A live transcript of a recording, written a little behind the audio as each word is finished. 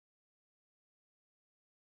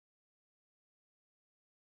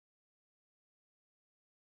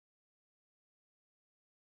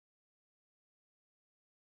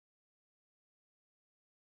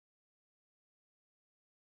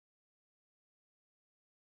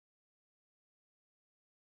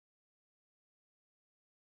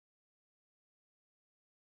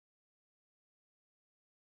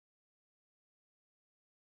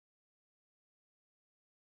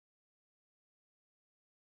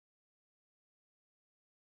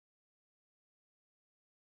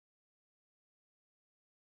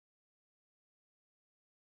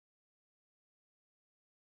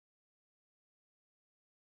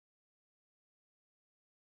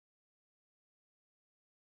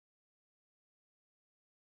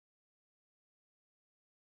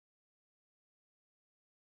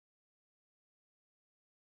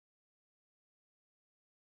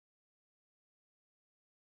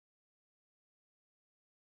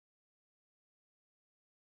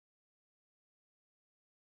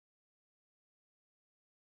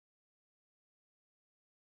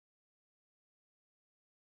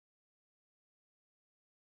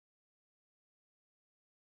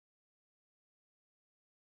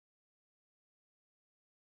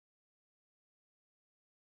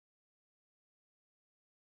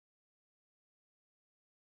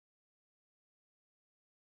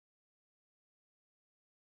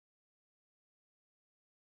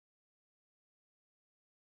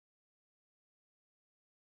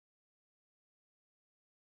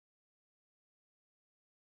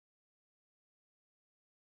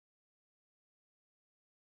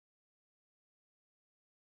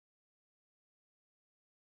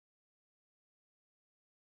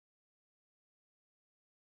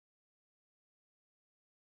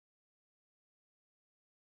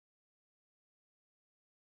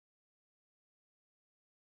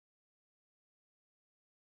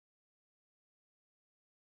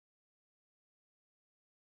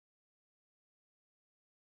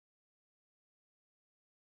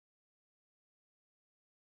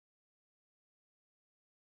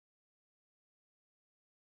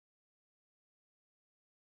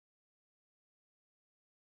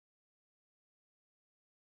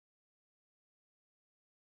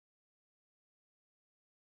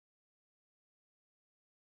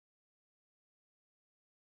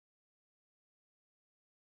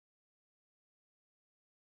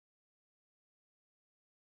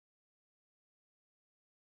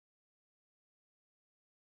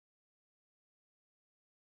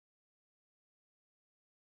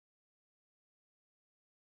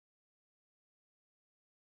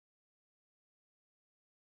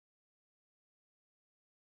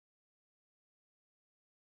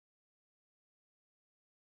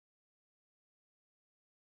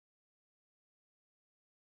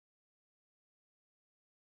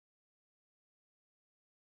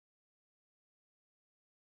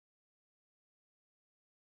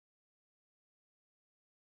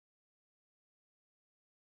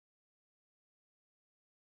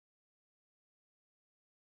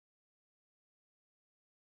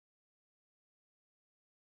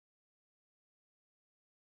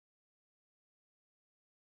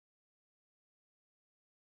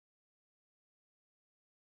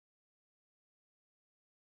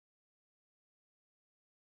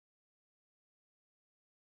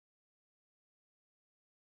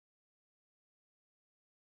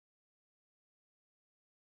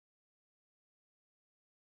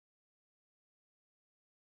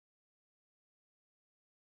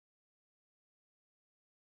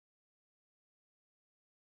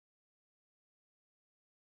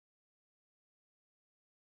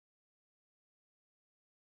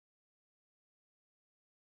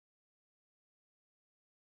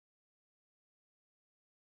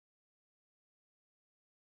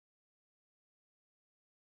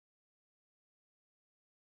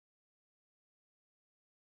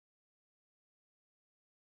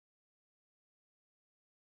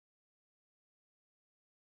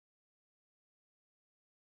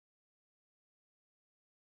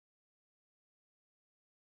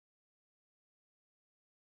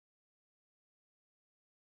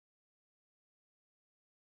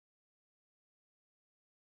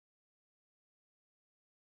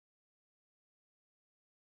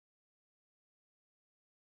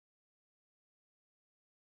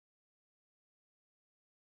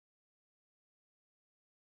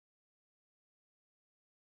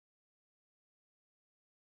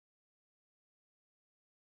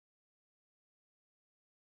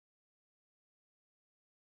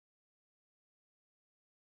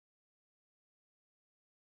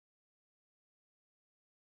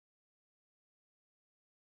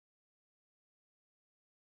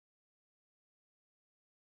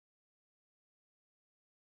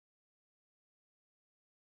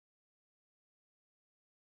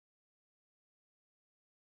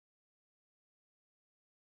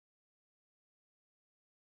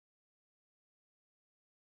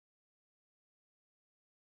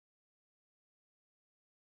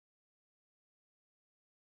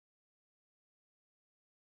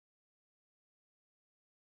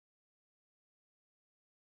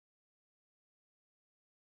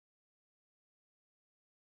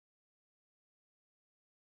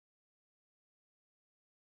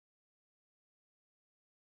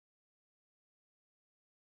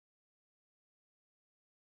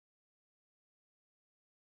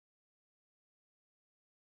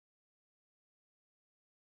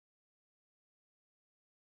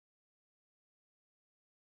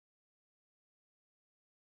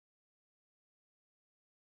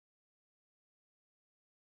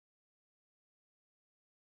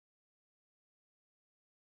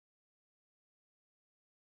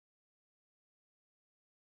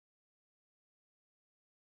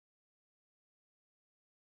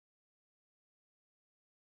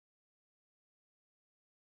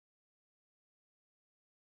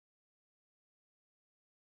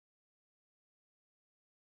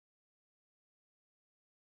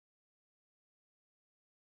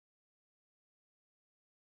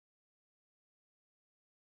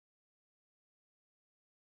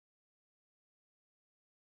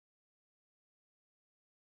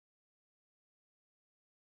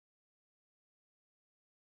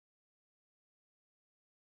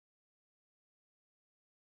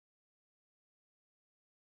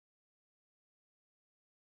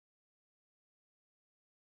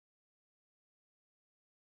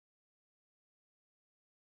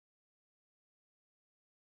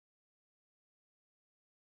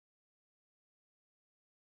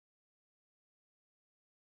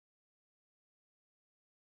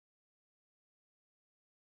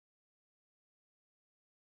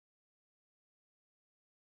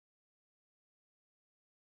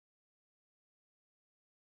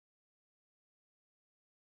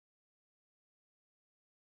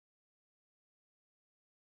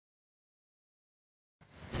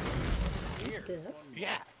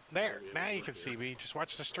Yeah, there. Now you can see me. Just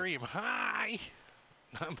watch the stream. Hi!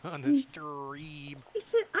 I'm on the stream. He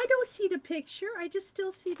said, I don't see the picture. I just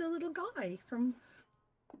still see the little guy from...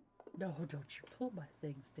 No, don't you pull my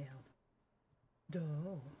things down.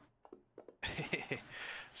 No.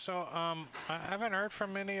 So, I haven't heard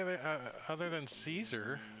from any of the, other than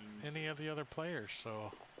Caesar, any of the other players,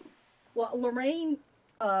 so... Well, Lorraine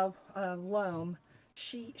Loam,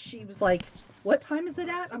 she was like, what time is it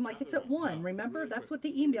at? I'm like, it's at 1. Remember? That's what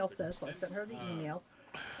the email says, so I sent her the email.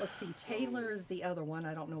 Let's see, Taylor is the other one.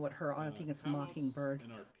 I don't know what her, I think it's Mockingbird.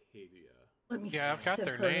 Let me yeah, I've got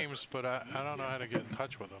their her... names, but I don't know how to get in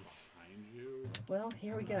touch with them. Well,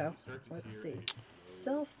 here we go. Let's see.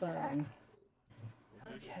 Cell phone.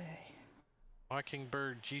 Okay.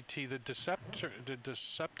 Mockingbird GT, the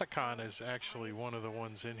Decepticon is actually one of the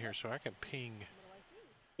ones in here, so I can ping.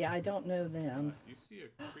 Yeah, I don't know them. You see a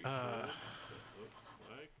creature that looks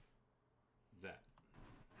like that.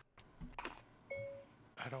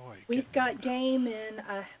 How do I We've got game in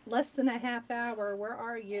less than a half hour. Where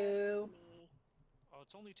are you? Oh,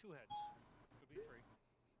 it's only 2 heads. Could be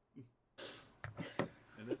 3.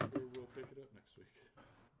 And that's where we'll pick it up next week.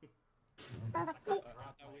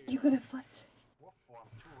 You're gonna fuss.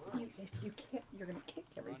 If you can't, you're gonna kick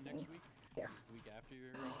everything. Here. Week after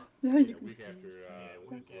you're No, you Week after,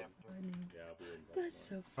 That's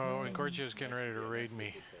so funny. Oh, and Gorgio's getting ready to raid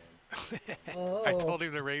me. Oh. I told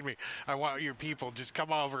him to raid me. I want your people. Just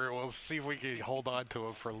come over and we'll see if we can hold on to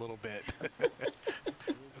him for a little bit.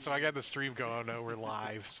 So I got the stream going. I know we're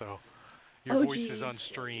live, so your voice is on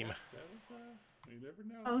stream. You never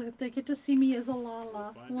know. Oh, they get to see me as a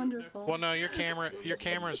Lala. Wonderful. Well, no, your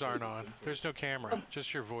cameras aren't on. There's no camera,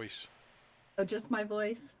 just your voice. Oh, just my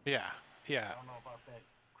voice? Yeah, yeah.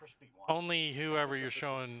 Only whoever you're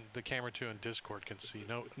showing the camera to in Discord can see.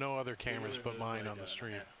 No other cameras but mine on the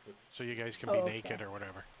stream. So you guys can be naked or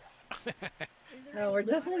whatever. No, we're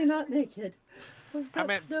definitely not naked. I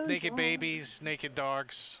meant naked babies, naked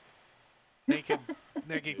dogs, naked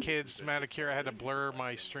kids. Manicure, I had to blur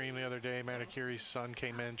my stream the other day. Manicuri's son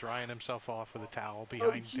came in drying himself off with a towel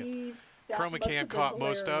behind him. Chroma Cam caught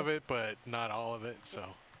most of it, but not all of it, so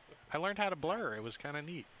I learned how to blur. It was kind of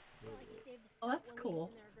neat. Oh, that's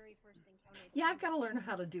cool. Yeah, I've got to learn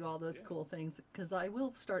how to do all those cool things because I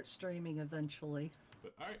will start streaming eventually.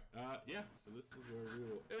 But, all right, yeah. So this is where we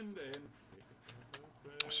will end.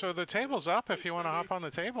 So the table's up if you want to hop on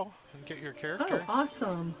the table and get your character. Oh,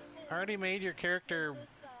 awesome! I already made your character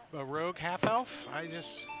a rogue half elf. I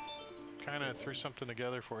just kind of threw something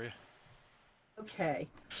together for you. Okay,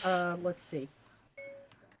 let's see.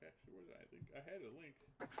 Actually, where did I think I had a link?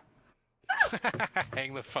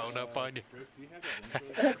 Hang the phone up on you. Do you have that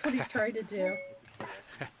link? That's what he's trying to do.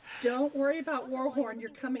 Don't worry about Warhorn.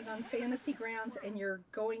 You're coming on Fantasy Grounds and you're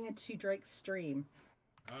going into Drake's stream.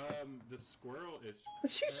 The squirrel is.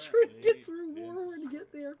 She's trying to get through Warhorn to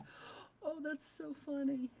get there. Oh, that's so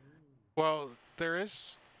funny. Well, there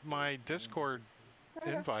is my Discord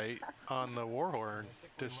invite on the Warhorn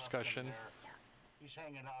discussion. He's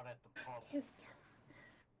hanging out at the pub.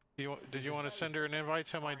 Did you want to send her an invite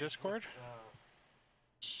to my Discord?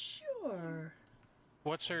 Sure.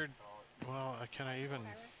 What's her? Well, can I even?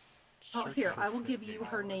 Oh, here, I will give you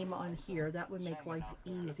her name on here. That would make life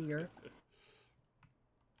easier.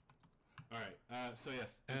 All right. So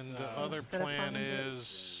yes. This, and the other plan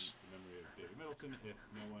is. The memory of David Middleton. If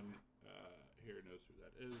no one here knows who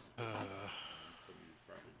that is, some of you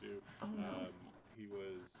probably do. Oh, no. He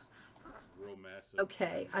was real massive.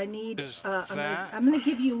 Okay, I need. Is I'm gonna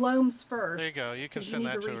give you Loam's first. There you go. You can send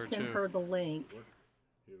that to her too. Send her the link. He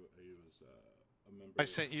was a member. I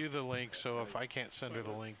sent you the link, so if I can't send her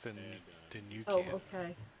the link, then you can. Oh,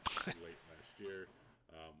 okay. Late last year.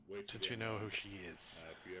 Did you know who she is?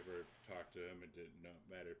 If you ever talked to him, it didn't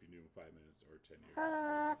matter if you knew him 5 minutes or 10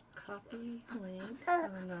 years. Copy link. Oh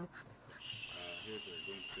no. Here's a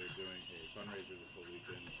link. They're doing a fundraiser this whole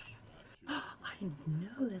weekend. I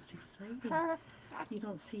know, that's exciting. You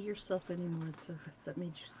don't see yourself anymore, so that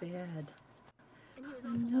made you sad.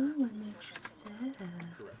 No one made you sad.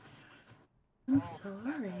 Correct. I'm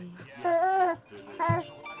sorry. Yeah, there's a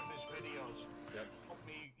lot of his videos. Yep.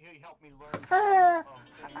 He helped me learn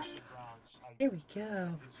Fantasy Grounds. Here we go. His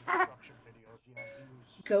instruction videos, you know,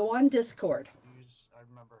 Go on Discord. I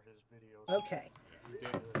remember his videos. Okay.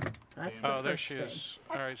 That's oh, there she is.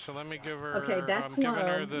 All right, so let me give her. Okay, that's I'm giving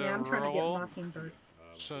her the yeah, I'm trying role. to get Mockingbird.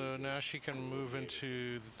 So now she can move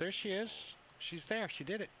into. There she is. She's there. She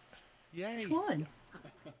did it. Yay. Which one?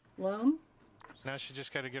 Loam? Now she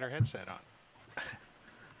just got to get her headset on.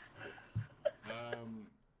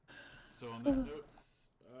 So on that notes,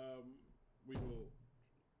 we will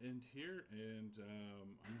end here, and I'm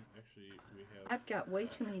actually we have. I've got way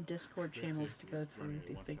too many Discord Chris channels is to go through running a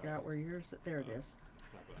to one-shot, figure out where yours. There it is.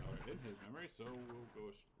 Top of the hour in his memory, so we'll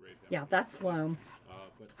go straight. Yeah, that's Loam.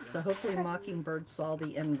 But So hopefully Mockingbird saw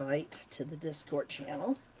the invite to the Discord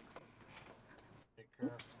channel. Take care.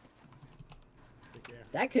 Oops. take care.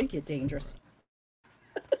 That could get dangerous.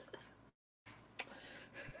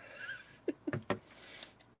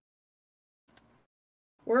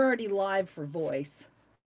 We're already live for voice.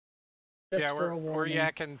 Just Yeah, for a we're warning.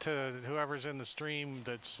 yakking to whoever's in the stream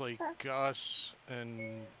that's like us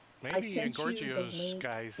and I maybe sent you the Engorgio's link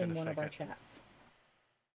guys in in a one of our second. chats.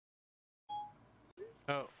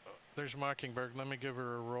 Oh, there's Mockingbird. Let me give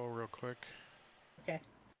her a roll real quick. Okay.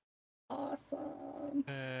 Awesome.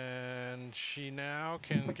 And she now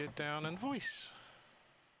can get down and voice.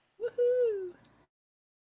 Woohoo!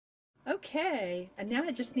 Okay, and now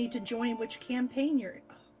I just need to join which campaign you're in.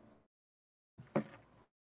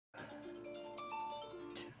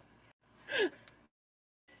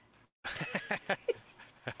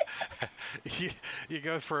 you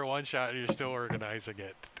go for a one shot and you're still organizing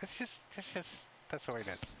it. That's the way it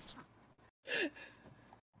is.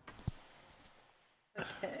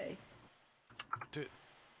 Okay.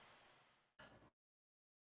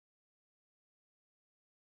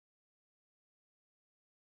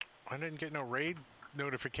 I didn't get no raid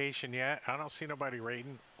notification yet. I don't see nobody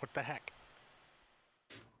raiding. What the heck?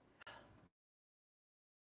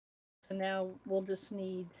 So now we'll just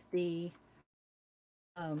need the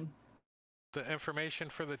The information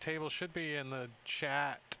for the table should be in the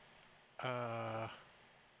chat somewhere.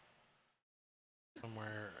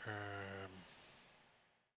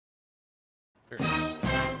 Here it is.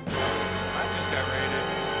 I just got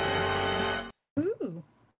raided. ooh.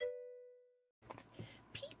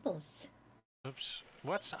 Peoples. Oops.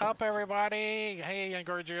 What's up, everybody? Hey,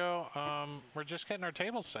 Engorgio. We're just getting our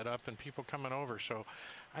table set up and people coming over, so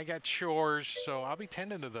I got chores, so I'll be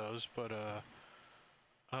tending to those, but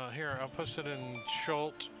here, I'll post it in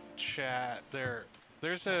Schult chat.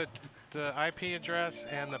 There's the IP address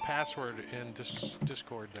and the password in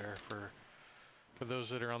Discord there for those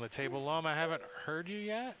that are on the table. Lom, I haven't heard you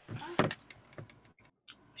yet.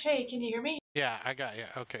 Hey, can you hear me? Yeah, I got you.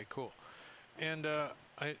 Okay, cool. And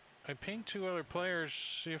I pinged 2 other players,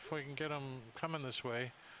 see if we can get them coming this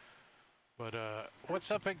way. But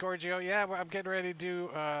what's up, Engorgio? Yeah, I'm getting ready to do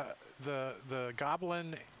the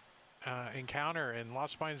Goblin encounter in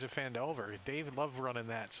Lost Mines of Phandelver. Dave loved running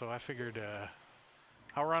that, so I figured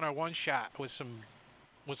I'll run a one shot with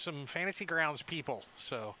some Fantasy Grounds people.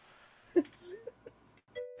 So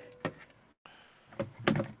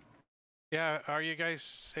yeah, are you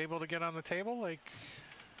guys able to get on the table? Like,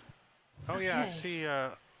 oh yeah, I see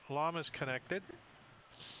Llama's connected.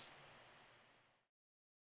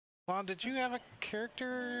 Lon, did you have a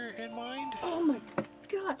character in mind? Oh my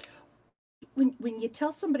god. When you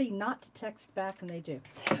tell somebody not to text back and they do.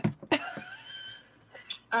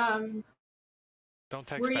 Don't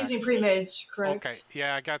text We're back. using pre-made, correct? Okay,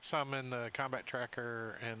 yeah, I got some in the combat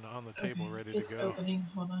tracker and on the table ready to Just go. opening.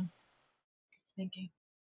 Hold on. Thinking.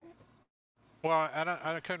 Well,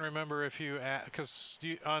 I couldn't remember if you, because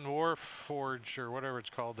on Warforge or whatever it's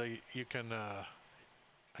called, you can, I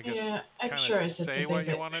guess, Yeah, I'm kind sure of it's just say a what thing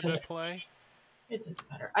you that wanted could- to play. It doesn't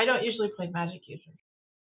matter. I don't usually play magic users.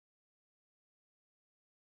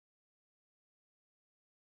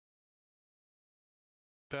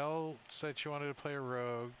 Belle said she wanted to play a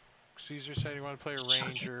rogue. Caesar said he wanted to play a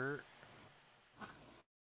ranger.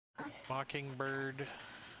 Mockingbird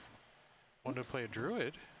wanted to play a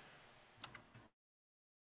druid.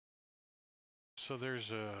 So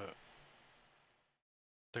there's a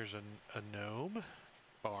gnome,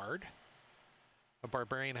 bard, a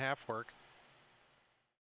barbarian half-orc.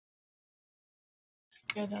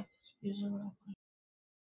 Yeah, that's usually what I'll play.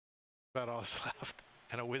 About all that's left.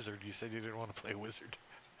 And a wizard. You said you didn't want to play a wizard.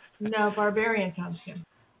 No, barbarian sounds good.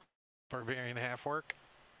 Barbarian half-orc.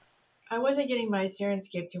 I wasn't getting my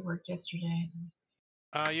Sirenscape to work yesterday.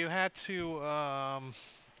 You had to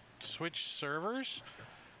switch servers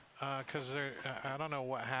because I don't know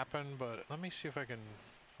what happened, but let me see if I can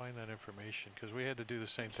find that information because we had to do the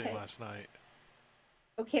same thing last night.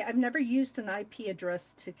 Okay, I've never used an IP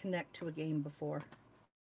address to connect to a game before.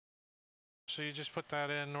 So you just put that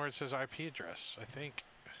in where it says IP address, I think.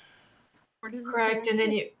 Where does it Correct, say? and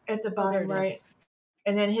then you at the Oh, bottom there it right, is.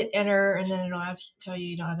 and then hit enter, and then it'll have to tell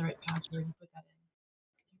you don't have the right password. You put that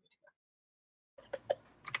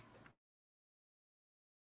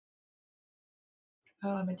in.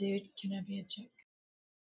 Oh, I'm a dude. Can I be a chick?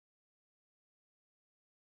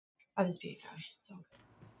 I'll just be a guy. So.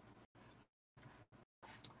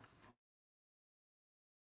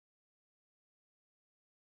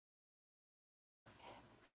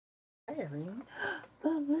 Acquiring a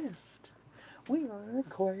list. We are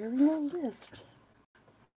acquiring a list.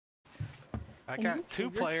 I got 2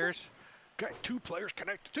 players. Got 2 players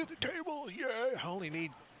connected to the table. Yeah, I only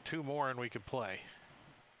need 2 more and we could play.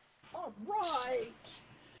 All right.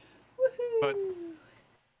 Woohoo. But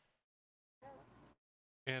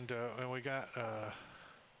and we got the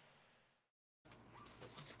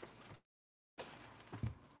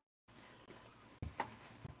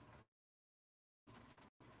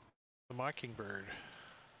Mockingbird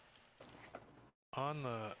on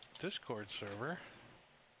the Discord server.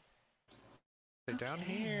 Stay down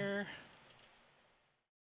here.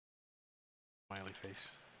 Smiley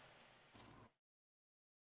face.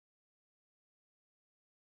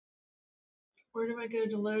 Where do I go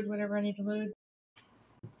to load whatever I need to load?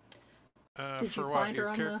 Did For you what, find your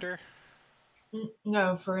her on character?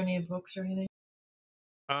 No, for any of the books or anything.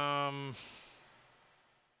 I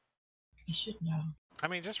should know. I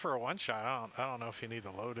mean, just for a one shot, I don't know if you need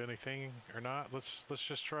to load anything or not. Let's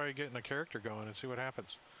just try getting a character going and see what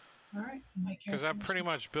happens. All right, my character. Because I've pretty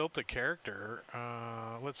much built the character.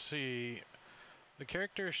 Let's see, the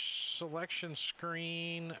character selection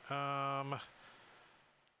screen.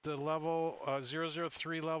 The level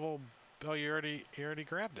 003 level. Oh, you already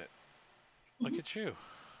grabbed it. Look at you.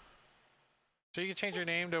 So you can change your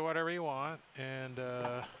name to whatever you want, and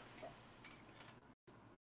I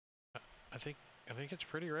think it's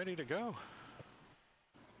pretty ready to go.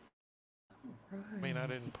 Right. I mean, I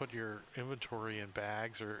didn't put your inventory in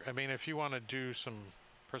bags, or I mean, if you want to do some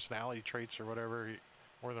personality traits or whatever, you're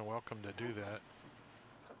more than welcome to do that.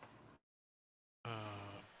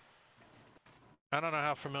 I don't know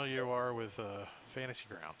how familiar you are with Fantasy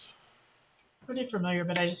Grounds. Pretty familiar,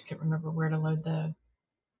 but I just can't remember where to load the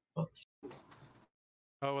books.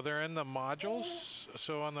 Oh, well, they're in the modules.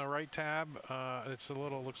 So on the right tab, it's a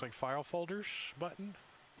little, looks like file folders button.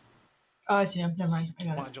 Oh, I see them. Never mind. I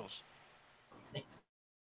got it. Modules.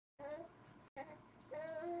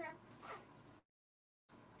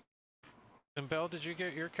 And Belle, did you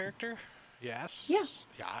get your character? Yes. Yeah.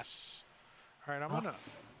 Yes. All right, I'm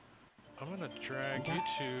gonna drag you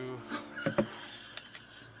two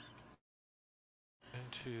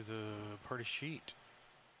into the party sheet.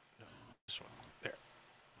 No, this one. There.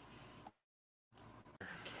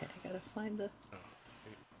 Okay, I gotta find the. Oh,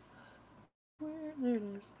 Where? There it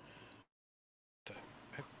is. okay.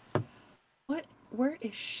 What? Where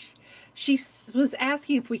is she? She was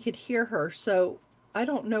asking if we could hear her, so I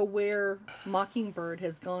don't know where Mockingbird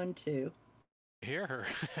has gone to. Hear her.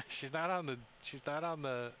 She's not on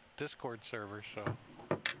the Discord server, so.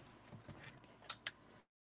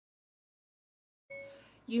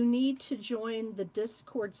 You need to join the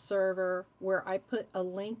Discord server where I put a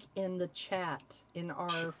link in the chat in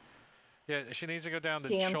our Yeah, she needs to go down to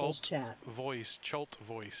damsels Chult chat. Chult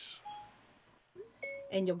Voice.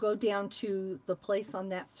 And you'll go down to the place on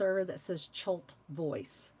that server that says Chult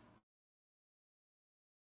Voice.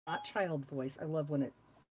 Not Child Voice. I love when it...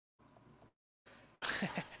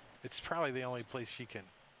 It's probably the only place she can.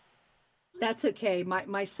 That's okay.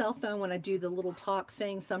 My cell phone, when I do the little talk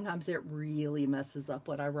thing, sometimes it really messes up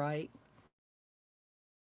what I write.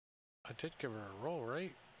 I did give her a roll,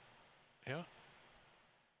 right? Yeah.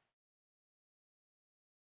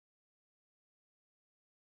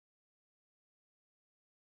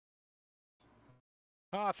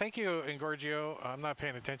 Oh, thank you, Engorgio. I'm not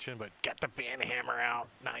paying attention, but get the band hammer out.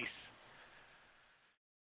 Nice.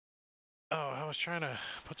 Oh, I was trying to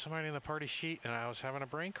put somebody in the party sheet, and I was having a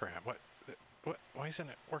brain cramp. What? Why isn't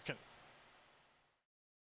it working?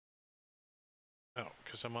 Oh,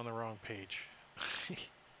 because I'm on the wrong page.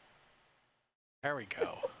 There we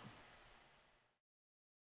go.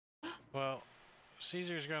 Well,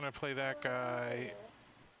 Caesar's gonna play that guy.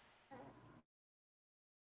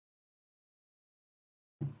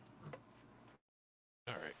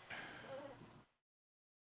 All right.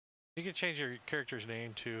 You can change your character's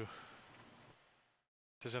name too.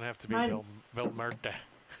 Doesn't have to be Belmarte.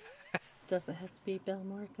 Doesn't have to be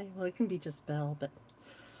Belmarte. Well, it can be just Belle, but...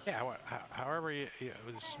 Yeah, however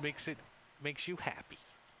this makes you happy.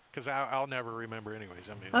 Because I'll never remember anyways.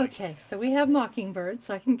 I mean, okay, like, so we have Mockingbird,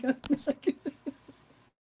 so I can go...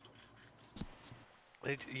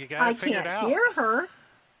 you gotta figure it out. I can't hear her.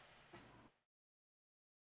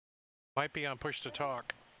 Might be on push to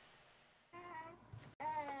talk.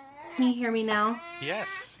 Can you hear me now?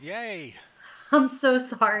 Yes, yay. I'm so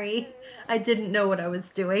sorry. I didn't know what I was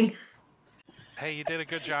doing. Hey, you did a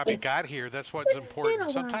good job. You got here. That's what's important.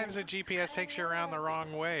 Sometimes the GPS takes you around the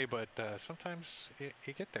wrong way, but sometimes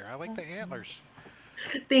you get there. I like the antlers.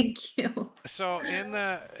 Thank you. So in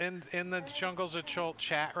the Jungles of Chult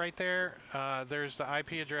chat right there, there's the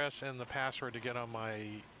IP address and the password to get on my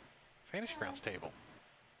Fantasy Grounds table.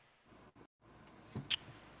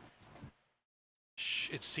 Shh,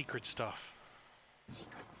 it's secret stuff.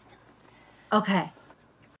 Okay.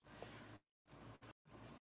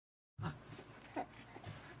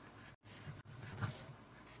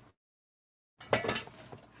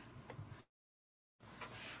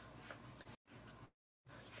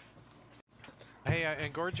 Hey,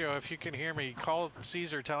 and Gorgio, if you can hear me, call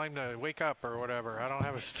Caesar, tell him to wake up or whatever. I don't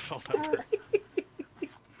have his phone number.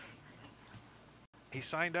 He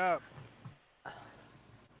signed up. I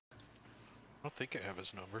don't think I have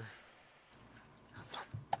his number.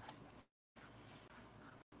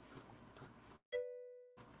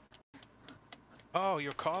 Oh,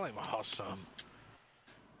 you'll call him. Awesome.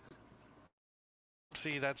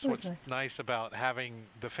 See, that's what's nice about having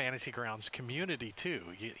the Fantasy Grounds community, too.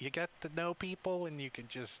 You get to know people, and you can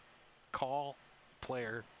just call the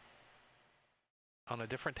player on a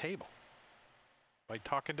different table by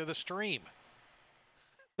talking to the stream.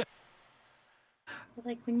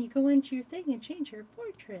 Like when you go into your thing and change your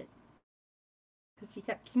portrait. Because you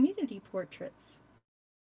got community portraits.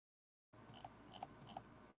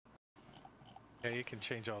 Yeah, you can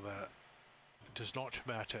change all that. It does not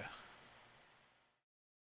matter.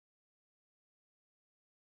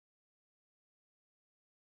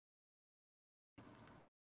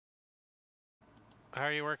 How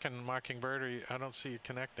are you working, Mockingbird? I don't see you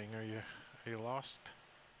connecting. Are you lost?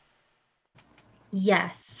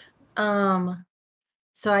 Yes.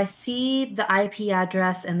 So I see the IP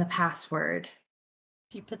address and the password.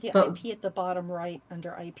 You put the But- IP at the bottom right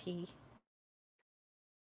under IP.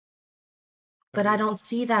 But I don't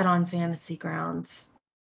see that on Fantasy Grounds.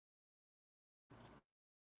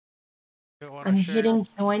 I'm hitting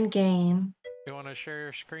join game. You want to share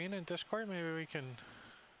your screen in Discord? Maybe we can.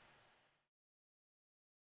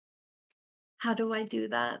 How do I do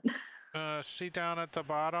that? See down at the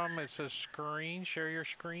bottom, it says screen, share your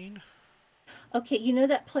screen. Okay, you know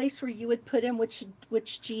that place where you would put in which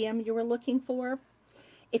GM you were looking for?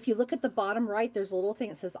 If you look at the bottom right, there's a little thing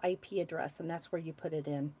that says IP address, and that's where you put it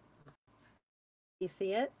in. You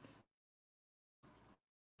see it?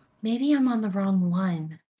 Maybe I'm on the wrong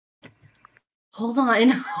one. Hold on.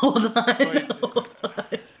 Hold on. Wait. Hold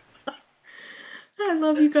on. I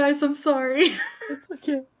love you guys. I'm sorry. It's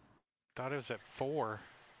okay. Thought it was at 4.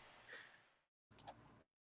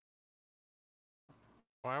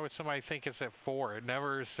 Why would somebody think it's at 4? It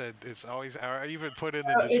never said. It's always. I even put in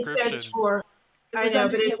the description. It says 4. It was, I know,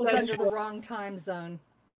 under, but it was says under the 4. wrong time zone.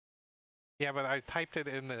 Yeah, but I typed it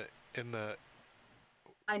in the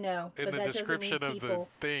I know, in but the that description doesn't mean of people.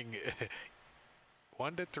 the thing.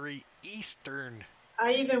 1 to 3 Eastern.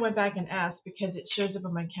 I even went back and asked because it shows up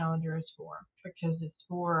on my calendar as 4 because it's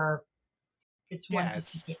 4. It's one Yeah,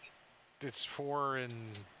 Pacific. it's 4 in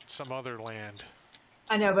some other land.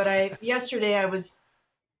 I know, but yesterday I was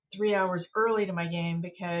 3 hours early to my game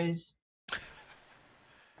because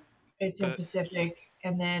it's in Pacific,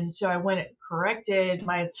 and then so I went and corrected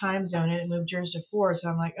my time zone and it moved yours to 4. So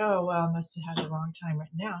I'm like, oh well, I must have had the wrong time right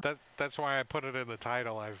now. That's why I put it in the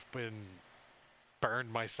title. I've been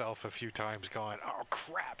burned myself a few times going, oh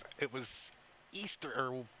crap, it was Eastern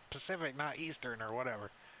or Pacific, not Eastern or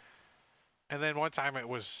whatever. And then one time it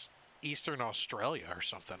was Eastern Australia or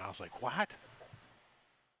something. I was like, what?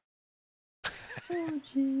 Oh,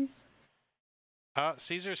 jeez.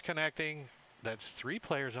 Caesar's connecting. That's 3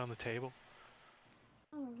 players on the table.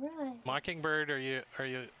 All right. Mockingbird, are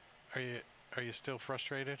you still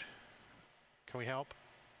frustrated? Can we help?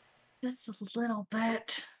 Just a little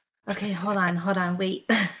bit. Okay, hold on, wait.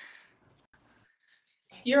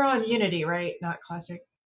 You're on Unity, right? Not Classic.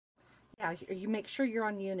 Yeah, you make sure you're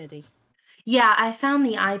on Unity. Yeah, I found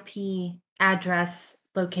the IP address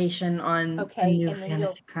location on the Okay, new and then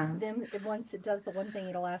Fantasy Grounds. then once it does the one thing,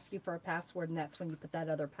 it'll ask you for a password, and that's when you put that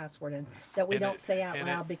other password in that we don't say out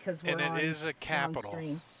loud because we're on. And it is a capital.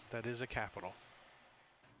 stream. That is a capital.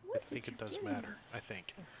 I think it does matter. I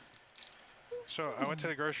think. So I went to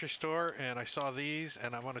the grocery store and I saw these,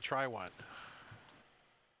 and I want to try one.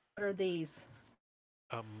 What are these?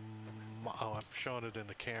 Oh, I'm showing it in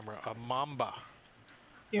the camera. A mamba.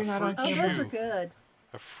 You're not on Oh, camera. those are good.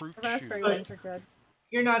 A fruit The raspberry chew. ones are good.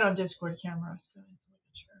 You're not on Discord camera, so I'm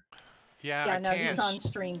not sure. Yeah, Yeah, I no, can't. he's on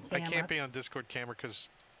stream I camera. can't be on Discord camera because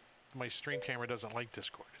my stream camera doesn't like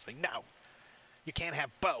Discord. It's like, no, you can't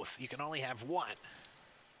have both. You can only have one,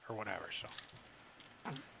 or whatever. So.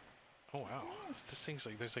 Oh wow, this thing's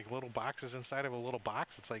like there's like little boxes inside of a little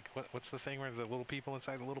box. It's like what's the thing where the little people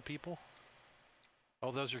inside the little people?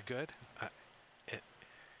 Oh, those are good.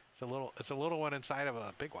 It's a little one inside of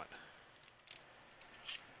a big one.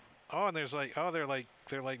 Oh, and there's like,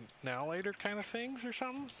 they're like now later kind of things or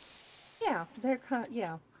something. Yeah, they're kind of,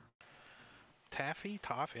 yeah. Taffy,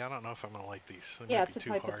 toffee. I don't know if I'm gonna like these. They Yeah, might it's be a too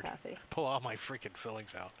type hard. of taffy. Pull all my freaking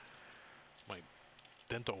fillings out. My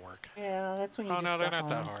dental work. Yeah, that's when you Oh just no, they're suck not on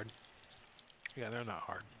that them. hard. Yeah, they're not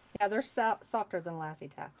hard. Yeah, they're softer than Laffy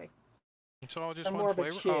Taffy. It's all just They're one more of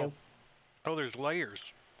a flavor. chew. Oh, there's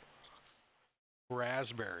layers.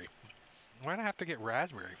 Raspberry. Why'd I have to get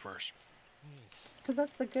raspberry first? Because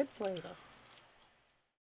that's the good flavor.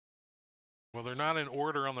 Well, they're not in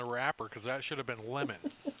order on the wrapper because that should have been lemon.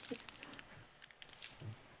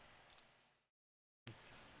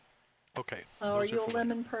 Okay. Oh, are you a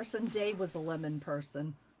lemon person? Dave was a lemon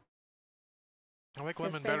person. I like His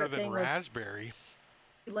lemon better favorite than thing was- raspberry.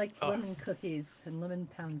 He liked lemon cookies and lemon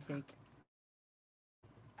pound cake.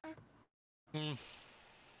 Mm.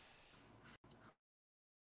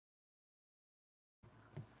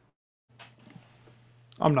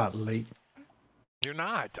 I'm not late. You're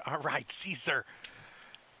not. All right, Caesar.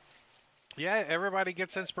 Yeah, everybody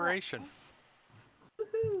gets inspiration.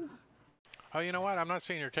 Woohoo! Oh, you know what? I'm not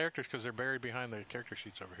seeing your characters because they're buried behind the character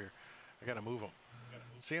sheets over here. I gotta move them.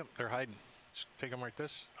 See them? They're hiding. Just take them like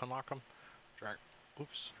this. Unlock them. Drag.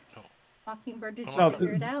 Oops. No. Mockingbird, did you Oh,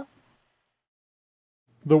 figure it out?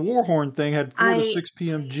 The Warhorn thing had 4 to I- 6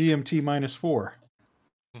 p.m. GMT -4.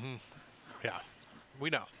 Mm-hmm. Yeah, we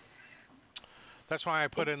know. That's why I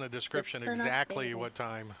put in the description it's exactly updated. what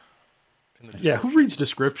time. In the Yeah, who reads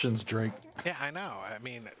descriptions, Drake? Yeah, I know. I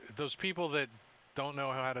mean, those people that don't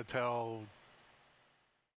know how to tell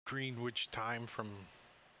Greenwich time from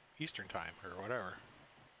Eastern time or whatever.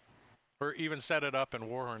 Or even set it up in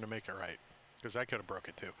Warhorn to make it right. Because I could have broke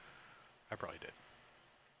it too. I probably did.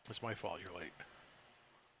 It's my fault you're late.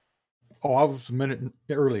 Oh, I was a minute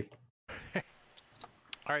early.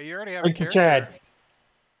 Alright, you already have Thank a you, character. Chad.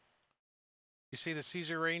 You see the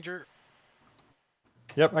Caesar Ranger?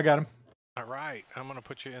 Yep, I got him. Alright, I'm going to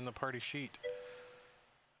put you in the party sheet.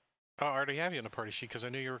 Oh, I already have you in the party sheet because I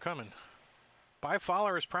knew you were coming. Buy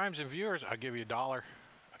followers, primes, and viewers. I'll give you $1. I'll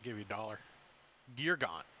give you $1. You're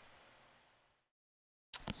gone.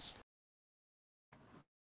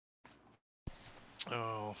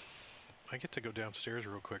 Oh, I get to go downstairs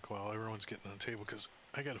real quick while everyone's getting on the table because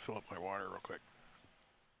I got to fill up my water real quick.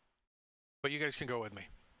 But you guys can go with me.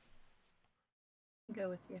 Go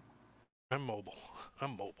with you. I'm mobile.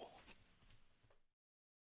 I'm mobile.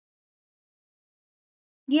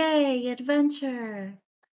 Yay, adventure.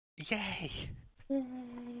 Yay! Yay.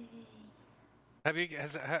 Have you,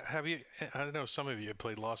 I know some of you have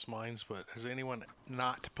played Lost Mines, but has anyone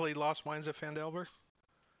not played Lost Mines of Phandelver?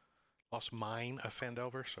 Lost Mine of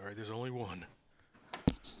Phandelver? Sorry, there's only one.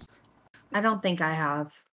 I don't think I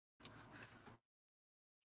have.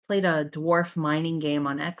 Played a dwarf mining game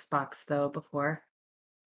on Xbox though before.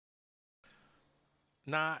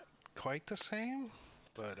 Not quite the same,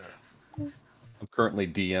 but I'm currently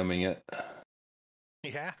DMing it.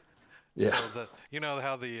 yeah. Yeah. So you know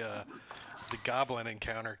how the goblin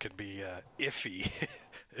encounter can be iffy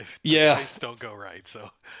if the dice don't go right. So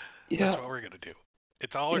that's what we're gonna do.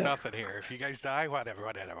 It's all or nothing here. If you guys die, whatever.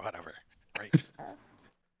 Right?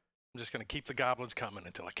 I'm just gonna keep the goblins coming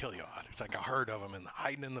until I kill you all. It's like a herd of them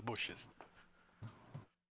hiding in the bushes.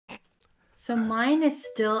 So mine is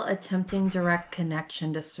still attempting direct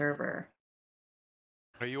connection to server.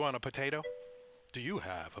 Are you on a potato? Do you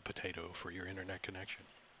have a potato for your internet connection?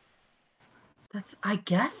 I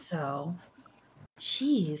guess so.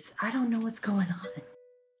 Jeez, I don't know what's going on.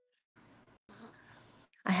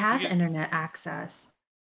 I have internet access.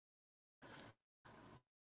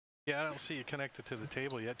 Yeah, I don't see you connected to the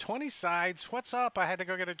table yet. 20 sides. What's up? I had to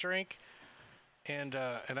go get a drink, and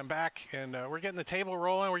I'm back, and we're getting the table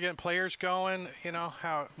rolling. We're getting players going. You know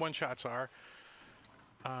how one-shots are.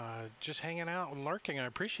 Just hanging out and lurking. I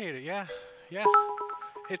appreciate it. Yeah.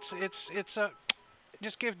 It's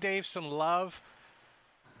just give Dave some love.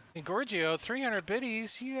 And Gorgio, 300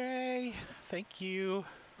 biddies. Yay! Thank you.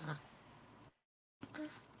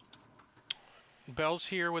 Belle's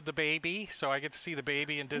here with the baby, so I get to see the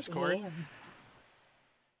baby in Discord. Yeah.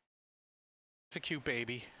 It's a cute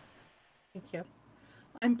baby. Thank you.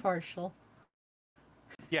 I'm partial.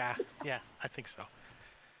 Yeah, I think so.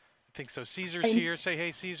 Caesar's here. Say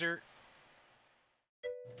hey, Caesar.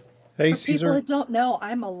 Hey, For people Caesar. that don't know,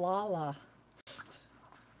 I'm a Lala.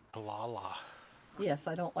 Lala. Yes,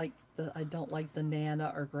 I don't like the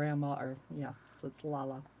Nana or Grandma or so it's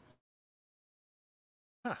Lala.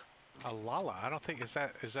 Huh. A Lala. I don't think is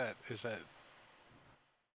that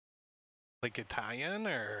like Italian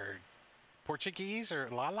or Portuguese or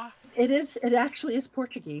Lala? It is. It actually is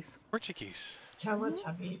Portuguese. Portuguese.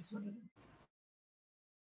 Teletubbies.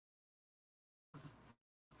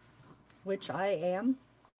 Which I am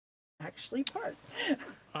actually part.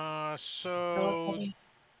 So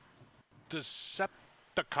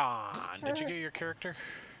Decepticon. Did you get your character?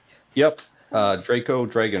 Yep. Draco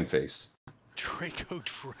Dragonface. Draco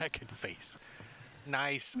Dragonface.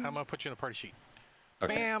 Nice. I'm gonna put you in the party sheet.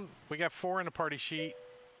 Okay. Bam! We got 4 in the party sheet.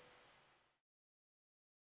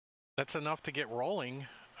 That's enough to get rolling.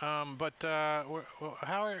 But how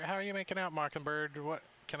are you making out, Mockingbird? What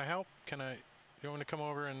can I help? You want me to come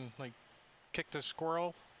over and like kick the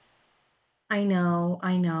squirrel? I know.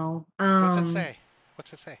 What's it say?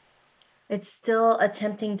 What's it say? It's still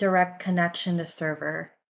attempting direct connection to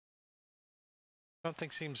server. Something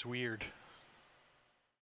seems weird.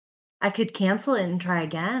 I could cancel it and try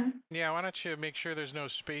again. Yeah, why don't you make sure there's no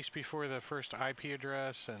space before the first IP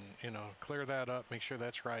address and, clear that up, make sure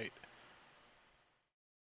that's right.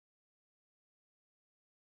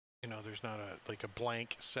 There's not a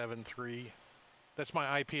blank 7-3. That's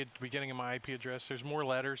my IP, beginning of my IP address. There's more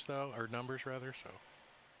letters though, or numbers rather, so I'm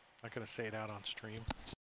not gonna say it out on stream.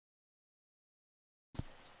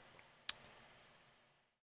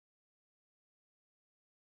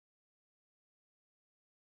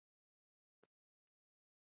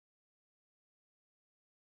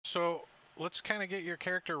 So let's kind of get your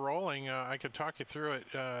character rolling. I could talk you through it.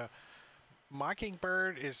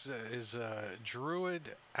 Mockingbird is a druid,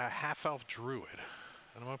 a half-elf druid.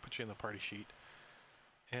 And I'm gonna put you in the party sheet.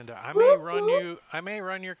 And I may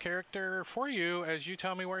run your character for you as you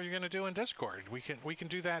tell me what you're gonna do in Discord. We can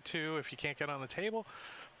do that too if you can't get on the table.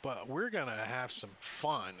 But we're gonna have some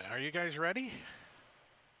fun. Are you guys ready?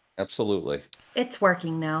 Absolutely. It's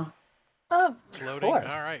working now. Of Loading. course.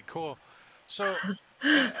 All right, cool. So,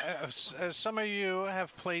 as some of you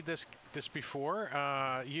have played this before,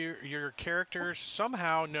 your characters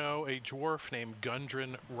somehow know a dwarf named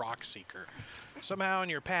Gundren Rockseeker. Somehow in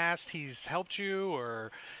your past he's helped you,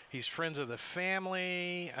 or he's friends of the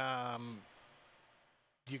family.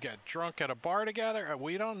 You got drunk at a bar together.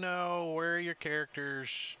 We don't know where your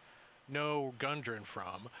characters know Gundren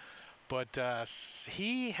from, but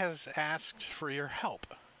he has asked for your help.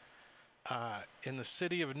 In the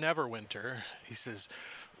city of Neverwinter, he says,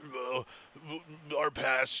 our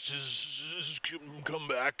past has come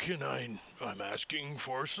back, and I'm asking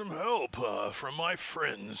for some help from my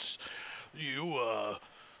friends.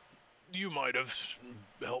 You might have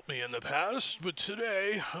helped me in the past, but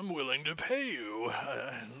today I'm willing to pay you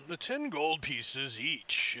 10 gold pieces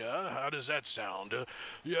each. How does that sound?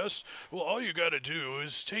 Yes? Well, all you gotta do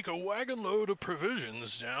is take a wagon load of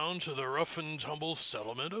provisions down to the rough and tumble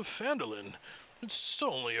settlement of Phandalin. It's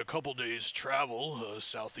only a couple days' travel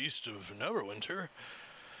southeast of Neverwinter.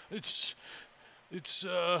 It's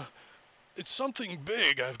something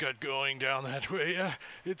big I've got going down that way.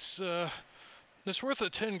 It's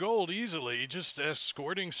worth 10 gold easily, just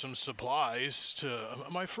escorting some supplies to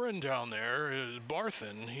my friend down there,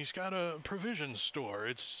 Barthen. He's got a provision store.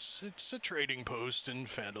 It's a trading post in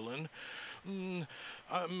Phandalin.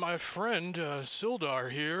 My friend Sildar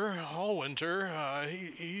here, Allwinter,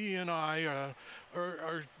 he and I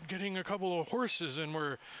are getting a couple of horses, and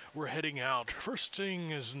we're heading out. First thing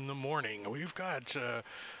is in the morning. We've got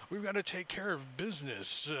to take care of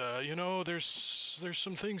business. There's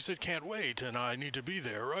some things that can't wait, and I need to be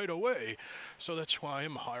there right away. So that's why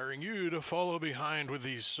I'm hiring you to follow behind with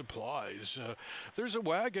these supplies. There's a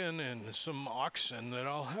wagon and some oxen that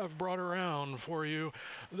I'll have brought around for you.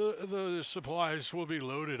 The supplies will be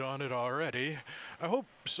loaded on it already. I hope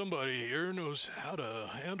somebody here knows how to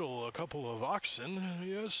handle a couple of oxen.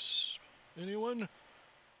 Yes? Anyone?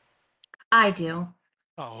 I do.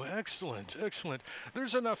 Oh, excellent, excellent.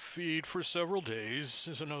 There's enough feed for several days,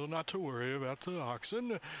 so not to worry about the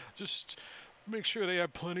oxen. Just make sure they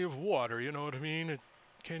have plenty of water, you know what I mean? It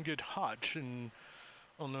can get hot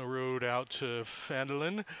on the road out to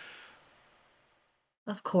Phandalin.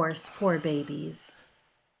 Of course, poor babies.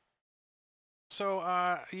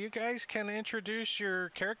 So, you guys can introduce your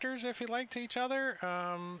characters if you like to each other.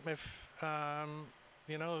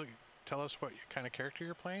 Tell us what kind of character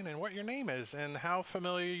you're playing and what your name is and how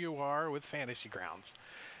familiar you are with Fantasy Grounds,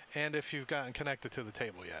 and if you've gotten connected to the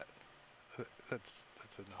table yet. That's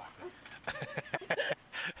enough.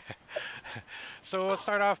 So we'll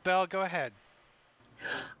start off. Belle, go ahead.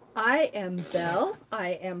 I am Belle.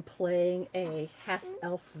 I am playing a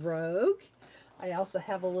half-elf rogue. I also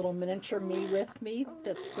have a little miniature me with me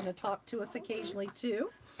that's going to talk to us occasionally too.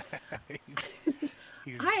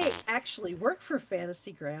 I actually work for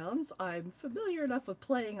Fantasy Grounds. I'm familiar enough with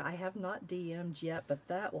playing. I have not DM'd yet, but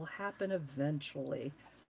that will happen eventually.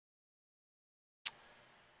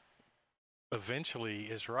 Eventually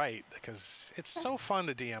is right, because it's so fun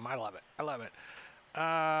to DM. I love it. I love it.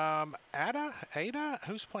 Ada?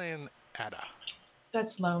 Who's playing Ada?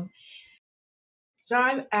 That's Loam. So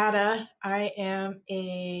I'm Ada. I am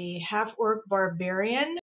a half-orc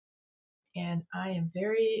barbarian, and I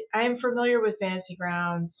am familiar with Fantasy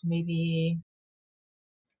Grounds, maybe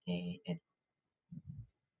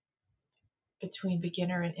between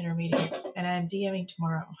beginner and intermediate, and I'm DMing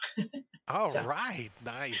tomorrow. All So, right,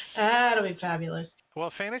 nice. that'll be fabulous. Well,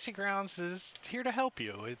 Fantasy Grounds is here to help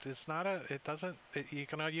you. It's not a. It doesn't. You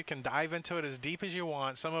can dive into it as deep as you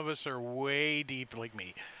want. Some of us are way deep, like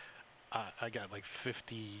me. I got like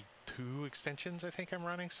 52 extensions, I think I'm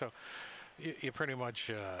running. So you pretty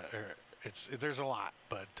much. There's a lot,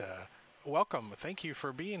 but welcome. Thank you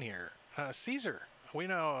for being here, Caesar. We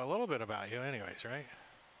know a little bit about you, anyways, right?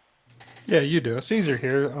 Yeah, you do. Caesar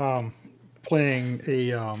here, playing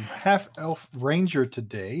a half-elf ranger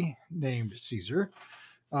today named Caesar.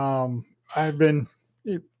 I've been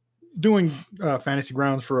doing Fantasy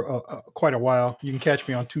Grounds for quite a while. You can catch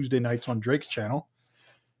me on Tuesday nights on Drake's channel.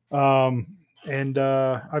 And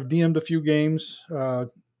I've DM'd a few games,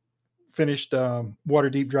 finished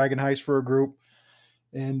Waterdeep Dragon Heist for a group.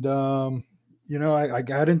 And, I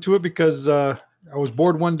got into it because I was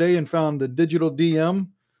bored one day and found the digital DM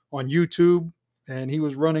on YouTube, and he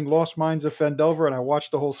was running Lost Mines of Phandelver, and I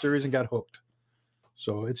watched the whole series and got hooked.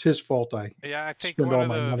 So it's his fault I think spend one all of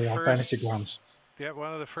my the money on first. Fantasy Grounds. Yeah,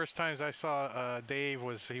 one of the first times I saw Dave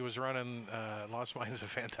was he was running Lost Mines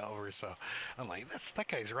of Phandelver, so I'm like, that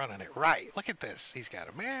guy's running it right. Look at this. He's got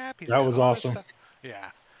a map. He's That got was all awesome. This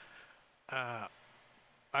stuff. Yeah.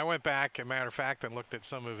 I went back, as a matter of fact, and looked at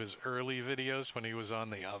some of his early videos when he was on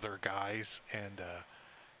the other guys, and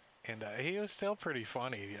he was still pretty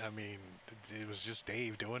funny. I mean, it was just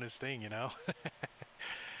Dave doing his thing, Yeah,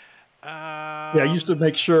 I used to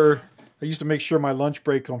make sure my lunch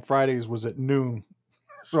break on Fridays was at noon,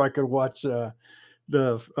 so I could watch the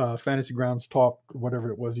Fantasy Grounds talk,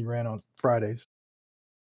 whatever it was he ran on Fridays.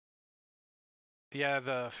 Yeah,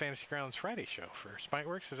 the Fantasy Grounds Friday show for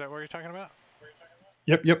Spiteworks. Is that what you're talking about?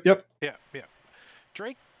 Yep. Yeah.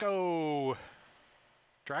 Draco.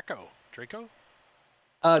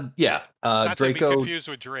 Yeah. Not to be Draco. confused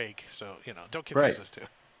with Drake, so don't confuse Right. those two.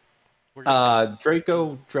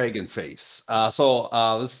 Draco Dragonface.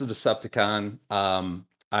 This is a Decepticon.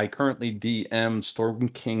 I currently DM Storm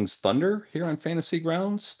King's Thunder here on Fantasy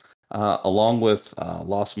Grounds, along with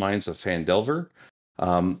Lost Mines of Phandelver.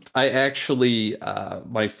 I actually,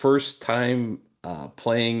 my first time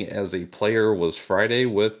playing as a player was Friday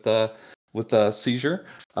with Caesar.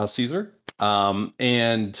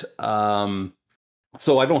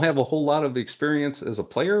 So I don't have a whole lot of experience as a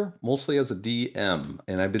player, mostly as a DM,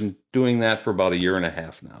 and I've been doing that for about 1.5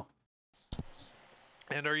 years now.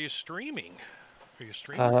 And are you streaming? Are you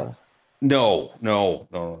streaming? No.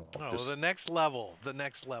 Oh, the next level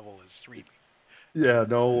is streaming. Yeah,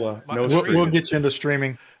 no. We'll get you into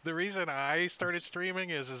streaming. The reason I started streaming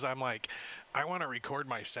is I'm like, I want to record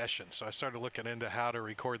my session, so I started looking into how to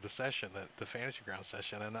record the session, the Fantasy Ground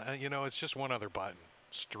session, and it's just one other button.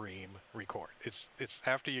 Stream, record. It's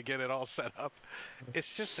after you get it all set up,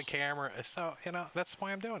 it's just the camera. So that's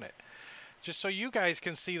why I'm doing it, just so you guys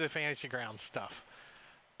can see the Fantasy Ground stuff.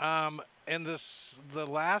 And the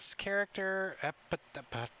last character,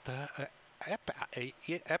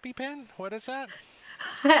 EpiPen. What is that?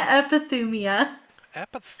 Epithumia.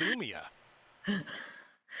 Epithumia.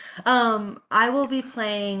 I will be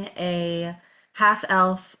playing a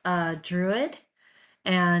half-elf druid,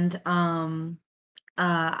 and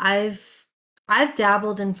I've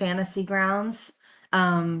dabbled in Fantasy Grounds.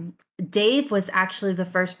 Dave was actually the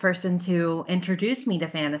first person to introduce me to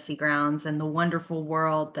Fantasy Grounds and the wonderful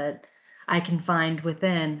world that I can find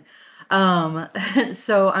within.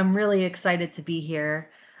 So I'm really excited to be here.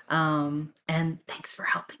 And thanks for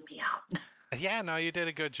helping me out. Yeah, no, you did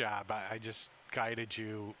a good job. I just guided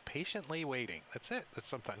you, patiently waiting. That's it.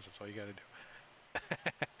 Sometimes that's all you got to do.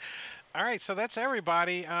 All right, so that's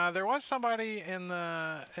everybody. There was somebody in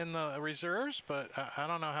the reserves, but I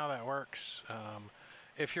don't know how that works.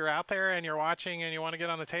 If you're out there and you're watching and you want to get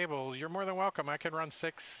on the table, you're more than welcome. I can run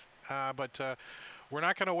 6, but we're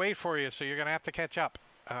not going to wait for you, so you're going to have to catch up.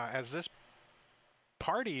 As this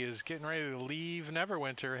party is getting ready to leave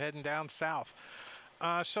Neverwinter, heading down south.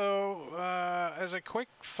 So as a quick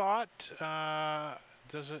thought,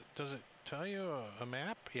 does it tell you a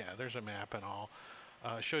map? Yeah, there's a map and all.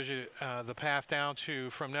 Shows you the path down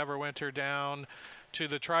from Neverwinter down to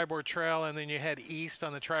the Triboard Trail, and then you head east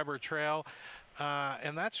on the Triboard Trail.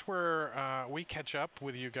 And that's where we catch up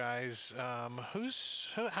with you guys.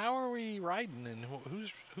 How are we riding, and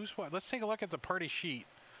who's what? Let's take a look at the party sheet.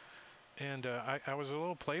 And I was a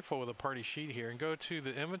little playful with the party sheet here, and go to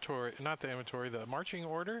the inventory, not the inventory, the marching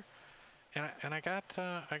order, and I got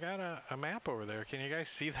a map over there. Can you guys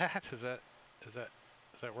see that? Does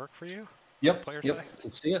that work for you? Yep. Player Yep. side?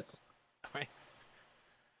 Can see it. Right.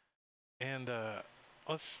 And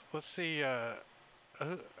let's see. Ada,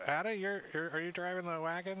 are you driving the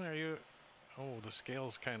wagon? Are you? Oh, the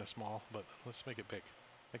scale's kind of small, but let's make it big,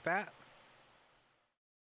 like that.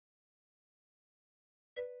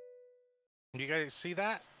 Do you guys see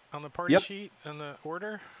that on the party Yep. sheet and the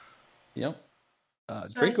order? Yep.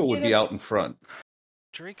 Draco would be out in front.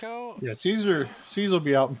 Draco? Yeah, Caesar will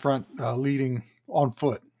be out in front, leading on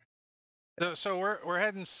foot. So we're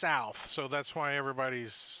heading south, so that's why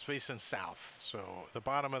everybody's facing south. So the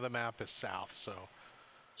bottom of the map is south. So.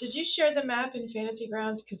 Did you share the map in Fantasy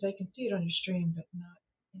Grounds? Because I can see it on your stream, but not.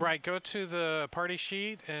 Right, go to the party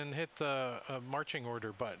sheet and hit the marching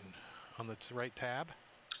order button on the right tab.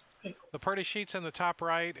 Okay. The party sheet's in the top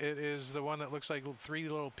right. It is the one that looks like 3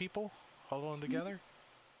 little people huddling together.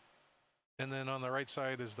 And then on the right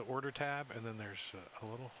side is the order tab, and then there's a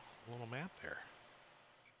little map there.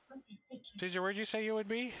 Okay, thank you. Caesar, where'd you say you would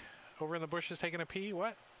be? Over in the bushes taking a pee?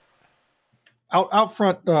 What? Out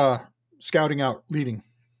front, scouting out, leading.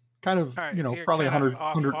 Kind of, All right, probably 100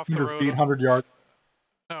 off the 100 road. feet, 100 yards.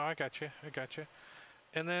 No, I got you.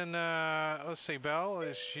 And then, let's see, Belle,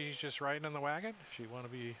 is she just riding in the wagon? Does she want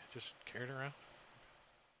to be just carried around?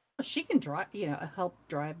 She can drive, help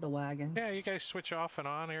drive the wagon. Yeah, you guys switch off and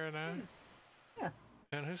on here and there. Yeah.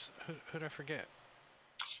 And who'd I forget?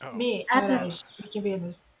 Oh. Me, she can be in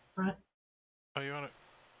the front. Oh, you want to?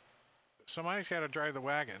 Somebody's got to drive the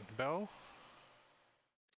wagon. Belle?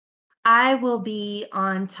 I will be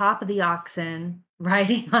on top of the oxen,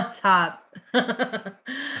 riding on top,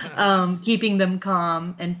 keeping them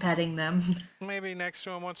calm and petting them. Maybe next to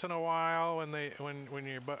them once in a while when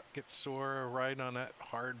your butt gets sore riding on that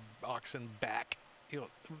hard oxen back.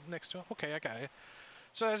 Next to them. Okay, I got you.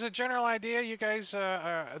 So as a general idea, you guys,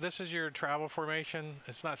 this is your travel formation.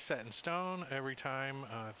 It's not set in stone. Every time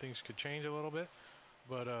things could change a little bit,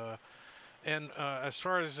 but as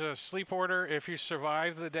far as sleep order, if you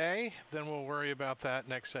survive the day, then we'll worry about that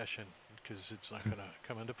next session because it's not going to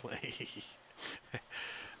come into play.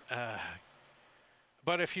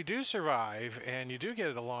 But if you do survive and you do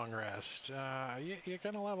get a long rest, you're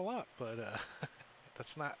going to level up. But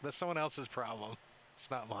that's someone else's problem. It's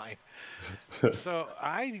not mine. So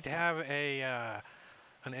I have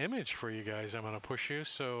an image for you guys. I'm going to push you.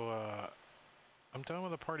 So I'm done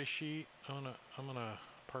with the party sheet. I'm gonna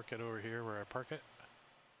park it over here where I park it.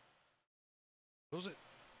 Close it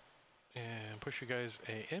and push you guys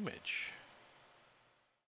a image.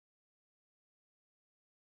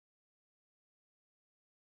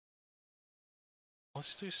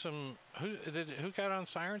 Let's do some. Who got on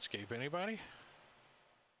Sirenscape? Anybody?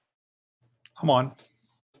 I'm on.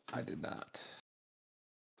 I did not.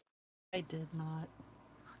 I did not.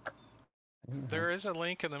 There is a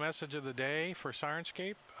link in the message of the day for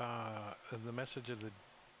Sirenscape. The message of the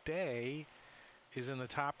day is in the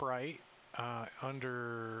top right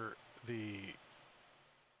under the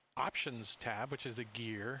options tab, which is the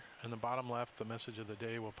gear. In the bottom left, the message of the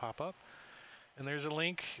day will pop up. And there's a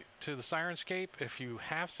link to the Sirenscape. If you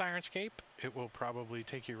have Sirenscape, it will probably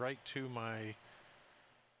take you right to my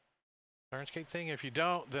Sirenscape thing. If you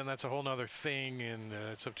don't, then that's a whole nother thing, and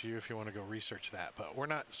it's up to you if you want to go research that. But we're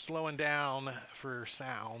not slowing down for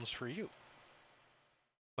sounds for you,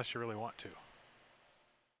 unless you really want to.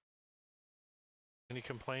 Any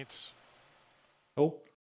complaints? Nope.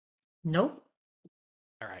 Nope.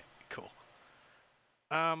 All right, cool.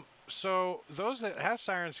 So those that have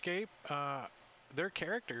Sirenscape, their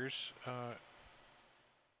characters,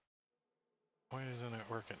 why isn't it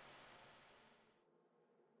working?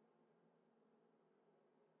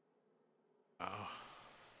 Oh.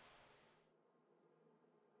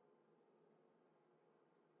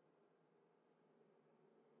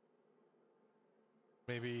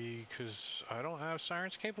 Maybe because I don't have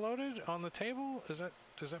Sirenscape loaded on the table? Is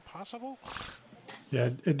that possible? Yeah,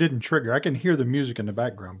 it didn't trigger. I can hear the music in the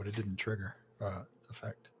background, but it didn't trigger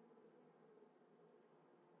effect.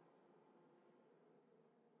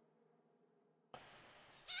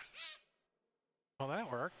 Well,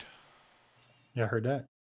 that worked. Yeah, I heard that.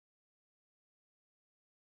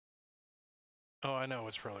 Oh, I know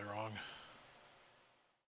what's probably wrong.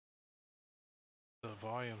 The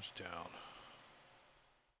volume's down.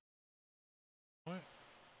 What?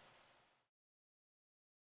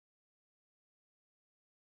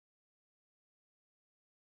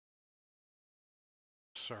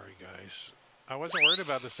 Sorry, guys. I wasn't worried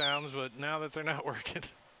about the sounds, but now that they're not working,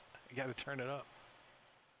 I gotta turn it up.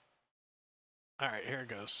 Alright, here it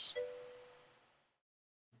goes.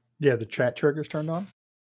 Yeah, the chat trigger's turned on.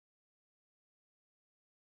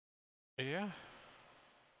 Yeah.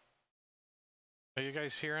 Are you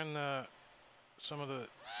guys hearing some of the...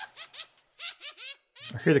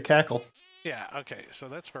 I hear the cackle. Yeah, okay, so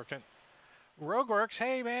that's working. Rogueworks,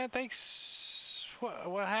 hey man, thanks.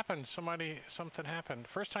 What happened? Something happened.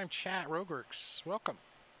 First time chat, Rogueworks, welcome.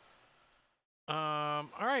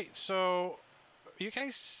 Alright, so you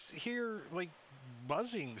guys hear like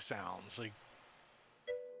buzzing sounds,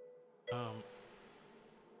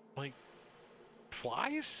 like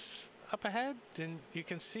flies up ahead, and you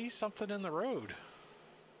can see something in the road.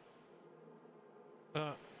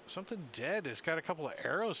 Something dead has got a couple of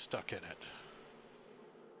arrows stuck in it.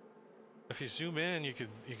 If you zoom in, you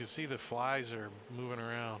can see the flies are moving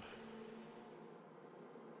around.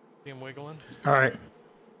 See them wiggling? All right.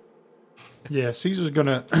 Yeah, Caesar's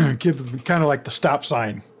gonna give them kind of like the stop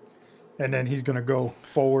sign, and then he's gonna go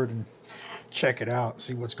forward and check it out,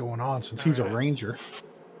 see what's going on, since he's a ranger.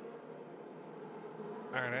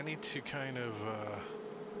 All right, I need to kind of.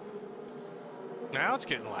 Now it's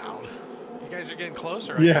getting loud. You guys are getting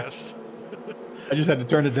closer, I guess. I just had to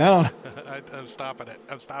turn it down. I'm stopping it.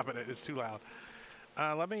 I'm stopping it. It's too loud.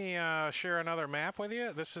 Let me share another map with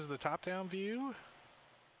you. This is the top-down view.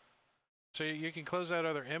 So you can close that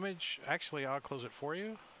other image. Actually, I'll close it for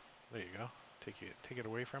you. There you go. Take it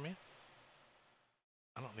away from you.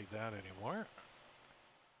 I don't need that anymore.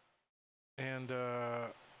 And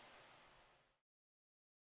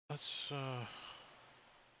let's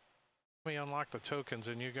let me unlock the tokens,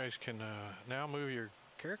 and you guys can now move your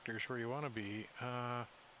characters where you want to be.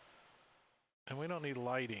 And we don't need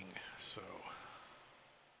lighting, so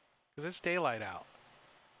because it's daylight out.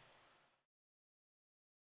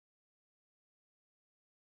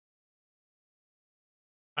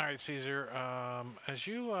 All right, Caesar. As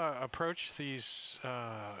you approach these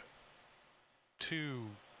two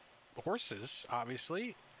horses,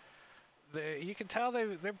 obviously, you can tell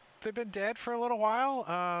they've been dead for a little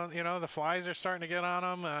while. You know, the flies are starting to get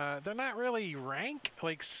on them. They're not really rank,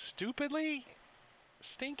 like stupidly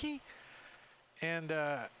stinky, and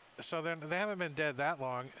so they haven't been dead that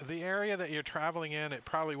long. The area that you're traveling in, it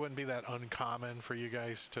probably wouldn't be that uncommon for you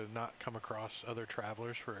guys to not come across other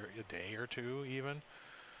travelers for a day or two, even.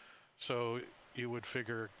 So you would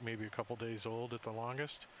figure maybe a couple days old at the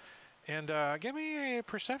longest. And give me a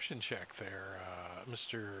perception check there,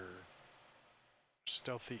 Mr.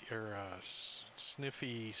 Stealthy or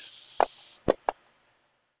Sniffy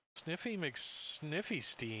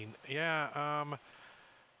McSniffystein. Yeah.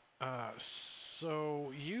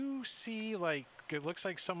 So you see, like, it looks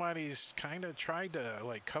like somebody's kind of tried to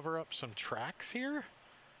like cover up some tracks here.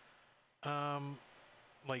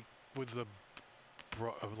 Like with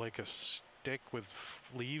like a stick with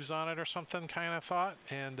leaves on it or something, kind of thought.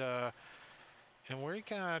 And we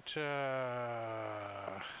got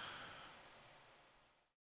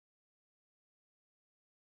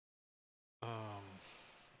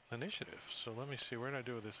initiative. So let me see, where did I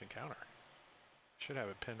do with this encounter? Should have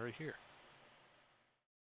it pinned right here.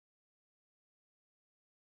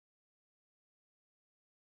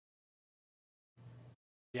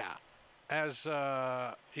 Yeah. As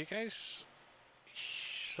you guys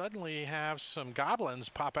suddenly have some goblins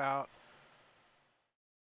pop out,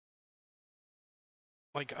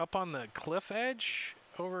 like up on the cliff edge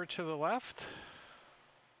over to the left.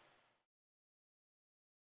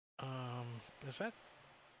 Is that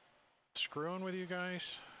screwing with you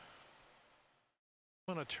guys?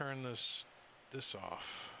 I'm gonna turn this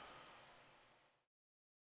off.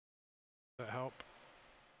 Does that help?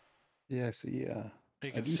 Yeah, I see. You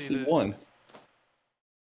I can do see see one.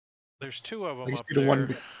 There's two of them I can up see the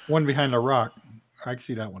there. one behind the rock. I can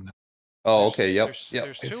see that one. Oh, okay. Yep.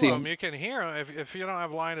 There's two of them. You can hear them. If you don't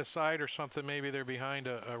have line of sight or something, maybe they're behind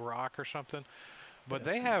a rock or something. But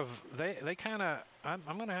they kind of, I'm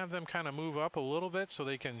going to have them kind of move up a little bit so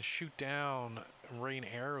they can shoot down, rain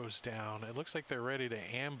arrows down. It looks like they're ready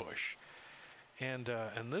to ambush. And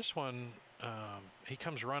this one, he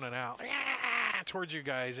comes running out towards you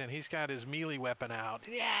guys, and he's got his melee weapon out.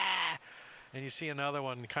 Yeah! And you see another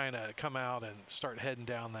one kind of come out and start heading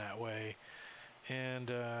down that way. And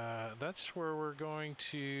that's where we're going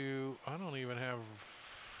to... I don't even have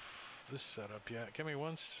this set up yet. Give me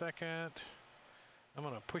 1 second. I'm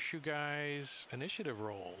going to push you guys initiative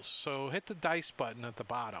rolls. So hit the dice button at the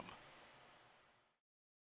bottom.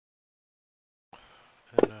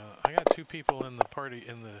 And I got 2 people in the party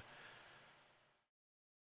in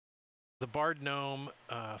the Bard Gnome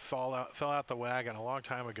fell out the wagon a long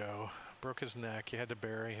time ago, broke his neck. You had to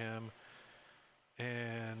bury him.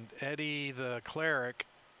 And Eddie, the cleric,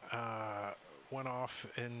 went off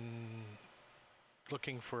and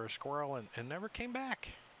looking for a squirrel and never came back.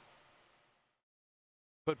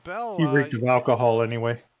 But Bell, He reeked of alcohol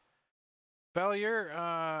anyway. Bell,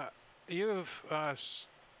 you've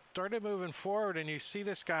started moving forward, and you see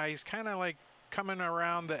this guy. He's kind of like coming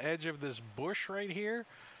around the edge of this bush right here.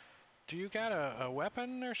 Do you got a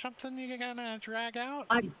weapon or something you gotta drag out?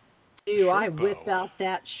 I do. Short I whip bow. out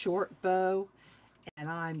that short bow, and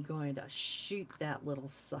I'm going to shoot that little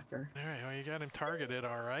sucker. All right, well, you got him targeted,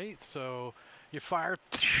 all right. So you fire.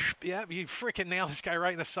 Yep, you freaking nail this guy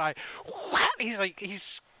right in the side. He's like, he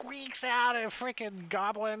squeaks out a freaking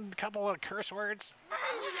goblin, couple of curse words.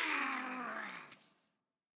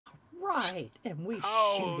 Right, and we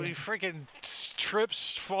Oh, shoot he him. freaking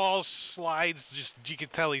trips, falls, slides. Just you can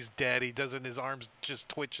tell he's dead. He doesn't. His arms just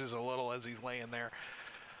twitches a little as he's laying there.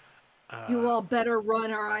 You all better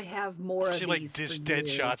run, or I have more of She these like for just dead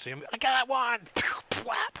you. shots him. I got one.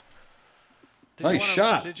 Plap. Nice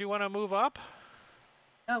shot. Did you want to move up?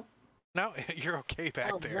 No. No, you're okay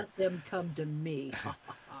back I'll there. let them come to me.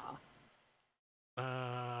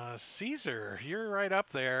 Caesar, you're right up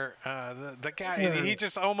there. The guy, he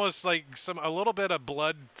just almost like a little bit of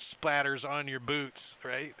blood splatters on your boots,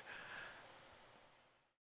 right?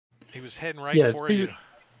 He was heading right for you.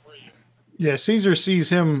 Yeah, Caesar sees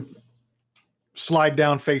him slide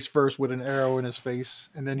down face first with an arrow in his face,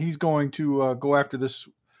 and then he's going to go after this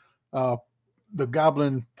the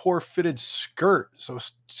goblin poor fitted skirt. So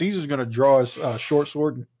Caesar's going to draw his short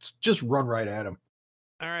sword and just run right at him.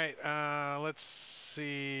 All right, let's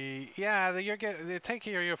see. Yeah, it takes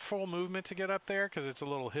your full movement to get up there because it's a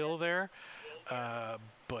little hill there.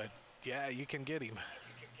 But yeah, you can get him.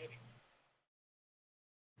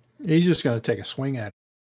 He's just going to take a swing at it.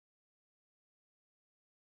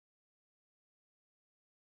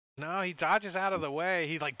 No, he dodges out of the way.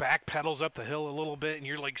 He like backpedals up the hill a little bit, and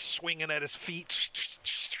you're like swinging at his feet.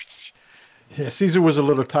 Yeah, Caesar was a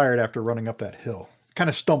little tired after running up that hill. Kind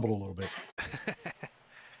of stumbled a little bit.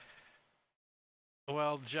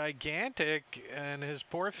 Well, Gigantic and his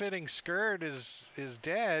poor-fitting skirt is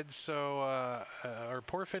dead. So, or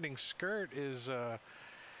poor-fitting skirt is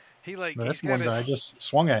he like No, he's that's got one guy I just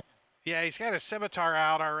swung at. Yeah, he's got a scimitar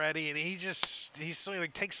out already, and he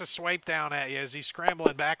like takes a swipe down at you as he's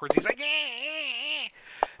scrambling backwards. He's like,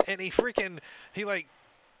 and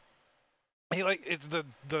it's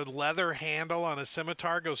the leather handle on his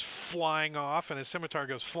scimitar goes flying off, and his scimitar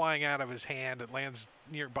goes flying out of his hand and lands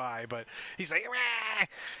nearby. But he's like,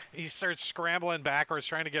 he starts scrambling backwards,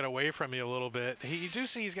 trying to get away from you a little bit. You do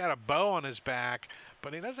see he's got a bow on his back,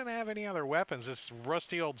 but he doesn't have any other weapons. This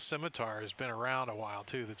rusty old scimitar has been around a while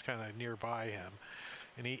too. That's kind of nearby him,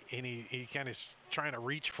 and he kind of trying to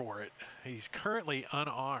reach for it. He's currently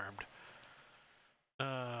unarmed.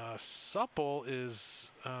 Supple is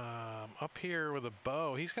up here with a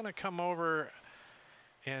bow. He's gonna come over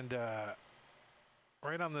and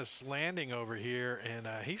right on this landing over here, and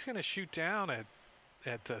he's gonna shoot down at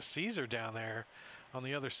Caesar down there on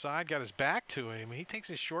the other side. Got his back to him. He takes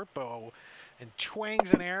his short bow and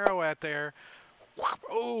twangs an arrow at there.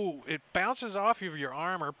 Oh, it bounces off of your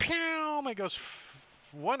armor. Pew! It goes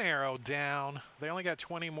one arrow down. They only got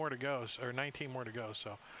 20 more to go, or 19 more to go,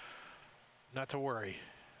 so not to worry.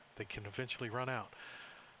 They can eventually run out.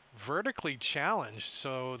 Vertically challenged.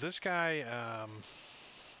 So this guy,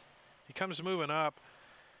 he comes moving up,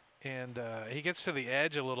 and he gets to the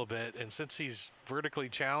edge a little bit, and since he's vertically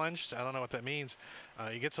challenged, I don't know what that means,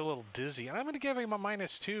 he gets a little dizzy. And I'm going to give him a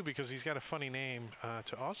 -2 because he's got a funny name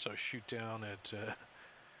to also shoot down at... I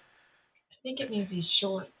think it means he's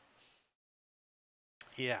short.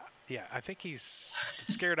 Yeah, I think he's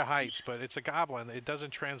scared of heights, but it's a goblin. It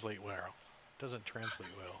doesn't translate well.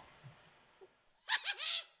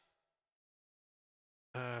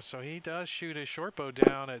 So he does shoot his short bow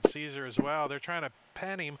down at Caesar as well. They're trying to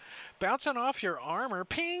pen him. Bouncing off your armor.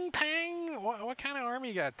 Ping, pang. What kind of armor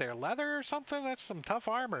you got there? Leather or something? That's some tough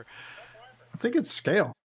armor. I think it's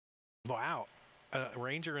scale. Wow.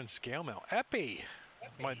 Ranger and scale mail. Epi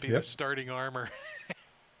might be the starting armor.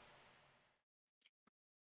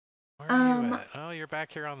 Where are you at? Oh, you're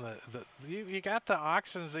back here on you got the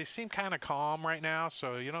oxens. They seem kind of calm right now,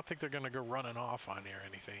 so you don't think they're going to go running off on you or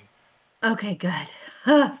anything. Okay, good.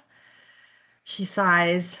 She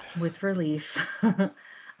sighs with relief.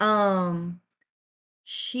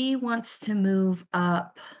 She wants to move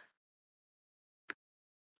up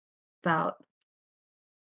about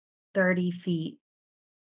 30 feet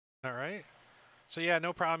All right. So yeah,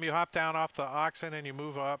 no problem. You hop down off the oxen and you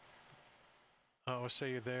move up. Oh, so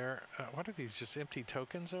you're there. What are these? Just empty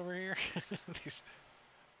tokens over here? These,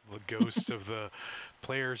 the ghost of the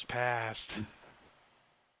players past.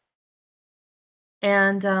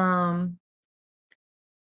 And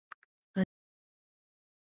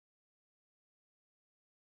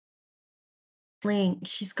sling.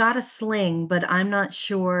 She's got a sling, but I'm not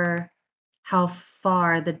sure how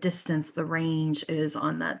far the distance, the range is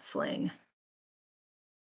on that sling.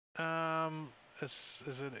 Is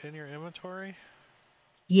it in your inventory?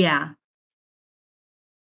 Yeah.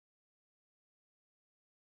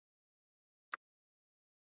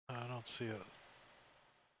 I don't see it.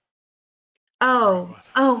 Oh,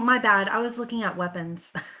 my bad. I was looking at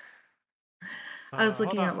weapons. I was Hold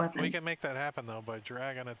looking on. at weapons. We can make that happen though by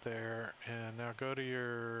dragging it there, and now go to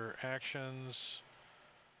your actions.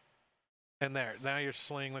 And there, now your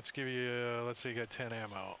sling. Let's give you. Let's say you got 10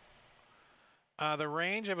 ammo. The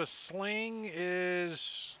range of a sling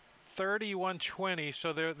is 30, 120.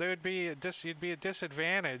 So there'd be you'd be a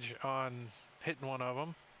disadvantage on hitting one of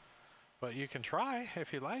them, but you can try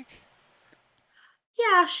if you like.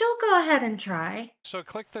 Yeah, she'll go ahead and try. So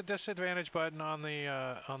click the disadvantage button on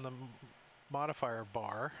the modifier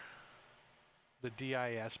bar, the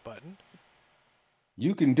DIS button.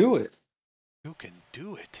 You can do it. You can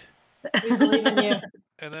do it. We believe in you.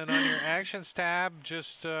 And then on your actions tab,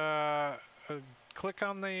 just click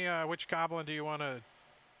on the which goblin do you want to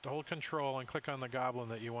hold control, and click on the goblin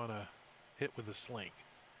that you want to hit with the sling.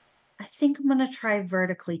 I think I'm gonna try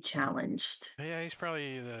vertically challenged. Yeah, he's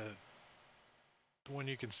probably the one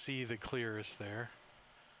you can see the clearest there.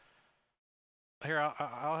 Here,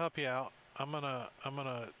 I'll help you out. I'm gonna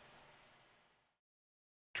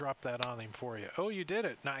drop that on him for you. Oh, you did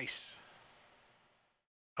it. Nice.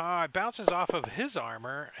 It bounces off of his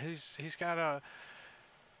armor. He's got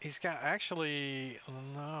actually,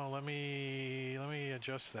 no, let me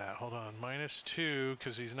adjust that. Hold on. -2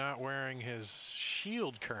 because he's not wearing his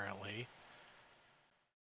shield currently.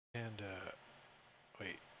 And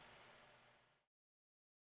wait.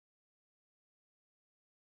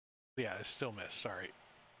 Yeah, it still missed. Sorry.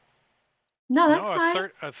 No, that's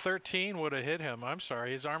fine. A 13 would have hit him. I'm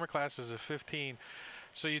sorry. His armor class is a 15.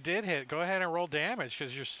 So you did hit. Go ahead and roll damage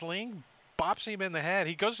because your sling bops him in the head.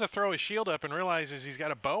 He goes to throw his shield up and realizes he's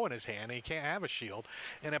got a bow in his hand and he can't have a shield.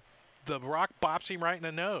 And the rock bops him right in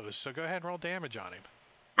the nose. So go ahead and roll damage on him.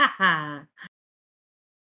 Haha.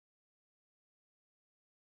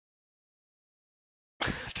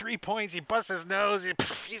 3 points. He busts his nose.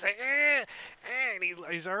 He's like, and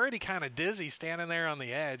he's already kind of dizzy standing there on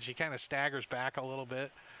the edge. He kind of staggers back a little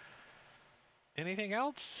bit. Anything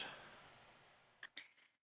else?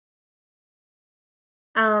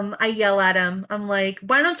 I yell at him. I'm like,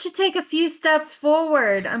 why don't you take a few steps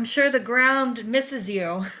forward? I'm sure the ground misses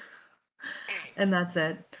you. And that's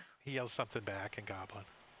it. He yells something back in Goblin.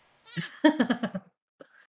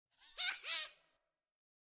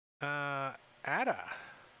 Ada.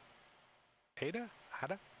 Ada?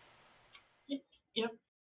 Yep.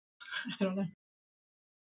 I don't know.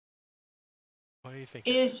 What do you think?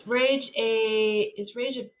 Is rage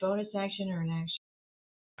a bonus action or an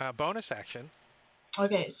action? Bonus action.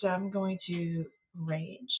 Okay, so I'm going to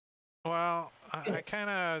rage. Well, I kind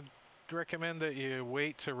of recommend that you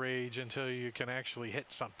wait to rage until you can actually hit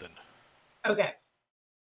something. Okay.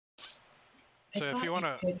 So if you want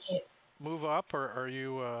to move up, or are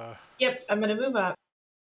you... Yep, I'm going to move up.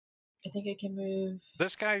 I think I can move...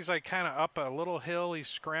 This guy's like kind of up a little hill. He's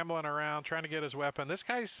scrambling around, trying to get his weapon. This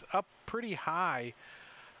guy's up pretty high.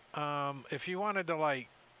 If you wanted to like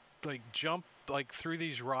jump like through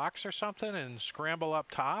these rocks or something and scramble up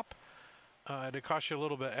top, it'd cost you a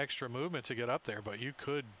little bit extra movement to get up there, but you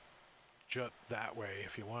could jump that way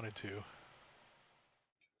if you wanted to.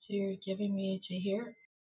 So you're giving me to here?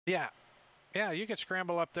 Yeah. Yeah, you could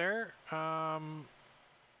scramble up there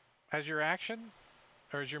as your action,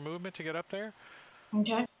 or as your movement to get up there.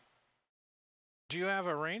 Okay. Do you have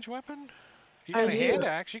a ranged weapon? You got a hand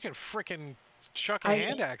axe. You can frickin' chuck a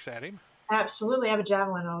hand axe at him. Absolutely. I have a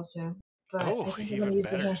javelin also. But oh, even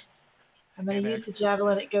better. I'm going to use the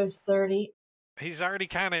javelin. It goes 30. He's already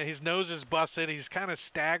kind of, his nose is busted. He's kind of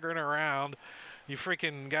staggering around. You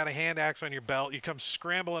freaking got a hand axe on your belt. You come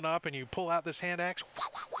scrambling up and you pull out this hand axe.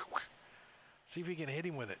 See if you can hit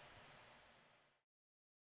him with it.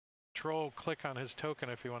 Control, click on his token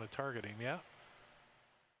if you want to target him, yeah?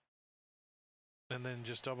 And then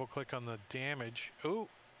just double click on the damage. Ooh.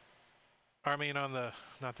 I mean on the,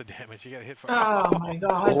 not the damage, you got to hit for... Oh my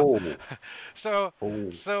god. So...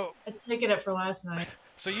 I took it up for last night.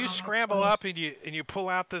 So you scramble up and you pull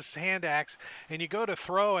out this hand axe and you go to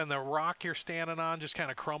throw, and the rock you're standing on just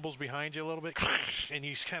kind of crumbles behind you a little bit, and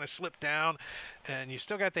you kind of slip down, and you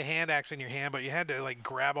still got the hand axe in your hand, but you had to like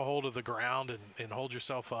grab a hold of the ground and hold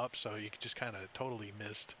yourself up, so you just kind of totally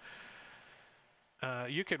missed.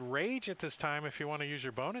 You could rage at this time if you want to use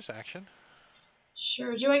your bonus action.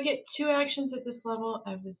 Sure. Do I get 2 actions at this level?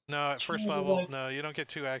 No, at first level, no, you don't get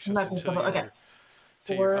 2 actions Not until level. Okay.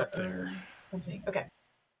 you're up there. Something. Okay.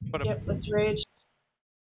 But Yep. Let's rage.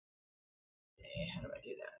 How do I do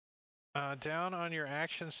that? Down on your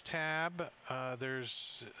actions tab,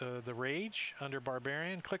 there's the rage under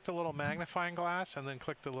barbarian. Click the little magnifying glass, and then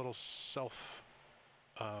click the little self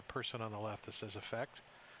person on the left that says effect.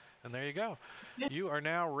 And there you go. You are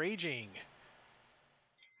now raging.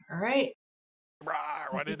 All right. Rawr,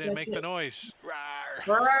 why didn't it make the noise? Rawr.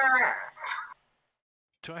 Rawr.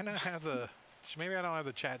 Do I not have the... Maybe I don't have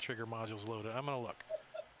the chat trigger modules loaded. I'm going to look.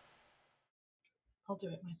 I'll do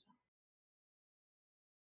it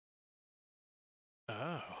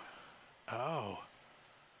myself. Oh.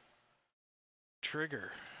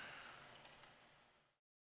 Trigger.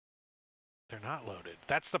 They're not loaded.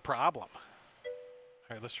 That's the problem.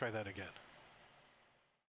 All right, let's try that again.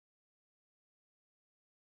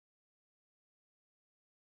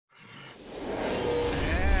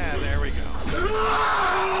 Yeah, there we go.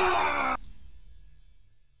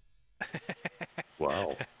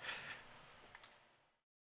 Wow.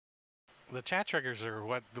 The chat triggers are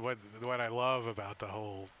what I love about the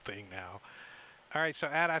whole thing now. All right, so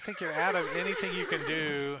I think you're out of anything you can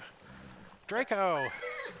do. Draco.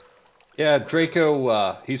 Yeah,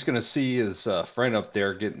 Draco, he's going to see his friend up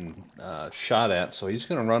there getting shot at, so he's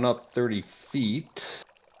going to run up 30 feet.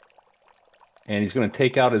 And he's going to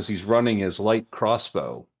take out, as he's running, his light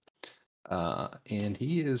crossbow. And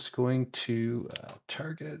he is going to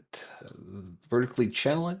target vertically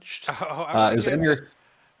challenged.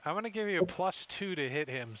 I'm going to give you a +2 to hit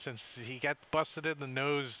him, since he got busted in the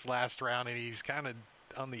nose last round and he's kind of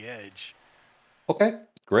on the edge. Okay,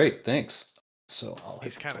 great, thanks. So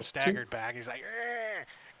he's kind of staggered back. He's like,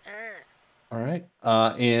 all right,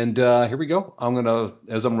 and here we go.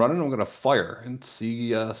 As I'm running, I'm gonna fire and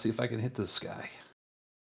see if I can hit this guy.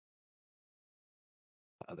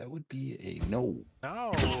 That would be a no.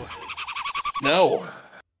 No.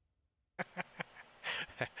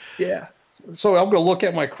 Yeah. So I'm gonna look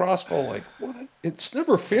at my crossbow like, what? It's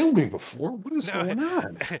never failed me before. What is going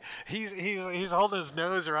on? He's holding his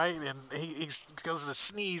nose right, and he goes to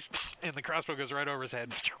sneeze, and the crossbow goes right over his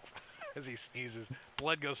head as he sneezes.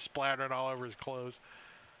 Blood goes splattering all over his clothes.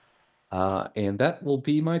 And that will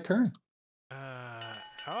be my turn.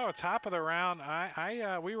 Top of the round.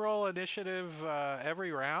 We roll initiative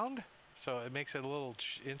every round, so it makes it a little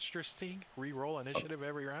interesting. Re-roll initiative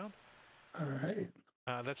every round. All right.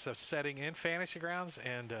 That's a setting in Fantasy Grounds,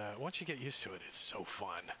 and once you get used to it, it's so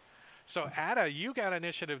fun. So, Ada, you got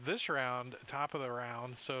initiative this round, top of the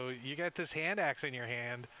round, so you got this hand axe in your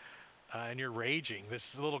hand, and you're raging.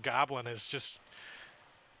 This little goblin is just...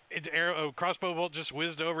 a crossbow bolt just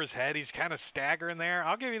whizzed over his head. He's kind of staggering there.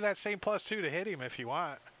 I'll give you that same +2 to hit him if you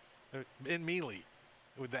want, in melee,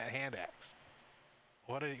 with that hand axe.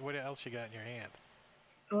 What else you got in your hand?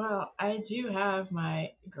 Well, I do have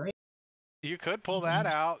my great... You could pull that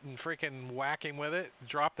out and freaking whack him with it.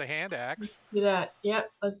 Drop the hand axe. Let's do that. Yep,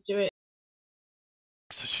 let's do it.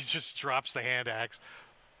 So she just drops the hand axe,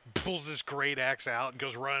 pulls this great axe out, and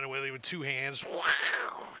goes running with it with 2 hands.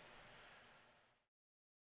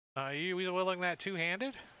 Are you willing that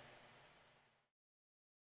 2-handed?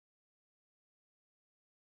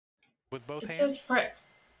 With both hands?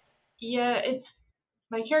 Yeah, it's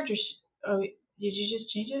my character. Oh, did you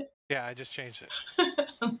just change it? Yeah, I just changed it.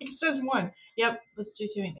 It says 1. Yep, let's do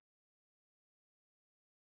 2.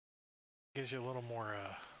 Gives you a little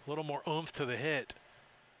more oomph to the hit.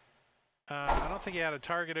 I don't think he had it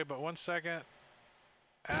targeted, but 1 second.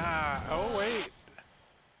 Oh wait.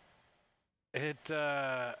 He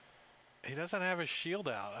doesn't have his shield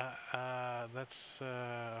out. That's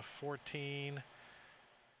 14.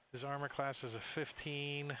 His armor class is a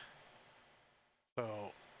 15.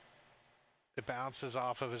 So it bounces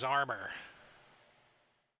off of his armor.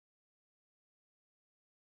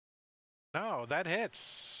 No, that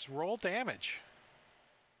hits. Roll damage.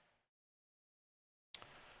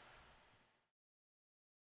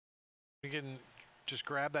 You can just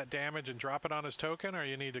grab that damage and drop it on his token, or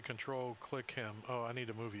you need to control click him. Oh, I need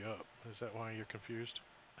to move you up. Is that why you're confused?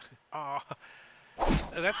 Oh,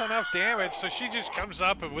 that's enough damage. So she just comes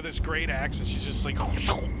up and with his great axe, and she's just like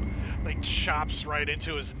chops right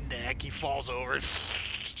into his neck. He falls over.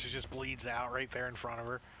 She just bleeds out right there in front of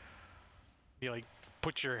her. You like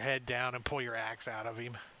put your head down and pull your axe out of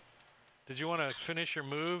him. Did you want to finish your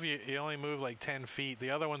move? You only move like 10 feet.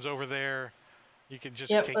 The other one's over there. You can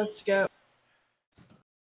just Yep, take... let's go.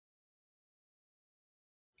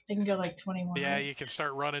 I can go like 21. Yeah, right? you can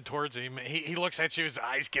start running towards him. He looks at you, his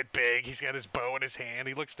eyes get big. He's got his bow in his hand.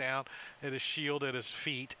 He looks down at his shield at his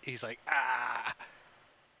feet. He's like, ah!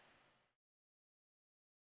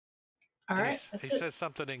 All And right, he that's it. says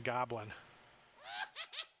something in Goblin.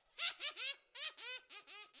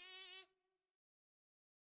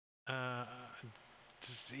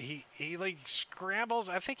 He like scrambles.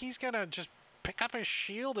 I think he's gonna just pick up his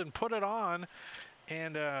shield and put it on,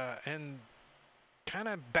 and kind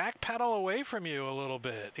of backpedal away from you a little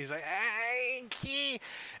bit. He's like, "Ay,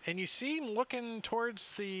 and you see him looking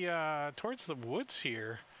towards the woods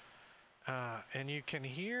here, and you can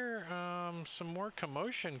hear some more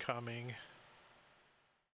commotion coming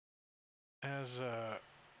as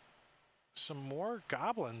some more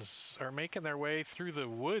goblins are making their way through the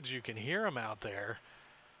woods. You can hear them out there.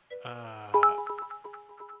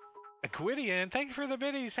 Gwydion, thank you for the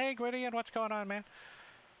biddies. Hey, Gwydion, what's going on, man?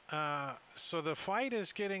 So the fight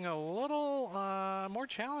is getting a little more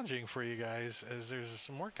challenging for you guys as there's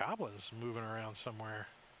some more goblins moving around somewhere.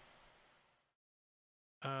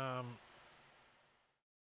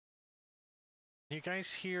 You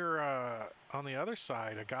guys hear on the other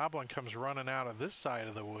side, a goblin comes running out of this side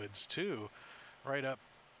of the woods too, right up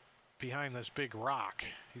behind this big rock.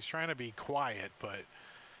 He's trying to be quiet, but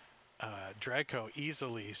Draco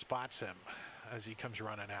easily spots him as he comes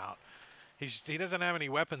running out. He doesn't have any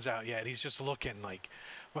weapons out yet. He's just looking like,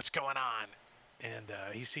 what's going on? And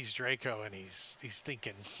he sees Draco and he's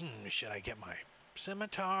thinking, should I get my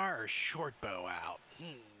scimitar or short bow out?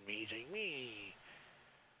 Me.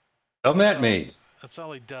 Come at me. That's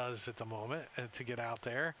all he does at the moment to get out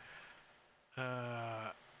there.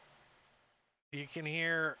 You can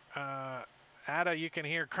hear, Ada, you can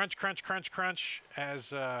hear crunch, crunch, crunch, crunch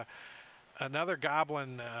as another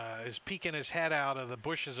goblin is peeking his head out of the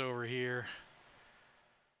bushes over here.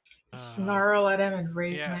 Snarl at him and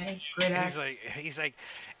raise my great axe. He's like,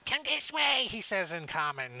 come this way, he says in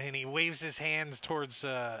common, and he waves his hands towards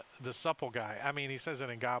the supple guy. I mean, he says it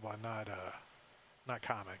in goblin, not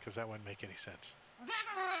common, because that wouldn't make any sense.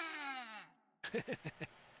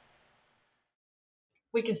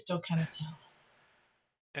 We can still kind of tell.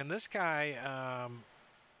 And this guy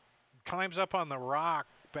climbs up on the rock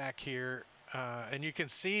back here, and you can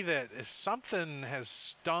see that something has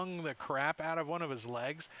stung the crap out of one of his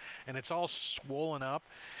legs, and it's all swollen up,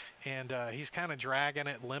 and he's kind of dragging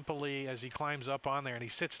it limply as he climbs up on there, and he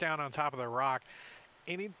sits down on top of the rock,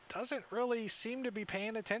 and he doesn't really seem to be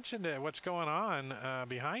paying attention to what's going on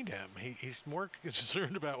behind him. He's more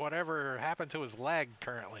concerned about whatever happened to his leg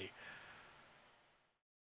currently.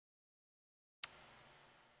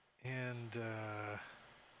 And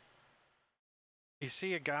you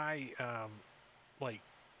see a guy like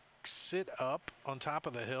sit up on top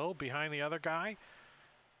of the hill behind the other guy,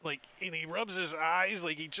 like, and he rubs his eyes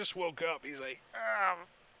like he just woke up. He's like,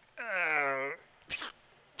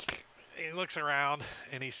 he looks around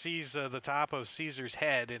and he sees the top of Caesar's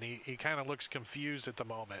head, and he kind of looks confused at the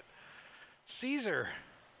moment. Caesar.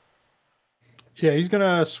 Yeah, he's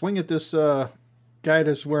gonna swing at this guy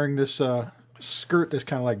that's wearing this skirt that's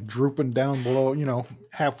kind of like drooping down below,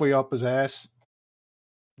 halfway up his ass.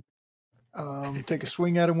 Take a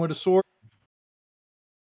swing at him with a sword.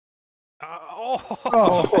 So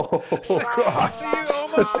you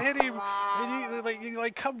almost hit him, and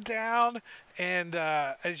you come down, and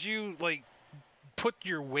as you put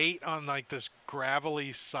your weight on this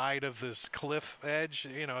gravelly side of this cliff edge,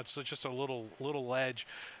 it's just a little ledge.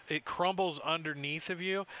 It crumbles underneath of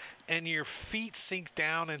you, and your feet sink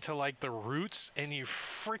down into the roots, and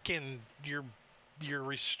you're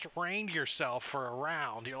restrained yourself for a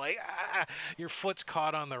round. You're like, your foot's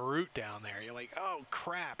caught on the root down there. You're like, oh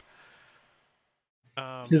crap.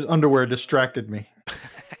 His underwear distracted me.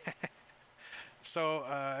 So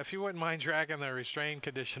if you wouldn't mind dragging the restraint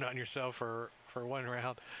condition on yourself for one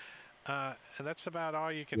round, and that's about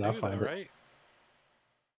all you can do, though, right?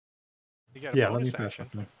 You got a bonus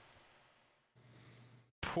action.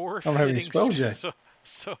 Poor fitting spells yet.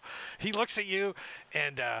 So he looks at you,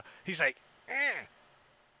 and he's like,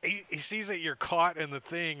 he sees that you're caught in the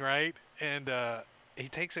thing, right? And he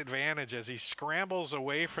takes advantage as he scrambles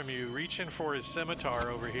away from you, reaching for his scimitar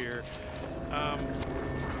over here.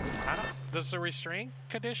 Does the restraint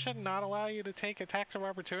condition not allow you to take attacks of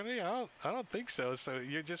opportunity? I don't think so. So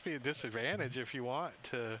you'd just be a disadvantage if you want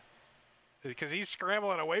to, because he's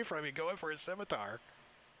scrambling away from you, going for his scimitar.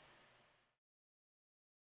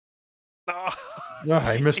 Oh, No,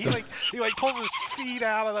 I missed he him. like pulls his feet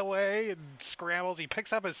out of the way and scrambles. He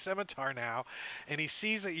picks up his scimitar now, and he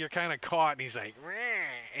sees that you're kind of caught, and he's like, "Rah,"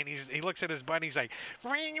 and he looks at his butt, and he's like,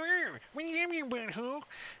 "Rah, rah, what you have your butt, huh?"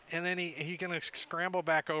 And then he gonna scramble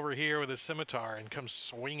back over here with his scimitar and come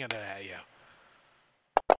swinging it at you.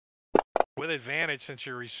 With advantage since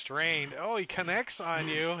you're restrained. Oh, he connects on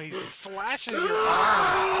you. He slashes your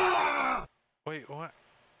arm. Wait, what?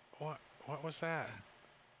 What was that?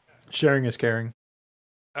 Sharing is caring.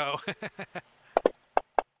 Oh.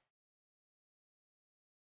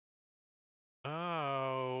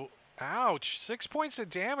 Oh. Ouch. 6 points of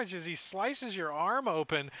damage as he slices your arm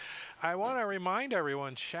open. I want to remind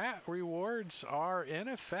everyone, chat rewards are in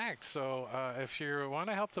effect. So if you want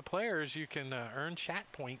to help the players, you can earn chat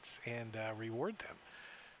points and reward them.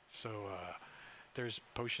 So there's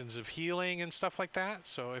potions of healing and stuff like that.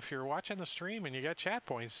 So if you're watching the stream and you got chat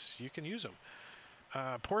points, you can use them.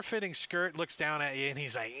 Poor fitting skirt looks down at you and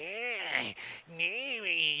he's like,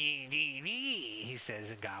 he says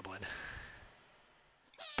in Goblin.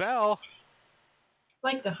 Belle.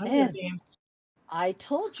 Like the Hunger Man. Games. I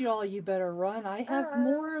told you all you better run. I have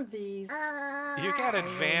more of these. You got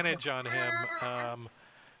advantage on him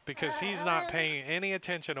because he's not paying any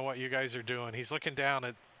attention to what you guys are doing. He's looking down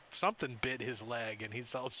at something bit his leg and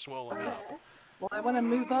he's all swollen up. Well, I want to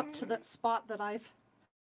move up to that spot that I've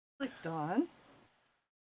clicked on.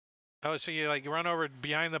 Oh, so you like run over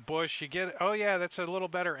behind the bush. You get, oh yeah, that's a little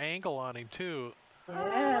better angle on him too.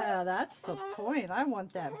 Yeah, that's the point. I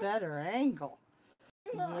want that better angle.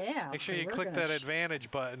 Yeah. Make sure you click that advantage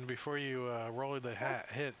button before you roll the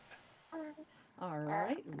hit. All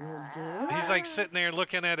right, we'll do. He's like sitting there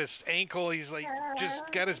looking at his ankle. He's like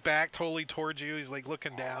just got his back totally towards you. He's like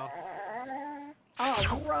looking down. All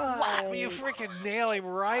right. You freaking nail him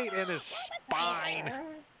right in his spine.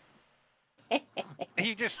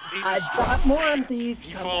 He just I've got more of these.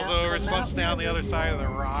 He falls over, slumps down the other side of the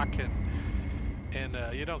rock, and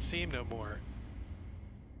you don't see him no more.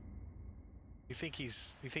 You think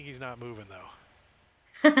he's not moving though.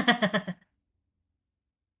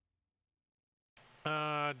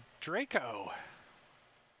 Draco.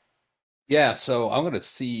 Yeah, so I'm going to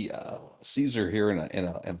see Caesar here in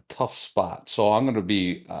a tough spot. So I'm going to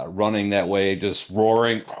be running that way, just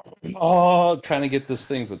roaring, trying to get this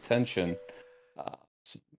thing's attention.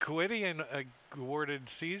 Gwydion awarded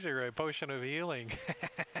Caesar a potion of healing.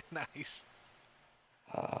 Nice.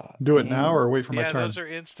 Do it now or wait for my turn? Yeah, those are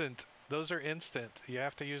instant. Those are instant. You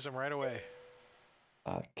have to use them right away.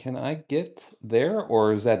 Can I get there,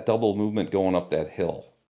 or is that double movement going up that hill?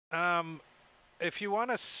 If you want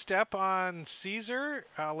to step on Caesar,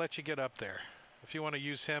 I'll let you get up there. If you want to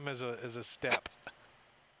use him as a step.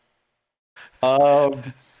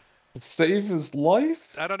 Save his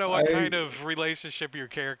life? I don't know what kind of relationship your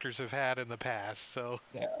characters have had in the past, so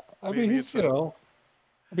yeah. I mean, he's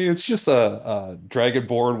it's just a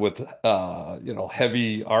dragonborn with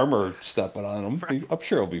heavy armor stepping on him. Right. I'm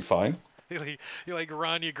sure he'll be fine. You like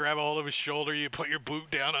run, you grab a hold of his shoulder, you put your boot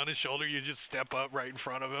down on his shoulder, you just step up right in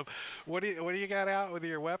front of him. What do you got out with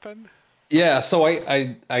your weapon? Yeah, so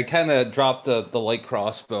I kind of dropped the light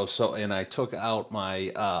crossbow, and I took out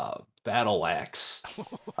my battle axe.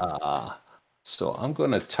 So I'm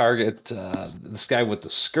going to target this guy with the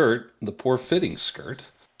skirt, the poor fitting skirt.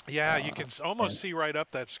 Yeah, you can almost see right up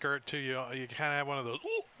that skirt too. You kind of have one of those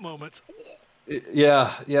moments.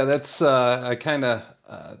 Yeah, that's I kind of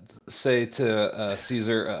say to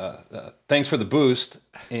Caesar, thanks for the boost,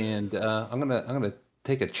 and I'm gonna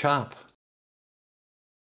take a chop.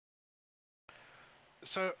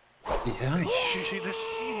 So yeah, you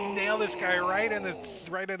nail this guy right in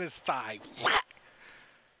his thigh.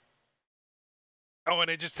 Oh,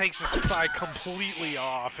 and it just takes his thigh completely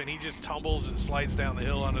off, and he just tumbles and slides down the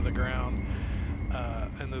hill onto the ground,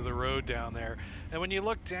 into the road down there. And when you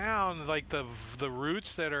look down, like the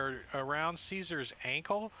roots that are around Caesar's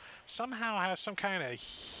ankle somehow have some kind of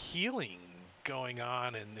healing going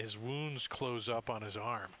on, and his wounds close up on his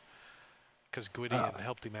arm because Gwydion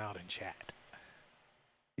helped him out in chat.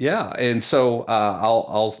 Yeah, and so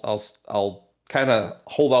I'll kind of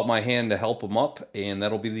hold out my hand to help him up, and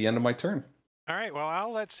that'll be the end of my turn. All right, well,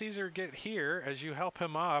 I'll let Caesar get here as you help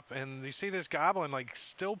him up, and you see this goblin like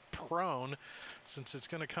still prone, since it's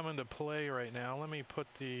going to come into play right now. Let me put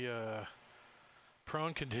the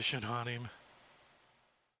prone condition on him.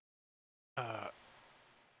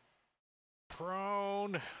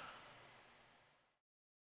 Prone.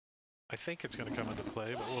 I think it's going to come into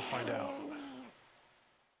play, but we'll find out.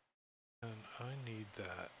 And I need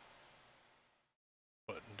that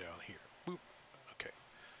button down here. Boop. Okay.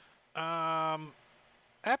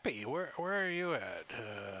 Epi, where are you at?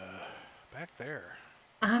 back there.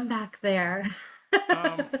 I'm back there.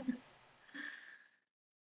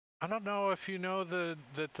 I don't know if you know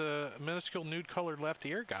that the minuscule nude colored left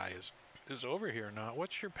ear guy is over here or not.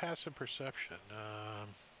 What's your passive perception?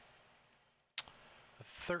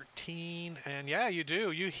 13, and yeah, you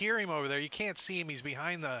do. You hear him over there. You can't see him. He's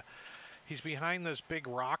behind this big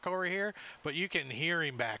rock over here, but you can hear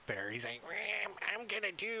him back there. He's like, I'm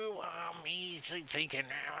gonna do. He's thinking,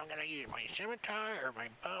 I'm gonna use my scimitar or my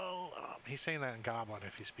bow. He's saying that in Goblin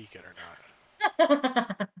if you speak it or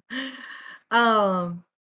not.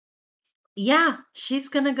 Yeah, she's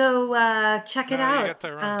gonna go check it No, you out. got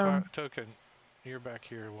the wrong token. You're back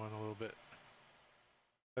here one a little bit.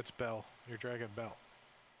 That's Belle. You're Dragon Belle.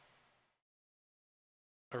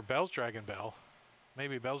 Or Belle's Dragon Belle.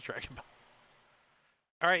 Maybe Belle's Dragon Belle.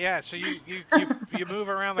 All right, yeah. So you move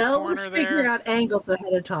around the Belle was corner figuring there. out angles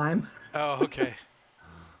ahead of time. Oh, okay.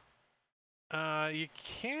 You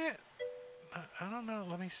can't. I don't know.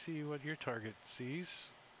 Let me see what your target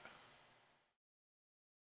sees.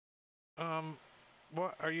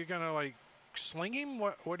 What are you gonna like sling him?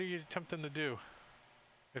 What are you attempting to do?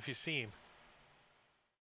 If you see him.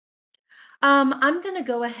 I'm gonna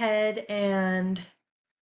go ahead and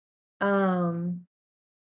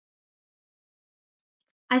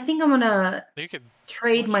I think I'm gonna You could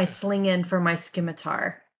trade my sling in for my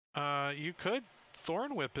scimitar. You could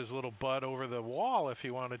thorn whip his little butt over the wall if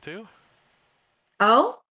you wanted to.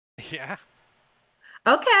 Oh? Yeah.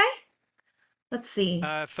 Okay. Let's see.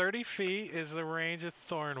 30 feet is the range of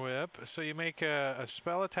thorn whip. So you make a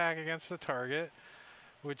spell attack against the target,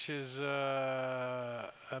 which is a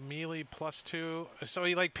melee +2. So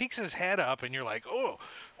he like peeks his head up, and you're like, oh,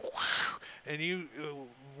 and you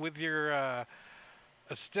with your a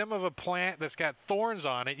stem of a plant that's got thorns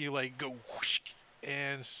on it, you like go whoosh,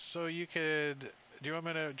 and so you could. Do you want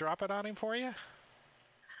me to drop it on him for you?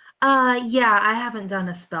 Yeah, I haven't done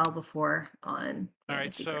a spell before on. All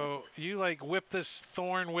right, so you like whip this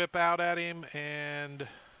thorn whip out at him, and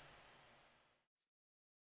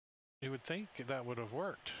you would think that would have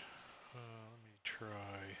worked. Let me try.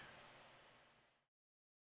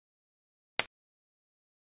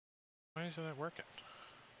 Why isn't it working?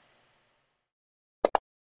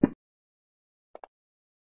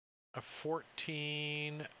 A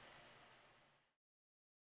 14.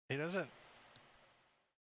 It doesn't.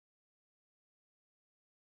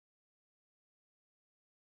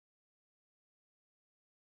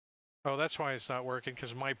 Oh, that's why it's not working,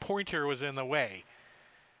 because my pointer was in the way.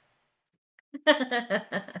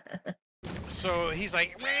 So he's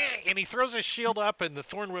like, meh, and he throws his shield up, and the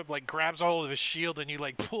thorn whip like grabs a hold of his shield, and you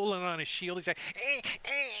like pulling on his shield. He's like,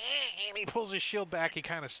 and he pulls his shield back. He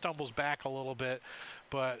kind of stumbles back a little bit,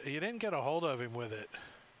 but you didn't get a hold of him with it.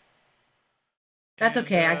 That's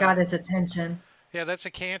okay. I got his attention. Yeah, that's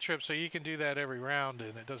a cantrip, so you can do that every round,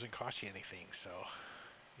 and it doesn't cost you anything. So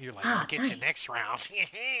you're like, I'll get you next round.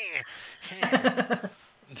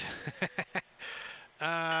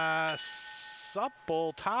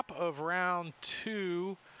 Supple, top of round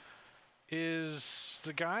 2 is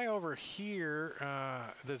the guy over here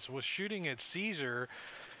that was shooting at Caesar,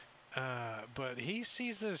 but he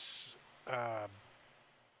sees this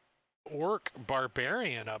orc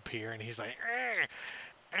barbarian up here, and he's like,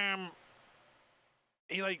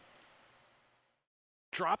 he like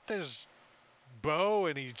dropped his bow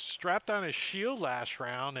and he strapped on his shield last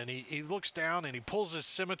round, and he looks down and he pulls his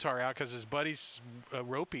scimitar out because his buddy's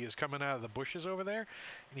Ropey is coming out of the bushes over there,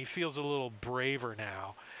 and he feels a little braver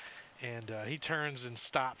now, and he turns and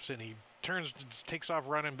stops, and he takes off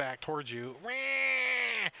running back towards you,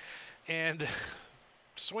 and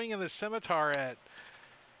swinging the scimitar at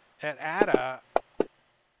Ada,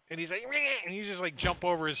 and he's like, and you just like jump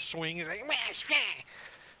over his swing. He's like,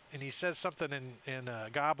 and he says something in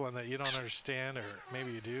Goblin that you don't understand, or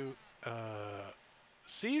maybe you do.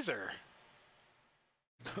 Caesar.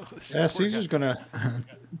 Yeah, Caesar's gonna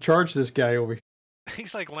charge this guy over here.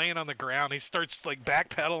 He's like laying on the ground. He starts like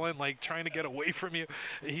backpedaling, like trying to get away from you.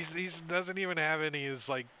 He doesn't even have any. His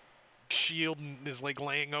like shield is like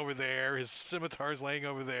laying over there. His scimitar's laying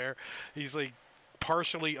over there. He's like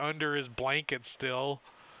partially under his blanket still.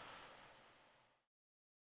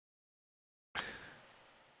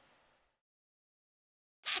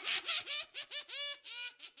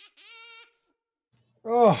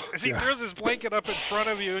 Oh, as he throws his blanket up in front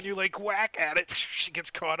of you, and you like whack at it, she gets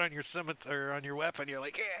caught on your scimitar, on your weapon. You're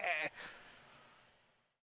like,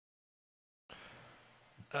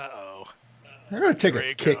 uh-oh. I'm gonna take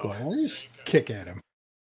a kick. I'll just kick at him.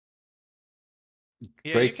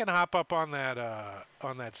 Yeah, you can hop up on that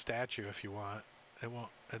statue if you want.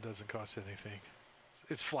 It doesn't cost anything.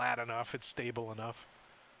 It's flat enough. It's stable enough.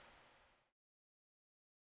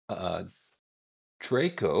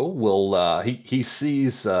 Draco will he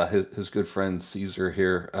sees his good friend Caesar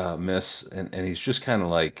here miss, and he's just kind of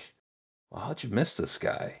like, well, how'd you miss this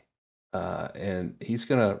guy? And he's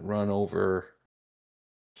gonna run over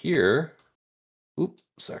here. Oop,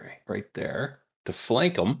 sorry, right there to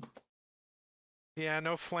flank him. Yeah,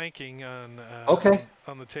 no flanking Okay.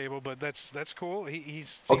 on the table, but that's cool.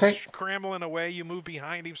 He's Okay. scrambling away. You move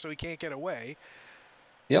behind him so he can't get away.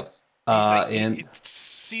 Yep. He's like, And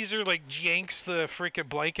Caesar like yanks the freaking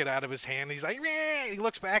blanket out of his hand. He's like, "Meh!" He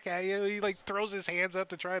looks back at you. He like throws his hands up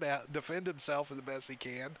to try to defend himself as best he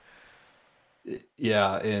can.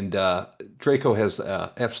 yeah, and Draco has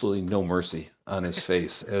absolutely no mercy on his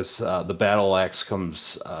face as the battle axe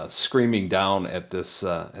comes screaming down at this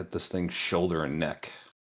thing's shoulder and neck.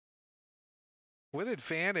 With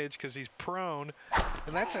advantage because he's prone,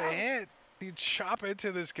 and that's a hit. You chop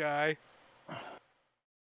into this guy.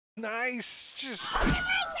 Nice, just.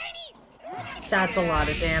 That's a lot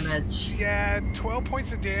of damage. Yeah, 12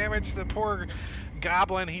 points of damage. The poor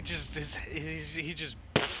goblin. He just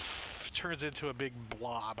turns into a big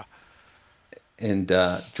blob. And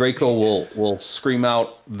Draco will scream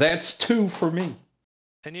out, "That's 2 for me."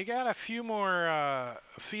 And you got a few more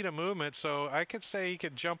feet of movement, so I could say he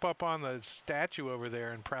could jump up on the statue over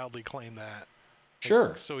there and proudly claim that.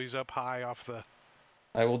 Sure. So he's up high off the.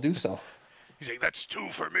 I will do so. He's like, "That's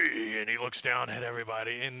 2 for me," and he looks down at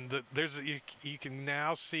everybody. And you can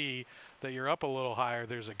now see that you're up a little higher.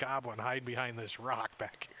 There's a goblin hiding behind this rock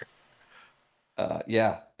back here.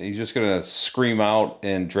 Yeah, he's just gonna scream out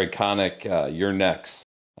in Draconic, "You're next."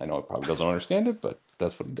 I know he probably doesn't understand it, but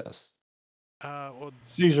that's what he does. Well,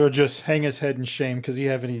 Caesar will just hang his head in shame because he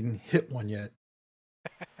haven't even hit one yet.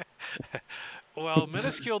 well,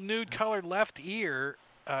 minuscule nude colored left ear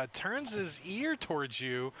turns his ear towards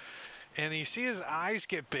you, and you see his eyes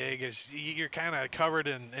get big as you're kind of covered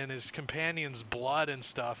in his companion's blood and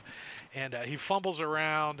stuff, and he fumbles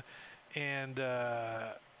around, and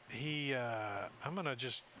I'm gonna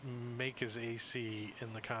just make his AC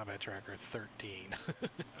in the combat tracker 13,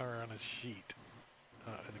 or on his sheet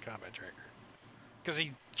in the combat tracker. Because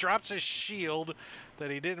he drops his shield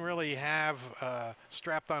that he didn't really have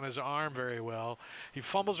strapped on his arm very well. He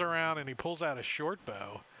fumbles around and he pulls out a short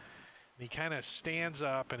bow. And he kind of stands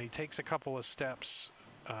up and he takes a couple of steps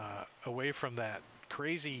away from that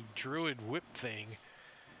crazy druid whip thing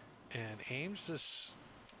and aims this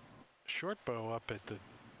short bow up at the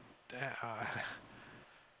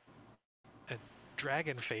at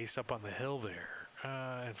Dragon Face up on the hill there.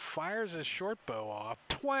 And fires his short bow off.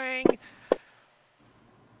 Twang!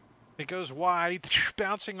 It goes wide,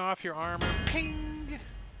 bouncing off your armor. Ping!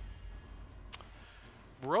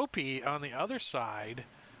 Ropey on the other side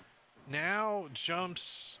now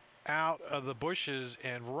jumps out of the bushes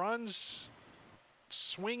and runs,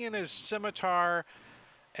 swinging his scimitar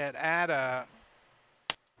at Ada.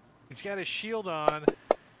 He's got his shield on,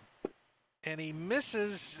 and he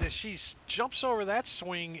misses as she jumps over that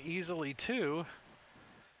swing easily too.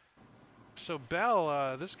 So,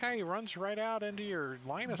 Belle, this guy runs right out into your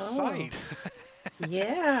line of sight.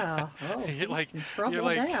 Yeah. Oh, he's like, in trouble you're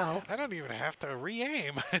like, now. I don't even have to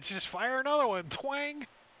re-aim. Just fire another one. Twang!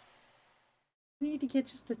 I need to get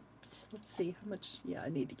just a. Let's see how much. Yeah, I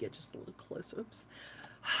need to get just a little closer. Oops.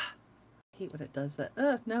 I hate when it does that.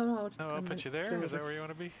 No. I'll put you there. Is that where you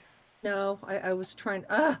want to be? No, I was trying.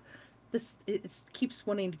 It keeps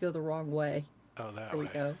wanting to go the wrong way. Oh, that There way.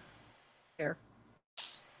 we go. There.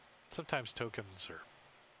 Sometimes tokens are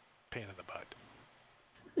pain in the butt.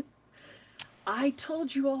 I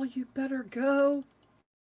told you all you better go.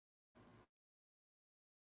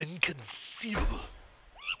 Inconceivable.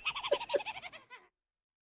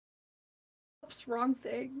 Oops, wrong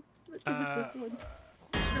thing. Let's do this one.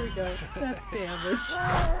 There we go. That's damage.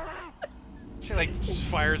 She like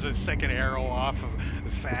fires a second arrow off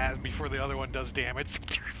as fast before the other one does damage.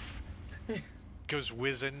 Goes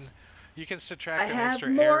whizzing. You can subtract an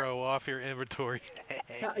extra arrow off your inventory.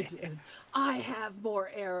 I have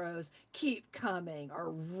more arrows. Keep coming or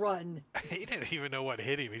run. He didn't even know what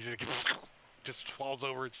hit him. He just falls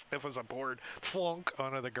over and stiff as a board. Flunk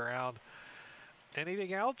onto the ground.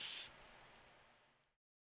 Anything else?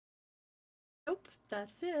 Nope,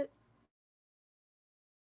 that's it.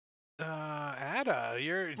 Ada,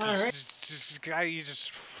 you're just guy. He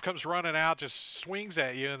just comes running out, just swings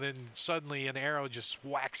at you, and then suddenly an arrow just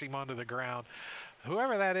whacks him onto the ground.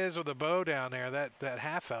 Whoever that is with the bow down there, that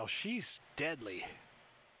half elf, she's deadly.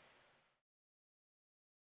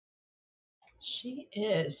 She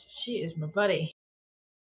is. She is my buddy.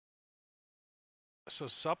 So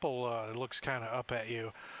Supple looks kind of up at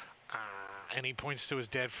you, and he points to his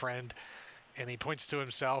dead friend. And he points to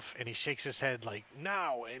himself, and he shakes his head like,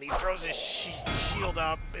 no! And he throws his shield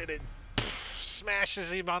up, and it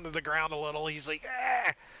smashes him onto the ground a little. He's like,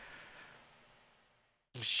 ah!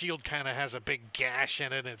 The shield kind of has a big gash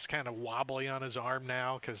in it, and it's kind of wobbly on his arm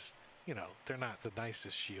now, because, you know, they're not the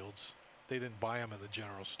nicest shields. They didn't buy them at the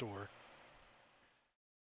general store.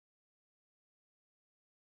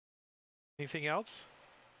 Anything else?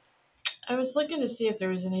 I was looking to see if there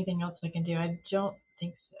was anything else I can do. I don't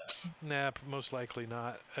think so. Nah, most likely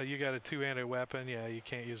not. You got a two-handed weapon. Yeah, you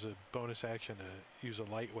can't use a bonus action to use a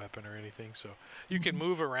light weapon or anything. So you can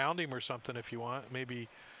move around him or something if you want. Maybe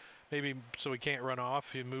so he can't run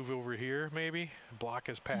off. You move over here, maybe block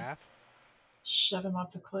his path. Shove him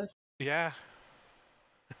off the cliff. Yeah,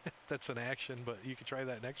 that's an action, but you could try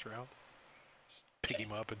that next round. Just pick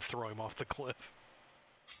him up and throw him off the cliff.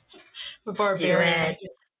 The barbarian.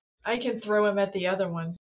 I can throw him at the other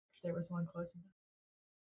one. If there was one close enough.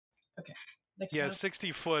 Okay. Next Yeah, round.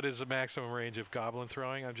 60 foot is the maximum range of goblin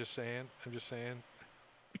throwing. I'm just saying.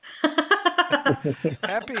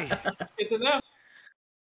 Happy. Good to know.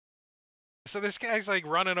 So this guy's like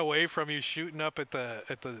running away from you, shooting up at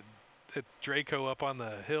Draco up on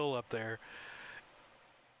the hill up there.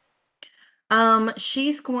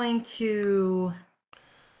 She's going to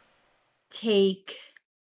take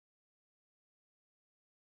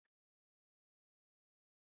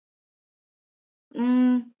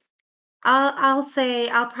I'll say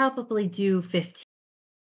I'll probably do 15.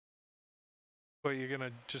 But you're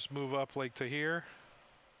gonna just move up like to here?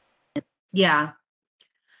 Yeah.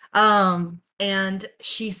 And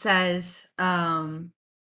she says,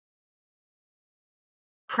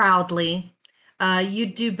 proudly,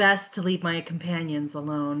 you'd do best to leave my companions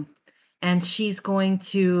alone. And she's going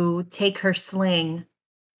to take her sling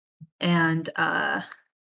and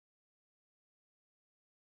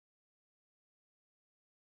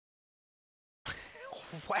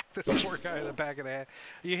whack this poor guy in the back of the head.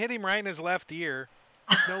 You hit him right in his left ear.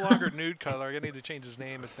 It's no longer nude color. I need to change his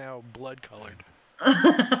name. It's now blood colored.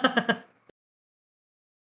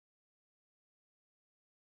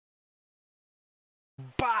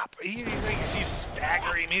 Bop! He's like, she's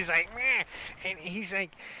staggering. He's like, meh. And he's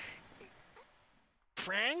like,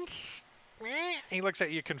 friend? Meh. He looks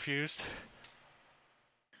at you confused.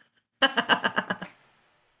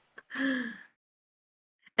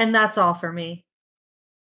 And that's all for me.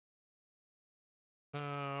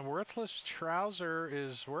 Worthless Trouser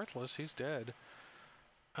is worthless. He's dead.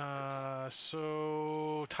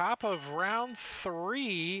 So top of round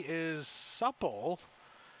 3 is Supple.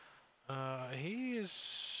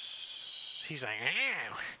 He's like,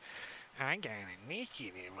 I got a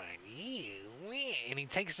naked in my knee. And he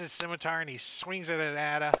takes his scimitar and he swings it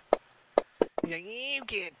at Ada. He's like, you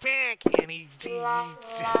get back. And he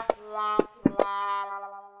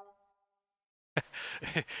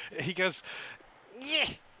goes, yeah.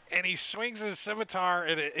 And he swings his scimitar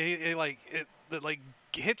and it like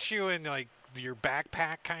hits you in like your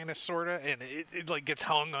backpack kind of sorta, and it like gets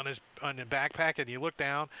hung on the backpack, and you look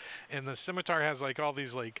down and the scimitar has like all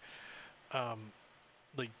these like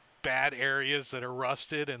bad areas that are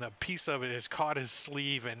rusted, and a piece of it has caught his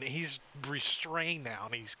sleeve, and he's restrained now,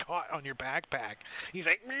 and he's caught on your backpack. He's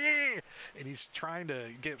like, meh! And he's trying to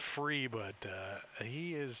get free, but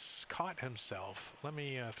he is caught himself. Let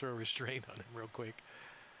me throw restraint on him real quick.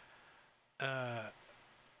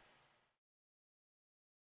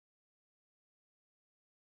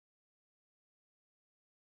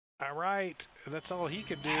 All right, that's all he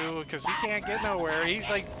could do because he can't get nowhere. He's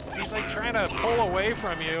like trying to pull away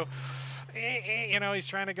from you. You know, he's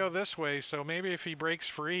trying to go this way. So maybe if he breaks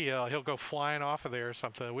free, he'll go flying off of there or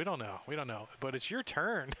something. We don't know. But it's your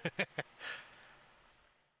turn.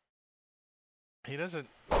 He doesn't.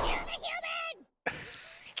 Kill the humans!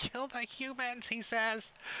 Kill the humans, he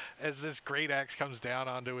says, as this great axe comes down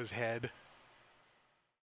onto his head.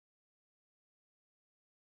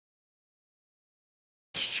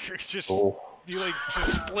 You like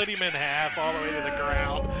just split him in half all the way to the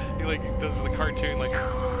ground. He like does the cartoon like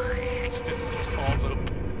falls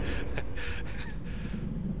open.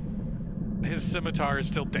 His scimitar is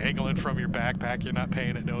still dangling from your backpack. You're not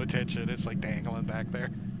paying it no attention. It's like dangling back there.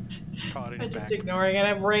 It's caught in your back. I'm just ignoring it.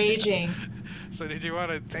 I'm raging. So did you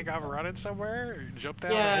want to take off running somewhere? Or jump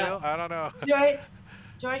down the hill? I don't know.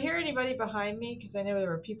 Do I hear anybody behind me? Because I know there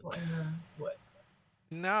were people in the woods.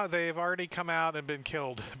 No, they've already come out and been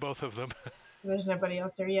killed, both of them. There's nobody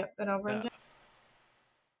else there yet, then I'll run down.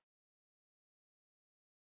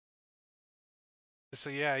 So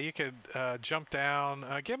yeah, you could jump down.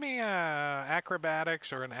 Give me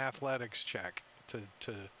acrobatics or an athletics check to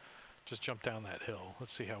just jump down that hill.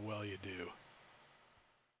 Let's see how well you do.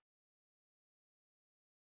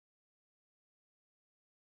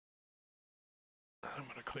 I'm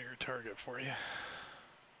gonna clear a target for you.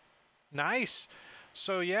 Nice.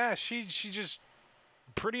 So yeah, she just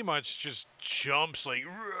pretty much just jumps like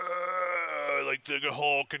the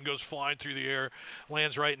Hulk and goes flying through the air,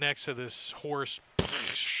 lands right next to this horse.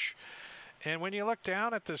 And when you look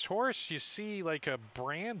down at this horse, you see like a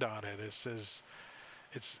brand on it. It says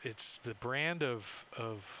it's the brand of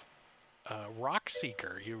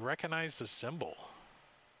Rockseeker. You recognize the symbol.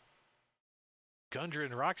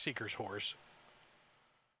 Gundren Rockseeker's horse.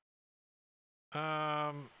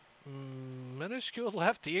 Minuscule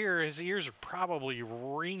left ear. His ears are probably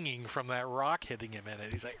ringing from that rock hitting him in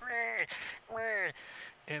it. He's like, "Rah, rah."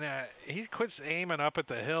 And he quits aiming up at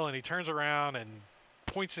the hill, and he turns around and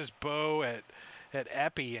points his bow at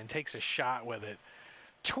Epi and takes a shot with it.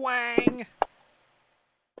 Twang!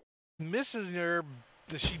 Misses her.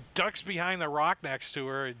 She ducks behind the rock next to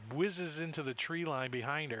her. It whizzes into the tree line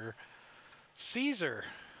behind her. Caesar.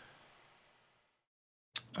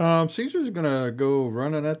 Caesar's gonna go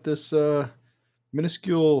running at this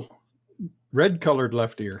minuscule red-colored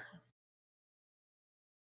left ear.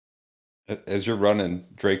 As you're running,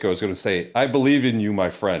 Draco is going to say, "I believe in you, my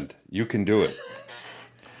friend. You can do it."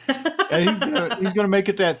 And he's gonna make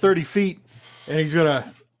it that 30 feet, and he's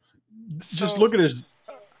gonna just look at his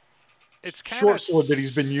it's kind short of sword that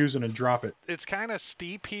he's been using and drop it. It's kind of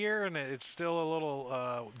steep here, and it's still a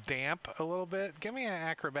little damp a little bit. Give me an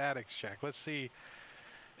acrobatics check. Let's see.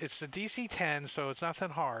 It's the DC 10, so it's nothing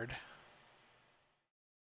hard.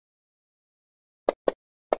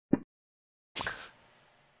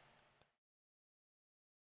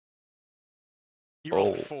 You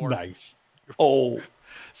rolled 4. Nice. Oh.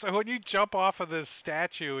 So when you jump off of this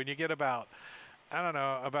statue and you get about, I don't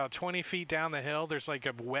know, about 20 feet down the hill, there's like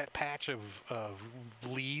a wet patch of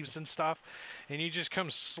leaves and stuff, and you just come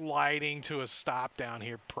sliding to a stop down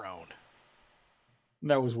here prone. And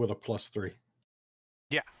that was with a +3.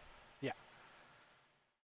 Yeah.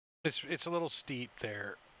 It's a little steep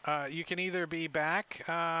there. You can either be back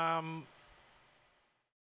 10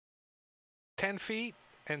 feet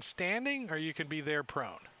and standing, or you can be there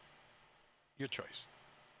prone. Your choice.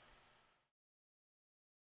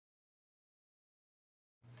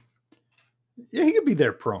 Yeah, he could be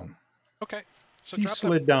there prone. Okay. So he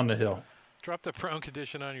slid down the hill. Drop the prone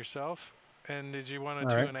condition on yourself. And did you want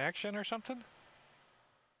to do an action or something?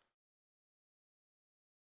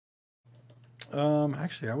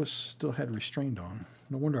 Actually, I still had restrained on.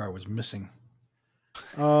 No wonder I was missing.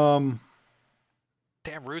 Damn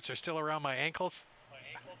roots are still around my ankles.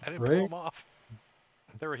 I didn't right? pull them off.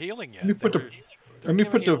 They were healing yet. Let me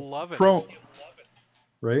put the prone.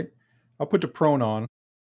 Right. I'll put the prone on,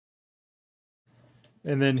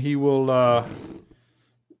 and then he will.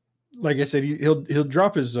 Like I said, he'll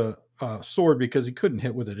drop his sword because he couldn't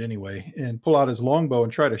hit with it anyway, and pull out his longbow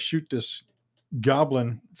and try to shoot this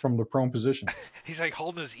goblin from the prone position. He's like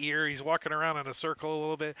holding his ear. He's walking around in a circle a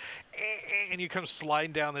little bit, and you come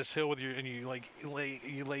sliding down this hill with your, and you like lay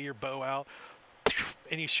your bow out,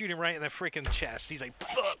 and you shoot him right in the freaking chest. He's like,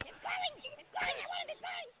 "Fuck!"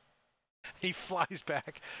 He flies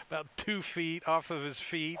back about 2 feet off of his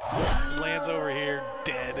feet, lands over here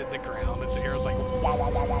dead in the ground. His arrow's like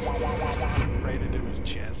right into his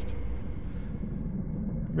chest.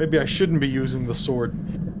 Maybe I shouldn't be using the sword.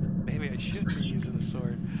 Maybe I shouldn't be using the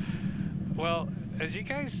sword. Well, as you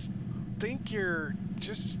guys think you're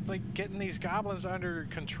just like getting these goblins under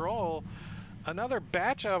control, another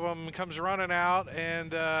batch of them comes running out,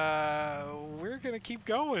 and we're gonna keep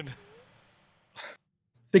going.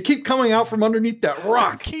 They keep coming out from underneath that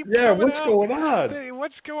rock. Yeah, what's going on? Hey,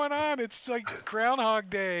 what's going on? It's like Groundhog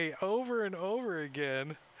Day over and over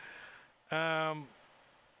again.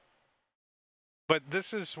 But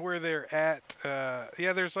this is where they're at.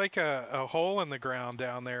 Yeah, there's like a hole in the ground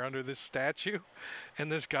down there under this statue, and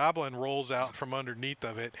this goblin rolls out from underneath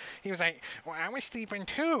of it. He was like, "Well, I was sleeping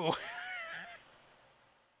too."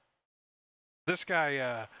 This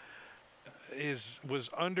guy was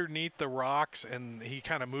underneath the rocks, and he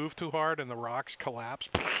kind of moved too hard, and the rocks collapsed,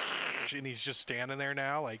 and he's just standing there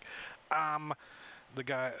now, like, the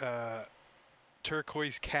guy,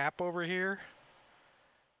 turquoise cap over here.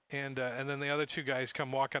 And then the other two guys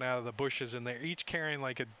come walking out of the bushes, and they're each carrying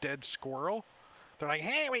like a dead squirrel. They're like,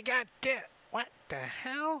 "Hey, we got dead. What the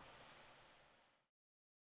hell?"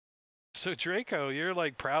 So Draco, you're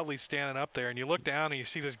like proudly standing up there, and you look down and you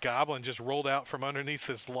see this goblin just rolled out from underneath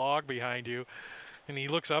this log behind you, and he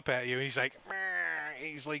looks up at you, and he's like, "Meh."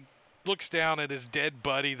 He's like, looks down at his dead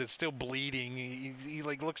buddy that's still bleeding. He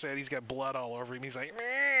like looks at it, he's got blood all over him. He's like,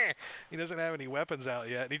 "Meh." He doesn't have any weapons out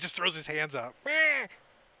yet, and he just throws his hands up. "Meh."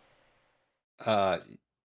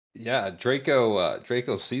 Yeah,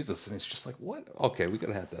 Draco sees this and he's just like, "What? Okay, we're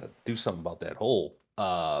gonna have to do something about that hole."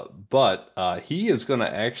 But he is gonna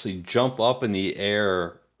actually jump up in the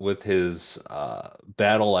air with his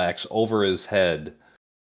battle axe over his head,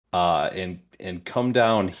 and come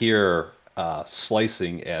down here,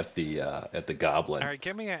 slicing at the goblin. All right,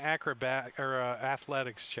 give me an acrobat or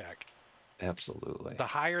athletics check. Absolutely. The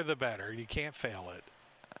higher, the better. You can't fail it.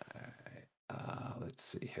 All right. Let's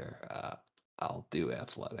see here. I'll do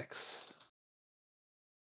athletics.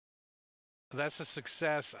 That's a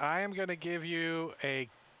success. I am going to give you a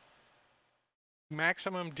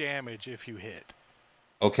maximum damage if you hit.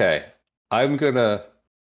 Okay. I'm gonna.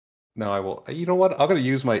 No, I will. You know what? I'm gonna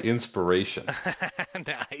use my inspiration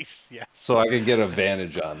Nice, yes. so I can get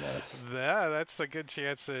advantage on this. Yeah, that's a good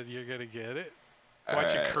chance that you're going to get it. All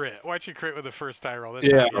Watch you right. crit. Watch you crit with the first die roll. That's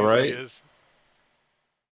Yeah, how it usually right. is.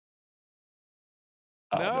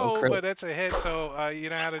 Oh, no No, crit. but it's a hit, so you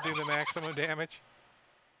know how to do the maximum damage?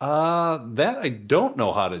 That I don't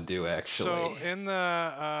know how to do actually. So in the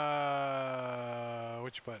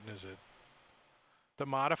which button is it? The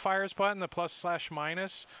modifiers button, the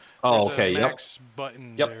plus/minus. Oh, There's okay. a Yep. max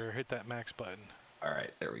button Yep. there. Hit that max button. All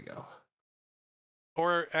right. There we go.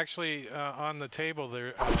 Or actually, on the table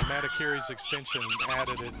there, Matakiri's extension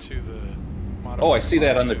added it to the modifier. Oh, I see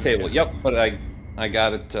that on the too. table. Yeah. Yep. But I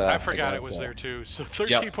got it. I forgot got it was there too. So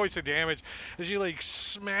 13 Yep. points of damage as you like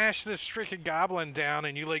smash this freaking goblin down,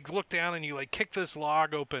 and you like look down and you like kick this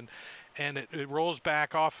log open, and it rolls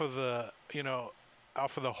back off of the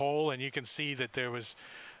off of the hole, and you can see that there was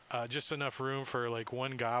just enough room for like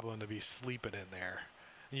one goblin to be sleeping in there.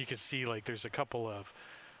 And you can see like there's a couple of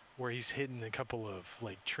where he's hidden a couple of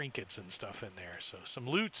like trinkets and stuff in there. So some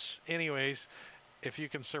loots, anyways, if you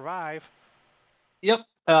can survive. Yep.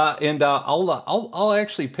 And I'll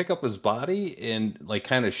actually pick up his body and like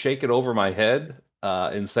kind of shake it over my head,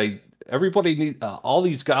 and say, "Everybody all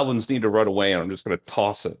these goblins need to run away," and I'm just gonna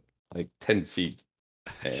toss it like 10 feet,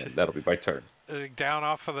 and that'll be my turn. Down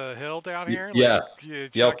off of the hill down here, Yeah.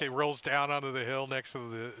 like Chucky rolls down onto the hill next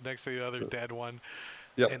to the other dead one.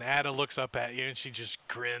 Yep. And Ada looks up at you and she just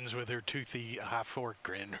grins with her toothy half fork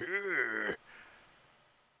grin.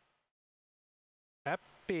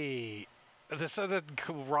 Happy. So the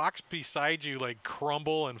rocks beside you like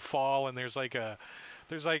crumble and fall, and there's like a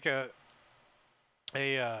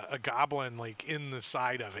goblin like in the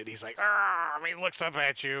side of it. He's like, he looks up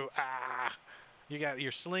at you. You got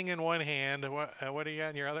your sling in one hand. What do you got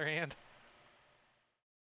in your other hand?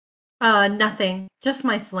 Nothing. Just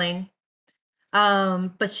my sling.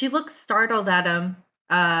 But she looks startled at him.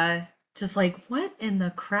 Just like, what in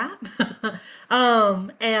the crap?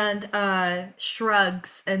 And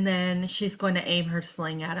shrugs, and then she's going to aim her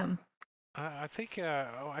sling at him. I think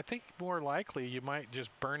more likely you might just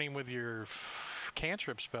burn him with your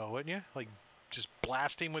cantrip spell, wouldn't you? Like just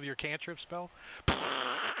blast him with your cantrip spell.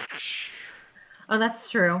 Oh,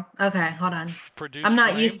 that's true. Okay, hold on. Produce I'm not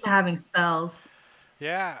flame. used to having spells.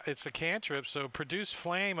 Yeah, it's a cantrip. So produce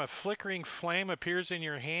flame. A flickering flame appears in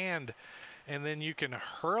your hand, and then you can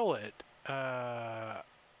hurl it.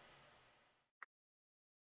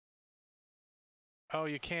 Oh,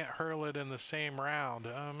 you can't hurl it in the same round.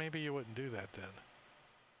 Maybe you wouldn't do that then.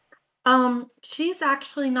 She's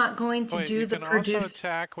actually not going to do the You can produce. also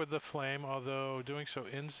attack with the flame, although doing so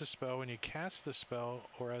ends the spell when you cast the spell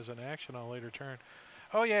or as an action on a later turn.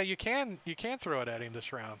 Oh yeah, you can throw it at him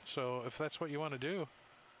this round. So if that's what you want to do.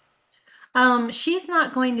 She's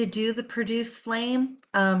not going to do the produce flame.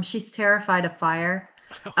 She's terrified of fire.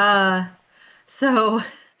 So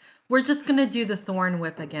we're just gonna do the thorn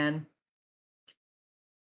whip again.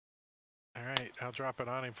 All right, I'll drop it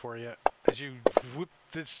on him for you. As you whip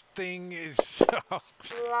this thing is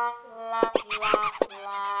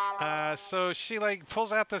so she like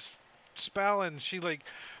pulls out this spell and she like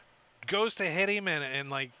goes to hit him and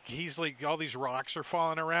like he's like all these rocks are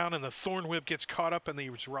falling around and the thorn whip gets caught up in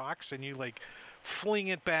these rocks and you like fling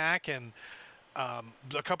it back and a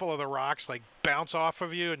couple of the rocks like bounce off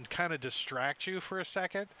of you and kind of distract you for a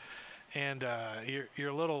second and you're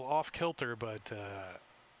a little off kilter, but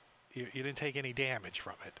you didn't take any damage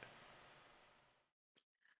from it.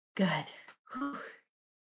 Good. Whew.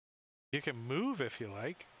 You can move if you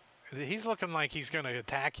like. He's looking like he's going to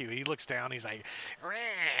attack you. He looks down. He's like,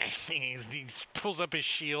 he pulls up his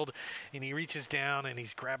shield and he reaches down and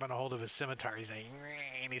he's grabbing a hold of his scimitar. He's like,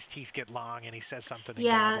 and his teeth get long and he says something in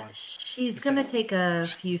Yeah, Goblin. she's gonna take a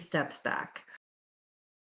few steps back.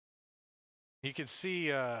 You can see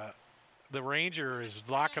the ranger is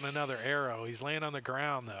locking another arrow. He's laying on the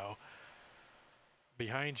ground though.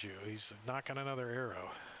 Behind you. He's knocking another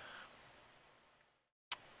arrow.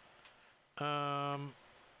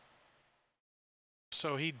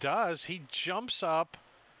 So he does. He jumps up,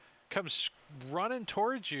 comes running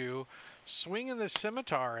towards you, swinging the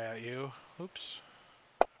scimitar at you. Oops.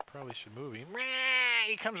 Probably should move him.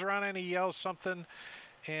 He comes running, he yells something,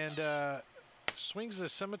 and swings the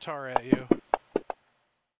scimitar at you.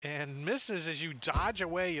 And misses as you dodge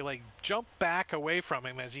away. You like jump back away from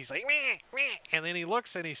him as he's like, meh, meh. And then he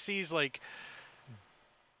looks and he sees like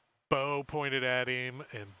bow pointed at him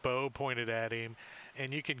and bow pointed at him,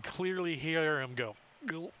 and you can clearly hear him go.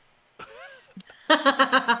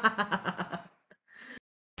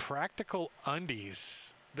 Practical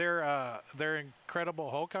undies. They're Incredible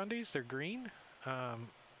Hulk undies. They're green,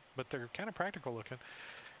 but they're kind of practical looking.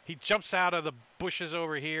 He jumps out of the bushes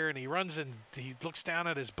over here and he runs and he looks down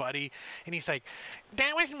at his buddy and he's like,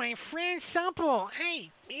 "That was my friend Thumple. Hey,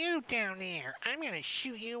 you down there. I'm going to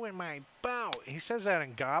shoot you with my bow." He says that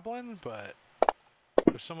in Goblin, but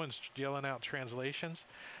if someone's yelling out translations,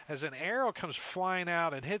 as an arrow comes flying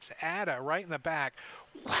out and hits Ada right in the back,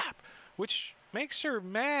 whap, which makes her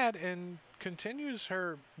mad and continues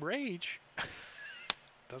her rage.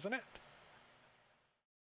 Doesn't it?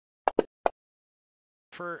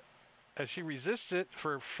 As she resists it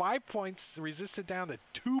for 5 points, resisted down to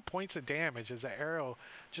 2 points of damage as the arrow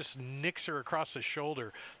just nicks her across the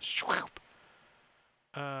shoulder. Swoop!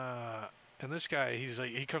 And this guy,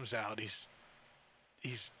 he comes out.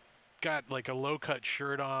 He's got like a low cut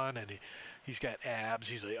shirt on and he's got abs.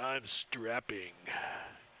 He's like, "I'm strapping."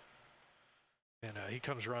 And he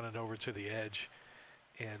comes running over to the edge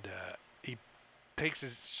and he takes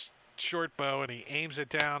his short bow and he aims it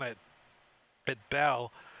down at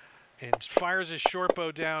Belle and fires his short bow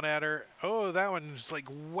down at her. Oh, that one's like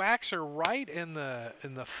whacks her right in the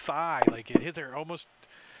thigh. Like it hit her almost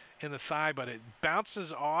in the thigh, but it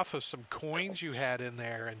bounces off of some coins you had in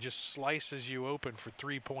there and just slices you open for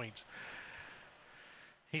 3 points.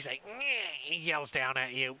 He's like, "Nyeh," he yells down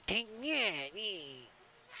at you.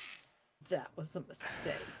 That was a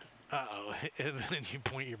mistake. Uh-oh. And then you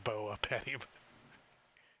point your bow up at him.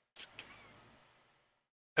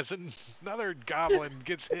 As another goblin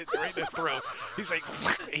gets hit right in the throat, he's like,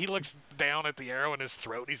 he looks down at the arrow in his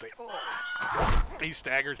throat. He's like, oh. He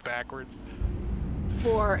staggers backwards.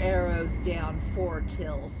 4 arrows down, 4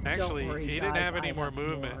 kills. Actually, Don't worry, he guys, didn't have any I more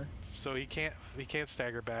movement, more. so he can't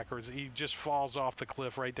stagger backwards. He just falls off the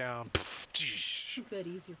cliff right down. Good,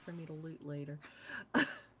 easier for me to loot later. Come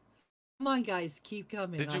on, guys, keep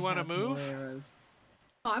coming. Did you want to move? More arrows.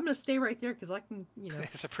 Oh, I'm gonna stay right there because I can,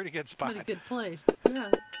 It's a pretty good spot. I'm in a good place.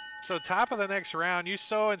 Yeah. So top of the next round, you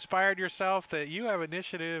so inspired yourself that you have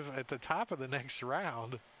initiative at the top of the next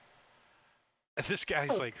round. And this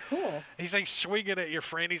guy's like, cool. He's like swinging at your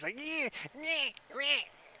friend. He's like, yeah, yeah, yeah.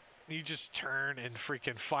 You just turn and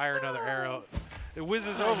freaking fire another arrow. It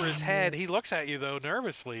whizzes over his head. He looks at you though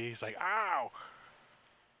nervously. He's like, ow.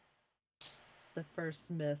 The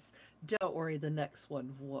first miss. Don't worry, the next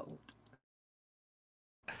one won't.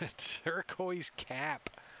 Turquoise cap.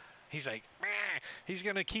 He's like, meh. He's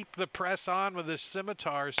gonna keep the press on with his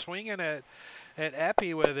scimitar, swinging at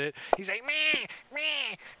Epi with it. He's like, meh,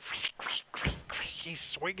 meh. He's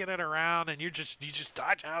swinging it around, and you just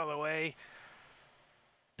dodge out of the way.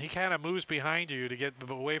 He kind of moves behind you to get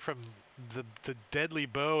away from the deadly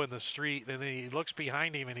bow in the street, and then he looks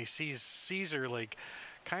behind him and he sees Caesar like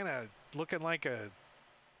kind of looking like a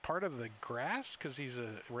part of the grass because he's a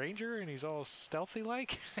ranger and he's all stealthy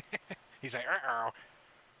like. He's like, uh-oh.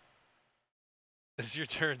 It's your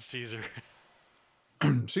turn, Caesar.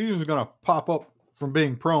 Caesar's gonna pop up from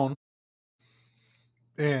being prone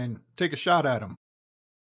and take a shot at him.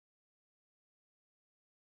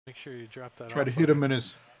 Make sure you drop that. Try to hit him in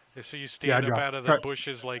his. So you stand up out of the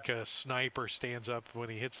bushes like a sniper stands up when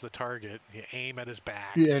he hits the target. You aim at his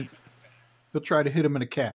back. Yeah, and he'll try to hit him in the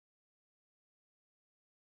cap.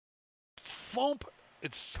 Thump!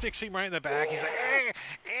 It sticks him right in the back. He's like, eh,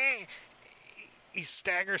 eh. He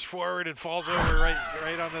staggers forward and falls over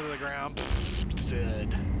right onto the ground.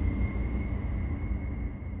 Dead.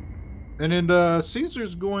 And then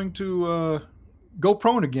Caesar's going to go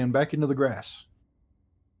prone again, back into the grass.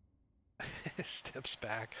 Steps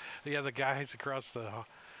back. Yeah, the guys across the.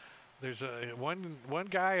 There's one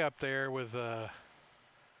guy up there with a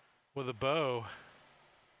bow.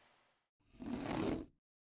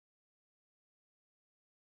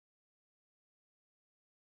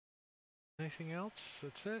 Anything else?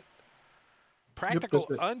 That's it. Practical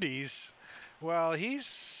undies. Well, he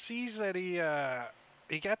sees that he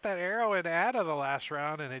got that arrow in Ada the last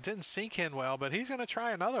round, and it didn't sink in well. But he's gonna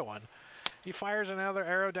try another one. He fires another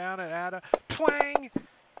arrow down at Ada. Twang!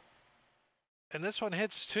 And this one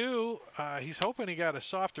hits too. He's hoping he got a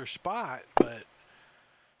softer spot, but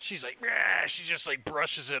she's like, "Rah!" She just like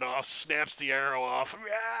brushes it off, snaps the arrow off,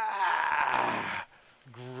 "Rah!"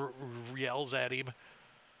 Yells at him.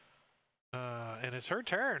 And it's her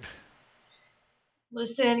turn.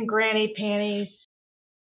 Listen, Granny Panties.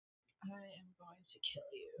 I am going to kill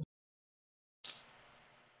you. I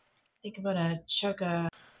think I'm gonna chuck a.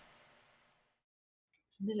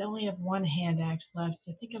 I only have one hand axe left,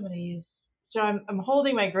 so I think I'm gonna use. So I'm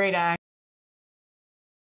holding my great axe.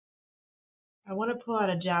 I want to pull out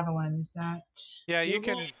a javelin. Is that? Yeah, you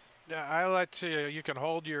doable? can. I let you. You can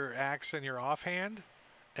hold your axe in your offhand,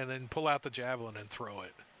 and then pull out the javelin and throw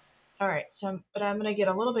it. All right. So, but I'm gonna get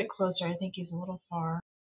a little bit closer. I think he's a little far.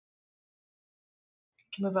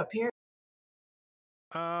 Can move up here.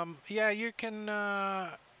 Yeah, you can.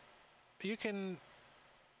 You can.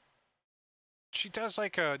 She does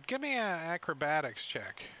like a. Give me an acrobatics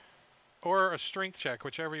check, or a strength check,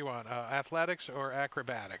 whichever you want. Athletics or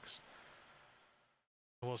acrobatics.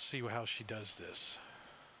 We'll see how she does this.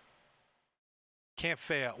 Can't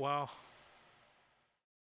fail. Well,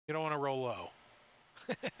 you don't want to roll low.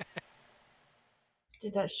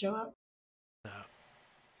 Did that show up? No.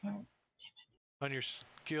 Oh. On your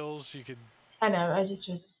skills, you could. I know. I just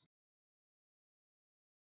was.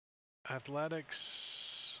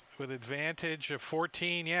 Athletics with advantage of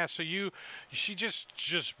 14. Yeah, so she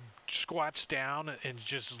just squats down and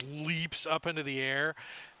just leaps up into the air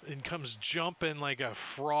and comes jumping like a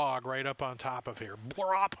frog right up on top of here.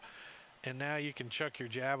 Blop! And now you can chuck your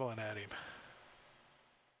javelin at him.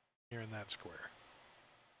 You're in that square.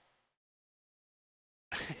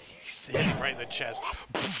 He's hitting right in the chest.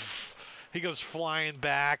 He goes flying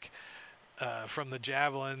back from the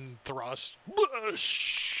javelin thrust.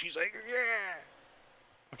 She's like, yeah!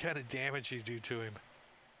 What kind of damage do you do to him?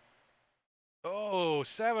 Oh,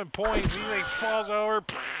 7 points. He like falls over.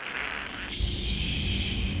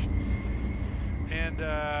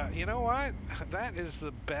 And you know what? That is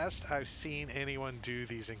the best I've seen anyone do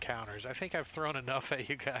these encounters. I think I've thrown enough at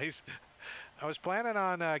you guys. I was planning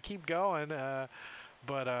on keep going,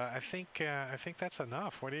 but I think that's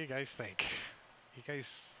enough. What do you guys think? You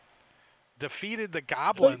guys defeated the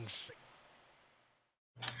goblins.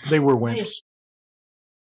 They were wimps.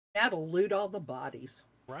 That'll loot all the bodies.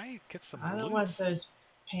 Right? Get some I don't loot. want those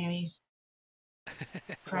panties.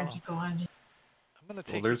 Practical on. I'm gonna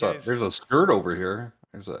take there's a skirt over here.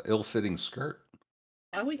 There's an ill-fitting skirt.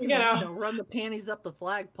 And we can run the panties up the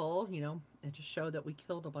flagpole, and just show that we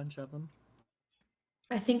killed a bunch of them.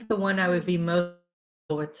 I think the one I would be most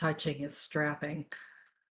with touching is strapping.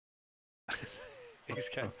 He's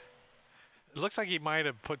got. It looks like he might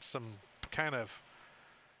have put some kind of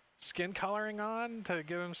skin coloring on to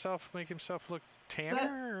make himself look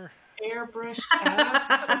tanner. Airbrush.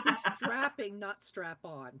 Strapping, not strap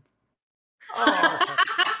on. Oh.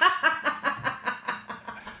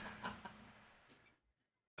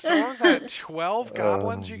 So what was that? 12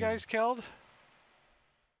 goblins you guys killed?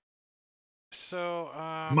 So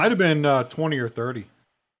might have been 20 or 30.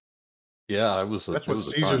 Yeah, it was. That's what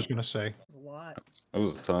Caesar's going to say. What? It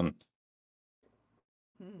was a ton.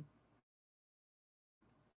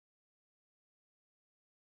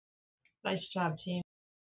 Nice job, team.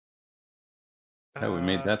 Yeah, we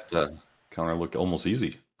made that counter look almost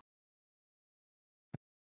easy.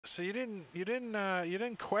 So you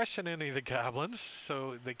didn't question any of the goblins,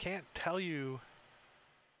 so they can't tell you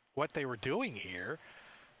what they were doing here.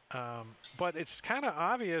 But it's kind of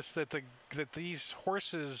obvious that these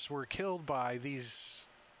horses were killed by these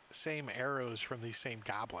same arrows from these same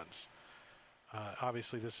goblins.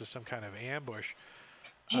 Obviously, this is some kind of ambush.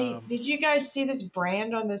 Hey, did you guys see this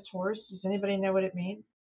brand on this horse? Does anybody know what it means?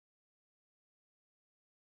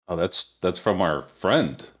 Oh, that's from our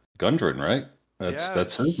friend Gundren, right?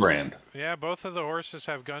 That's his brand. Yeah, both of the horses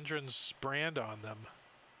have Gundren's brand on them.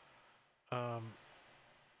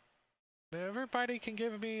 Everybody can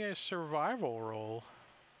give me a survival roll.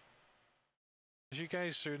 As you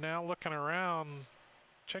guys are now looking around,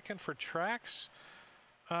 checking for tracks.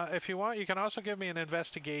 If you want, you can also give me an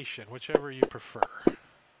investigation, whichever you prefer.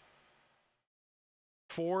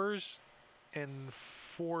 4s and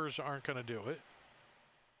 4s aren't going to do it.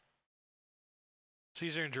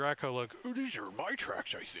 Caesar and Draco look, oh, these are my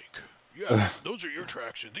tracks, I think. Yeah, those are your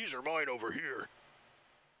tracks, and these are mine over here.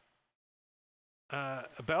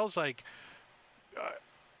 Belle's like,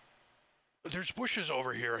 there's bushes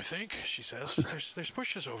over here, I think, she says. There's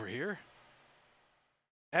bushes over here.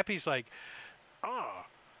 Eppie's like, ah.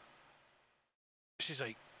 She's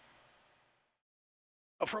like,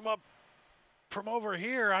 from over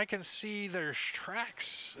here, I can see there's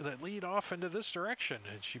tracks that lead off into this direction.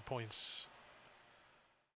 And she points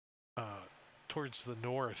towards the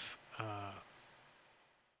north.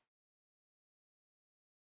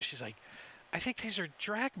 she's like, I think these are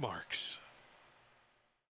drag marks.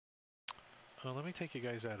 Oh, let me take you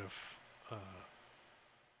guys out of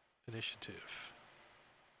initiative.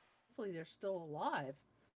 Hopefully they're still alive.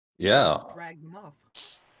 Yeah. Just drag them off.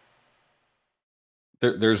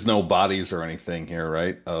 There's no bodies or anything here,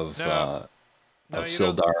 right? Of No, of you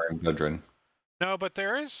don't. Sildar and Gudrun. No, but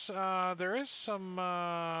there is some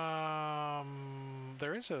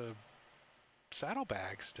there is a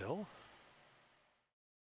saddlebag still.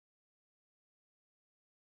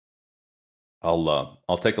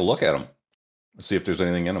 I'll take a look at them. See if there's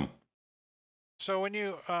anything in them. So when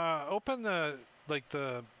you open the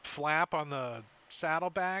flap on the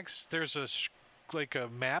saddlebags, there's like a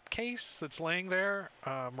map case that's laying there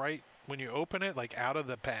right when you open it, like out of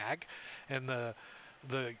the bag, and the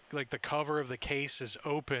cover of the case is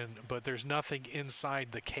open, but there's nothing inside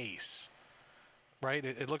the case. Right?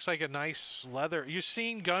 It looks like a nice leather. You've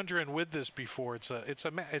seen Gundren with this before.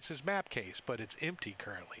 It's his map case, but it's empty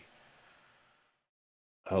currently.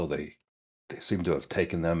 Oh, they seem to have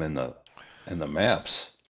taken them in the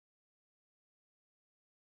maps.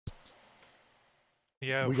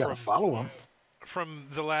 Yeah, We gotta follow them. From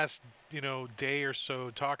the last, day or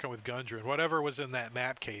so talking with Gundren, whatever was in that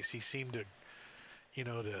map case, he seemed to,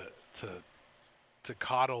 to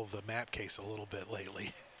coddle the map case a little bit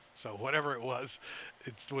lately. So whatever it was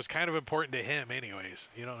kind of important to him anyways.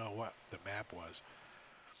 You don't know what the map was.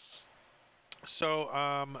 So,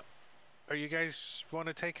 are you guys want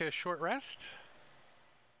to take a short rest?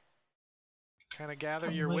 Kind of gather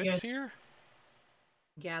your wits here?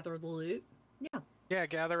 Gather the loot? Yeah. Yeah,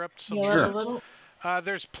 gather up some loot.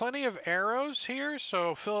 There's plenty of arrows here,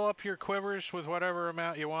 so fill up your quivers with whatever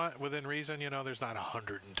amount you want within reason. There's not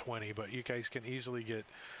 120, but you guys can easily get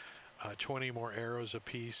 20 more arrows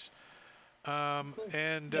apiece.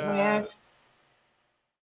 And go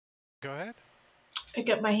ahead. Pick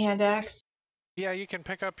up my hand axe. Yeah, you can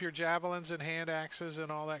pick up your javelins and hand axes and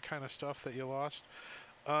all that kind of stuff that you lost.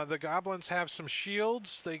 The goblins have some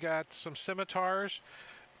shields. They got some scimitars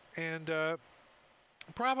and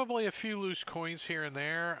probably a few loose coins here and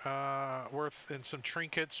there, and some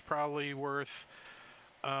trinkets, probably worth,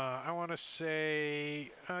 I want to say,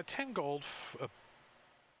 10 gold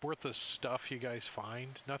worth of stuff you guys find.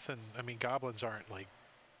 Nothing, I mean, goblins aren't, like,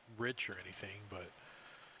 rich or anything, but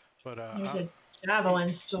there's a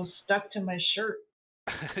javelin still stuck to my shirt.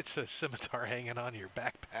 It's a scimitar hanging on your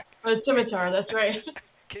backpack. Oh, a scimitar, that's right.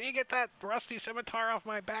 Can you get that rusty scimitar off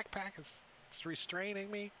my backpack? It's restraining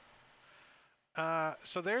me.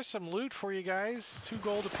 So there's some loot for you guys. 2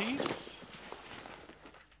 gold apiece.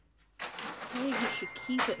 Hey, we should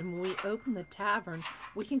keep it, and when we open the tavern,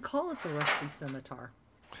 we can call it the Rusty Scimitar.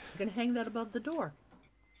 You can hang that above the door.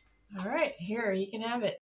 All right, here, you can have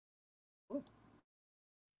it.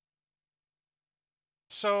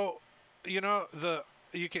 So, you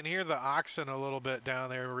can hear the oxen a little bit down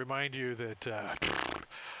there. Remind you that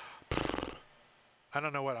I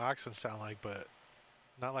don't know what oxen sound like, but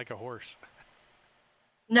not like a horse.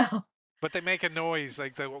 No. But they make a noise,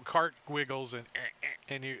 like the cart wiggles,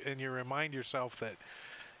 and you remind yourself that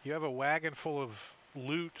you have a wagon full of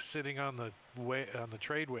loot sitting on the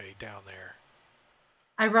tradeway down there.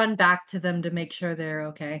 I run back to them to make sure they're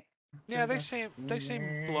okay. Yeah, they seem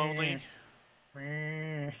lonely.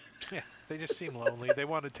 Yeah, they just seem lonely. They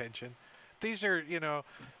want attention. These are,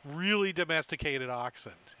 really domesticated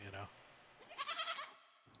oxen,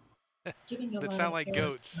 that sound like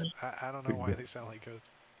goats. I don't know why they sound like goats.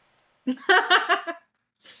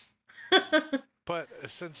 But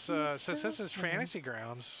since this is Fantasy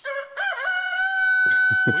Grounds,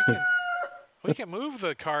 we can move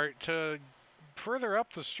the cart to further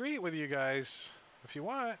up the street with you guys if you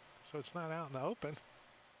want, so it's not out in the open.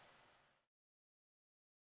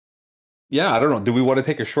 Yeah, I don't know. Do we want to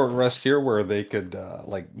take a short rest here where they could,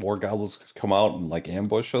 more goblins could come out and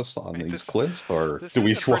ambush us on these cliffs, or do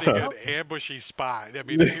we want a pretty good ambushy spot? I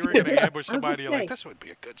mean, if you were going to ambush somebody, you're like, this would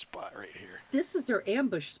be a good spot right here. This is their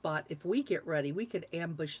ambush spot. If we get ready, we could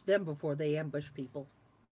ambush them before they ambush people.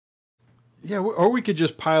 Yeah, or we could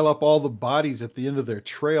just pile up all the bodies at the end of their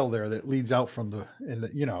trail there that leads out from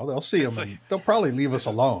they'll see them, and they'll probably leave us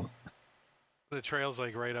alone. The trail's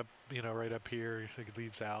like right up here. It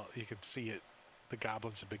leads out. You can see it. The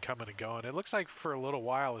goblins have been coming and going. It looks like for a little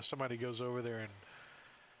while, if somebody goes over there and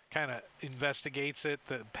kind of investigates it,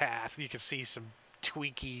 the path, you can see some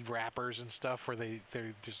Twinkie wrappers and stuff where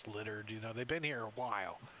they're just littered. They've been here a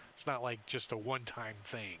while. It's not like just a one-time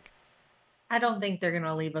thing. I don't think they're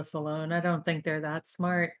gonna leave us alone. I don't think they're that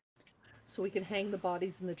smart. So we can hang the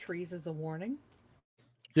bodies in the trees as a warning?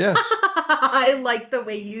 Yes. I like the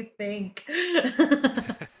way you think.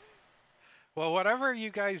 Well, Well, whatever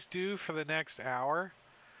you guys do for the next hour,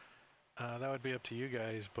 that would be up to you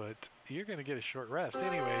guys, but you're going to get a short rest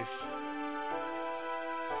anyways.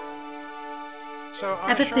 So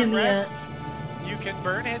on a short rest, you can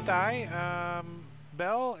burn hit die.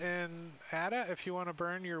 Belle and Ada, if you want to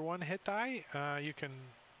burn your 1 hit die, you can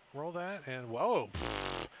roll that. And whoa,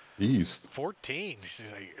 Jeez. 14.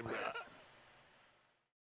 She's like,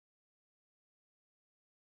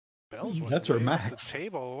 Belle's That's our way off max. the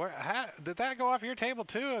table. Did that go off your table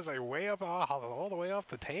too? I was like way up, all the way off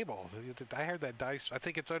the table. I heard that dice. I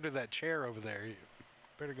think it's under that chair over there. You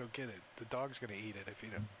better go get it. The dog's gonna eat it if you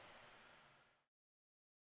don't.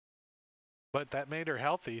 But that made her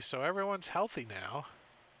healthy, so everyone's healthy now.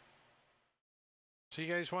 So you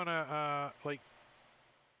guys wanna like,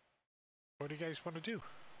 what do you guys want to do?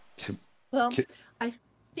 Well, I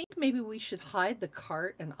think maybe we should hide the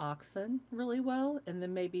cart and oxen really well, and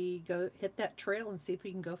then maybe go hit that trail and see if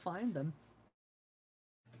we can go find them.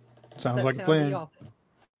 Sounds like a plan.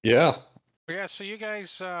 Yeah. Yeah. So you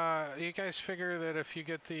guys figure that if you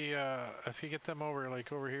get them over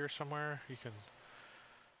over here somewhere, you can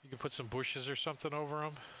put some bushes or something over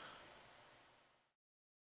them.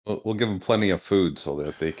 We'll give them plenty of food so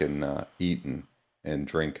that they can eat and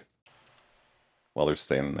drink while they're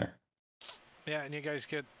standing there. Yeah, and you guys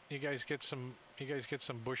get some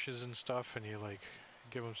bushes and stuff, and you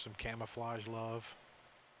give them some camouflage love.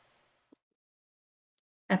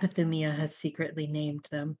 Epithumia has secretly named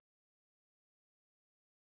them.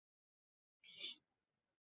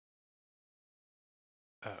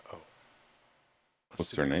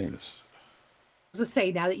 What's their names? I was gonna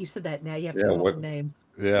say, now that you said that, now you have to Yeah, come up what- with names.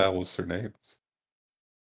 Yeah, what's their names?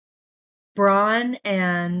 Brawn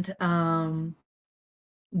and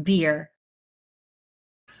Beer.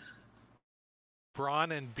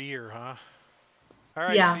 Brawn and Beer, huh? All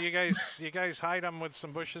right, Yeah. so you guys hide them with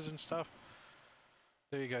some bushes and stuff.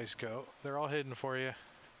 There you guys go. They're all hidden for you.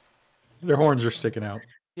 Their horns are sticking out.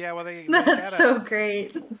 Yeah, well they That's gotta, so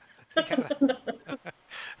great. they gotta,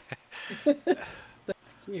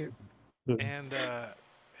 That's cute. and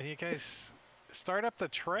you guys start up the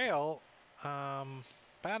trail.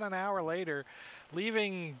 About an hour later,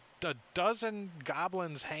 leaving a dozen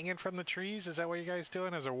goblins hanging from the trees. Is that what you guys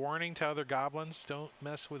doing as a warning to other goblins? Don't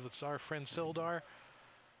mess with our friend Sildar.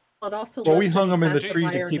 It also Well, we looks hung like them in the he has trees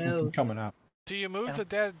wire to keep them nose. from coming up. Do you move the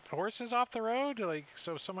dead horses off the road?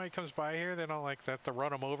 So if somebody comes by here, they don't have to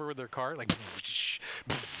run them over with their cart?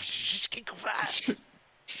 Can't go fast.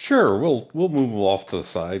 Sure, we'll move them off to the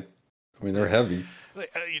side. I mean, they're heavy.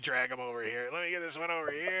 You drag them over here. Let me get this one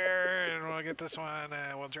over here, and we'll get this one,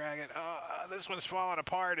 and we'll drag it. Oh, this one's falling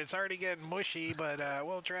apart. It's already getting mushy, but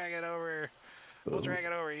we'll drag it over. We'll drag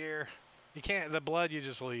it over here. You can't. The blood you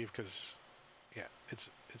just leave because, yeah, it's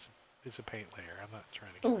a paint layer. I'm not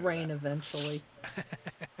trying to. It'll rain eventually.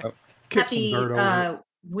 Kick Happy some dirt over it.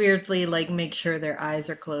 weirdly make sure their eyes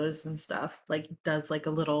are closed and stuff. Does a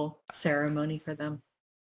little ceremony for them.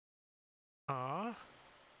 Aw.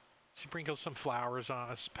 Sprinkles some flowers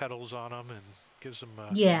on petals on them and gives them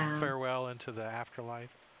a farewell into the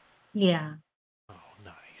afterlife. Yeah. Oh,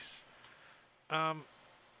 nice.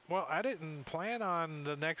 Well, I didn't plan on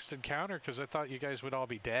the next encounter because I thought you guys would all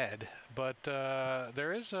be dead. But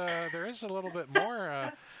there is a little bit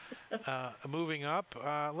more moving up.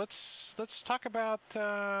 Let's talk about.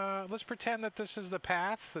 Let's pretend that this is the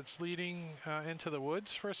path that's leading into the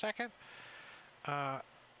woods for a second.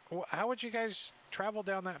 How would you guys travel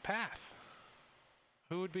down that path?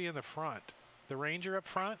 Who would be in the front? The ranger up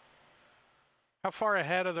front? How far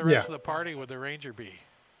ahead of the rest of the party would the ranger be?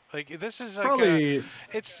 This is Probably...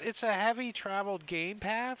 it's a heavy traveled game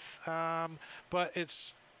path, but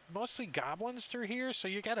it's mostly goblins through here, so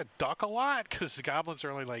you gotta duck a lot because the goblins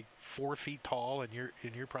are only 4 feet tall, and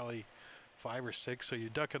you're probably 5 or 6, so you're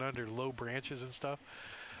ducking under low branches and stuff.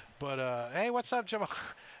 But hey, what's up, Jim?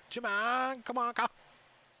 Come on.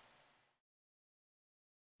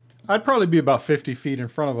 I'd probably be about 50 feet in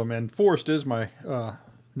front of them, and Forest is my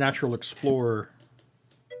natural explorer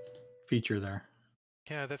feature there.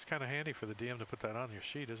 Yeah, that's kind of handy for the DM to put that on your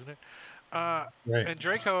sheet, isn't it? Right. And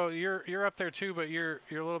Draco, you're up there too, but you're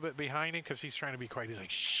a little bit behind him because he's trying to be quiet. He's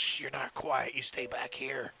like, "Shh, you're not quiet. You stay back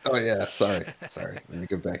here." Oh yeah, sorry. Let me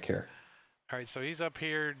get back here. All right, so he's up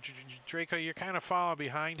here. Draco, you're kind of following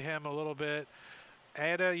behind him a little bit.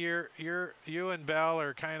 Ada, you and Belle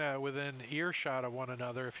are kind of within earshot of one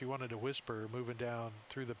another. If you wanted to whisper, moving down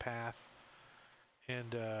through the path,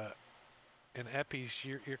 and Epi's,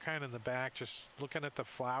 you're kind of in the back, just looking at the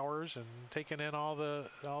flowers and taking in all the.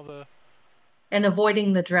 And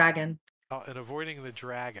avoiding the dragon. Oh, and avoiding the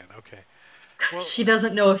dragon. Okay. Well, she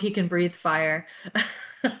doesn't know if he can breathe fire.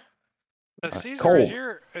 Caesar,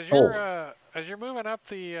 Cold. as you're moving up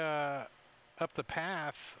the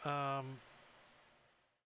path,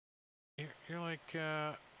 you're like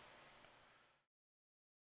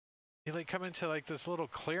you like come into like this little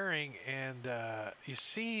clearing, and you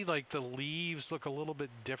see like the leaves look a little bit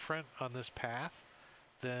different on this path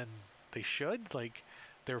than they should. Like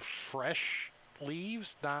they're fresh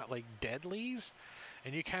leaves, not like dead leaves.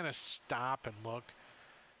 And you kind of stop and look,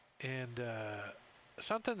 and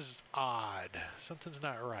something's odd. Something's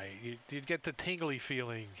not right. You'd get the tingly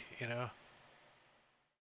feeling, you know.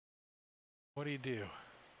 What do you do?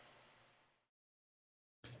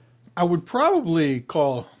 I would probably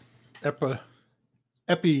call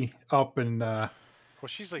Epi up and Well,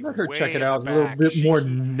 she's like let her way check it in the out. A little back. bit more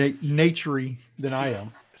naturey than I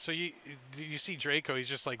am. So you see Draco, he's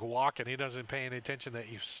just like walking. He doesn't pay any attention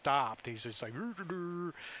that you stopped. He's just like,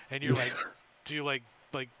 and you're like, do you like,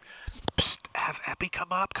 Psst, have Epi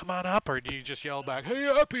come on up, or do you just yell back, hey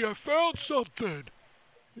Epi, I found something?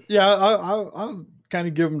 Yeah, I'll kind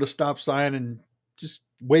of give him the stop sign and just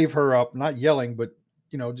wave her up, not yelling, but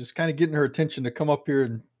just kind of getting her attention to come up here,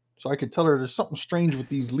 and so I could tell her there's something strange with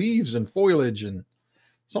these leaves and foliage and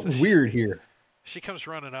something weird here. She comes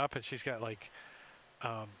running up, and she's got like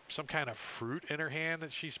some kind of fruit in her hand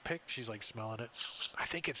that she's picked. She's like smelling it. I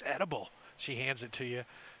think it's edible. She hands it to you,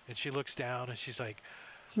 and she looks down, and she's like,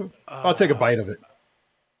 I'll take a bite of it.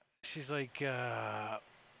 She's like,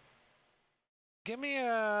 give me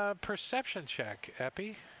a perception check,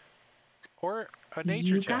 Epi, or a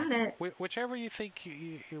nature check. You got it. Whichever you think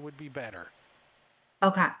it would be better.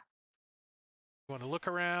 Okay. You want to look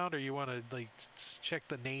around, or you want to like check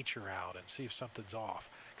the nature out and see if something's off?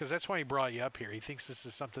 Because that's why he brought you up here. He thinks this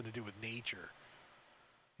is something to do with nature.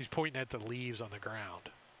 He's pointing at the leaves on the ground.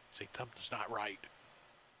 He's like, something's not right.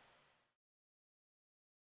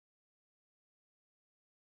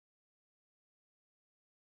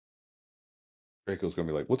 Draco's gonna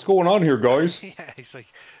be like, "What's going on here, guys?" Yeah, he's like,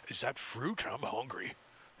 "Is that fruit? I'm hungry."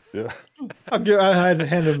 Yeah. I had to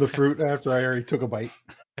hand him the fruit after I already took a bite.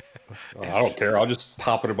 I don't care. I'll just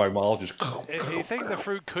pop it in my mouth. Just. You think the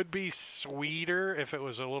fruit could be sweeter if it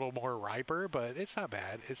was a little more riper, but it's not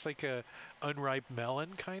bad. It's like a unripe melon,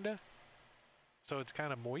 kind of. So it's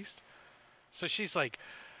kind of moist. So she's like,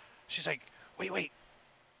 wait,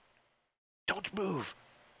 don't move.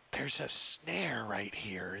 There's a snare right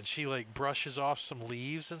here. And she like brushes off some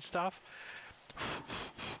leaves and stuff.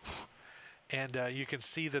 And you can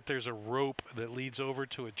see that there's a rope that leads over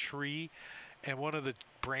to a tree. And one of the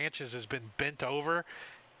branches has been bent over.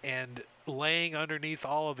 And laying underneath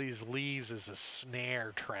all of these leaves is a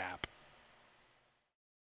snare trap.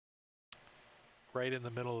 Right in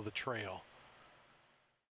the middle of the trail.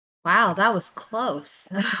 Wow, that was close.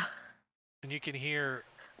 And you can hear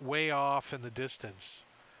way off in the distance,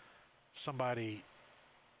 somebody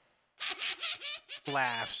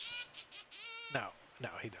laughs. No,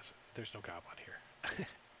 he doesn't. There's no goblin here.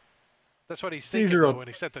 That's what he's thinking though, when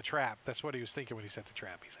he set the trap. That's what he was thinking when he set the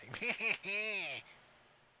trap. He's like,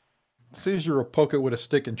 Caesar will poke it with a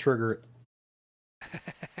stick and trigger it.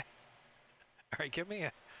 all right, give me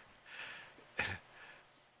a...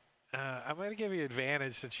 I'm going to give you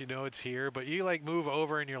advantage since you know it's here, but you like move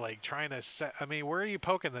over and you're like trying to set... I mean, where are you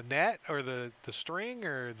poking? The net or the string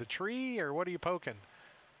or the tree, or what are you poking?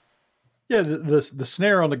 Yeah, the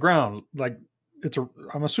snare on the ground. Like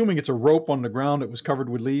I'm assuming it's a rope on the ground that was covered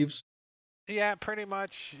with leaves. Yeah, pretty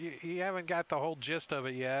much. You haven't got the whole gist of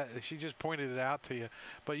it yet. She just pointed it out to you.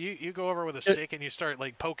 But you go over with a stick and you start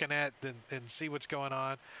like poking at and see what's going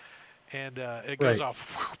on. And it goes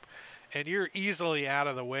off. And you're easily out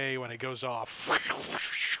of the way when it goes off.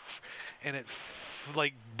 And it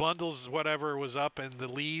like bundles whatever was up and the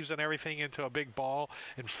leaves and everything into a big ball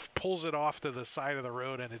and pulls it off to the side of the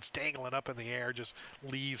road, and it's dangling up in the air, just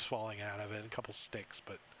leaves falling out of it, and a couple sticks,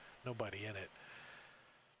 but nobody in it.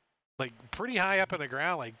 Like pretty high up in the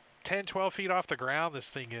ground, like 10, 12 feet off the ground, this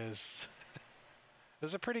thing is.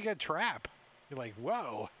 It's a pretty good trap. You're like,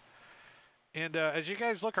 whoa. And as you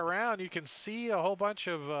guys look around, you can see a whole bunch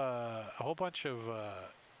of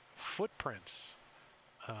footprints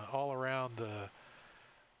all around the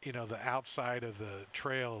outside of the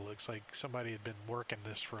trail. It looks like somebody had been working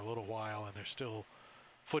this for a little while, and there's still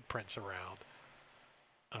footprints around.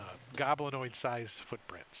 Goblinoid-sized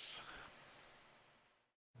footprints.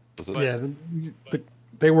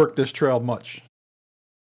 They work this trail much.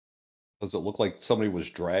 Does it look like somebody was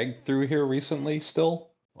dragged through here recently still?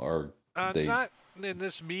 Or not in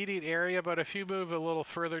this immediate area, but if you move a little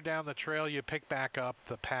further down the trail, you pick back up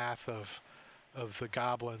the path of the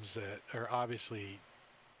goblins that are obviously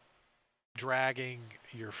dragging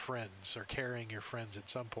your friends or carrying your friends at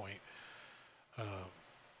some point.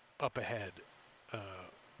 up ahead.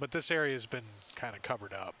 But this area has been kind of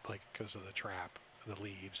covered up, like because of the trap, the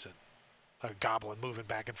leaves, and a goblin moving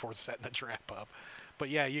back and forth, setting the trap up. But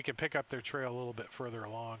yeah, you can pick up their trail a little bit further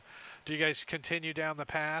along. Do you guys continue down the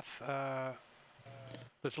path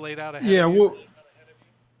that's laid out ahead Yeah, of you? well,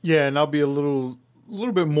 yeah, and I'll be a little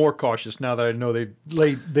bit more cautious now that I know they've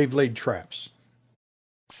laid traps.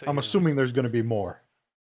 So I'm assuming there's going to be more.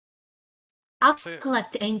 I'll So-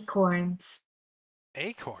 collect acorns.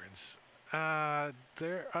 Acorns.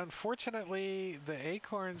 There, unfortunately, the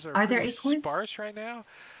acorns are Are there pretty acorns? sparse right now.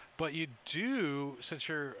 But you do, since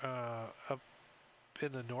you're up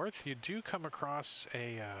in the north, you do come across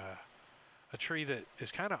a tree that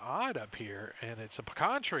is kind of odd up here, and it's a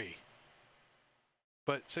pecan tree.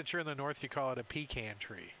 But since you're in the north, you call it a pecan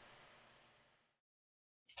tree.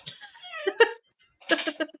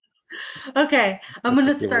 Okay, I'm That's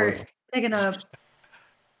a gonna good start word. picking up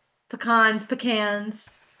pecans,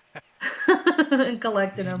 and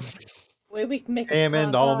collecting them. Way we can make a Almond,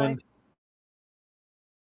 pecan pie. almond.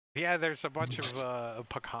 Yeah, there's a bunch of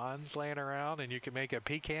pecans laying around, and you can make a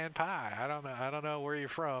pecan pie. I don't know where you're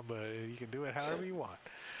from, but you can do it however you want.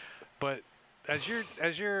 But as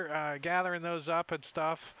you're gathering those up and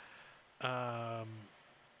stuff,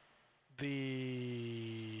 the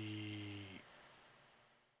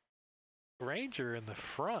ranger in the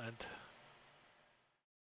front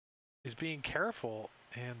is being careful,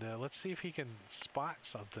 and let's see if he can spot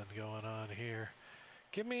something going on here.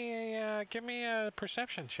 Give me a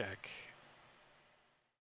perception check.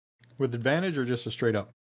 With advantage or just a straight up?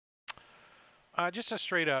 Just a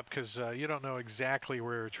straight up, because you don't know exactly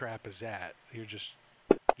where a trap is at.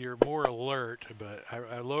 You're more alert, but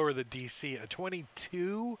I lower the DC. A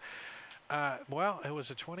 22. Well, it was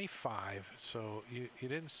a 25, so you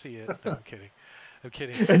didn't see it. No, I'm kidding. I'm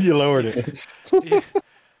kidding. And you lowered it.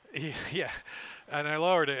 Yeah, and I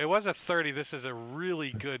lowered it. It was a 30. This is a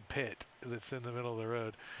really good pit that's in the middle of the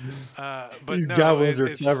road. But These no, goblins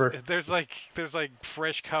are clever. there's like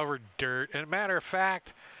fresh covered dirt. And matter of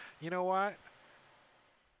fact, you know what?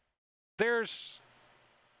 There's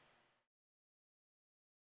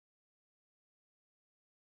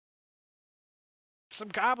some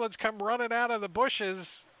goblins come running out of the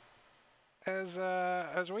bushes as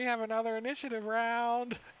we have another initiative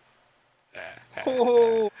round.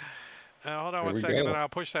 Oh. Hold on Here one we second, go. and I'll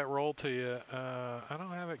push that roll to you. I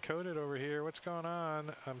don't have it coded over here. What's going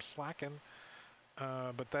on? I'm slacking.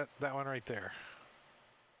 But that one right there.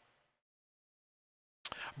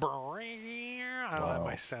 I don't have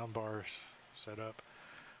my sound bars set up.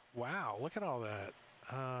 Wow, look at all that.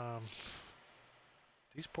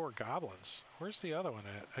 These poor goblins. Where's the other one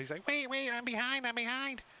at? He's like, wait, I'm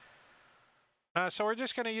behind. So we're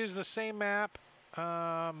just going to use the same map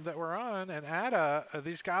that we're on, and Ada,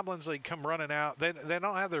 these goblins like come running out. They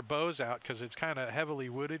don't have their bows out because it's kind of heavily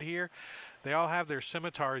wooded here. They all have their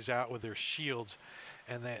scimitars out with their shields,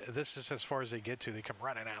 and this is as far as they get to. They come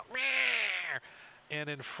running out. And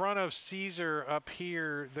in front of Caesar up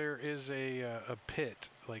here, there is a pit,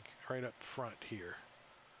 like right up front here.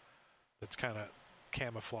 That's kind of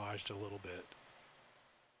camouflaged a little bit.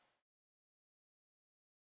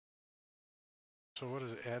 So what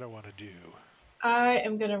does Ada want to do? I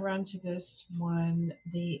am going to run to this one,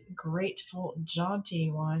 the Grateful Jaunty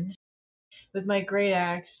one, with my great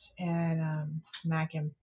axe and smack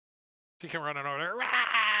him. She can run over there.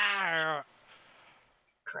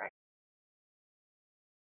 Correct.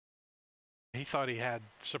 He thought he had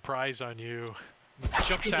surprise on you.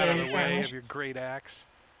 Jumps out of the way of your great axe.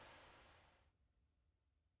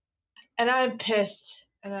 And I'm pissed.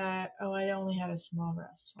 And I only had a small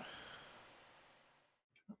rest. I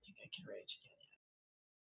don't think I can rage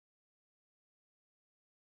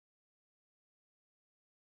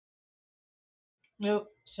again.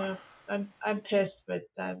 Nope. So I'm pissed, but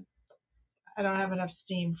I don't have enough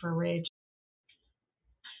steam for rage.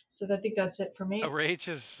 So I think that's it for me. A rage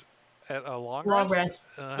is at a long Long rest?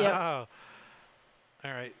 rest. Yep. Oh.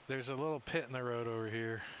 All right, there's a little pit in the road over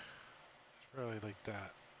here. It's probably like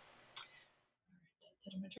that.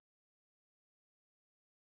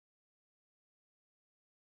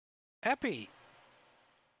 Epi.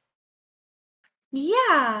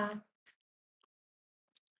 Yeah.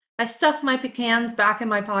 I stuff my pecans back in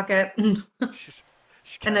my pocket She's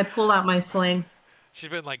and I pull out my sling. She's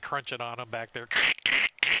been like crunching on them back there.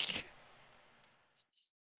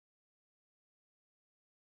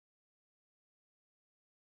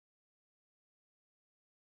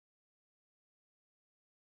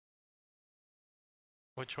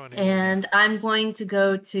 Which one? And I'm going to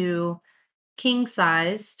go to king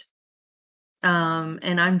sized.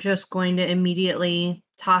 And I'm just going to immediately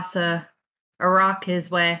toss a a rock his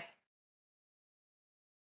way.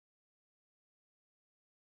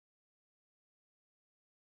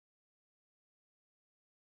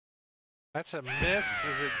 That's a miss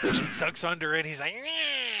as it ducks under it. He's like,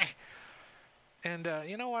 "Nyeh!" And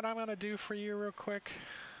you know what I'm going to do for you real quick?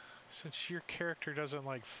 Since your character doesn't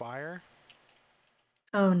like fire.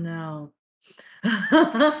 Oh, no.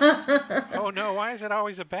 Oh, no. Why is it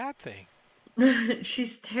always a bad thing?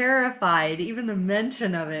 She's terrified. Even the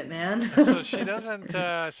mention of it, man. So she doesn't,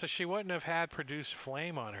 so she wouldn't have had produce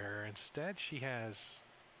flame on her. Instead, she has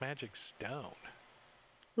magic stone.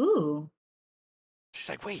 Ooh. She's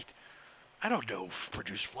like, wait, I don't know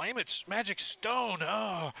produce flame. It's magic stone.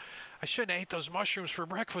 Oh, I shouldn't have ate those mushrooms for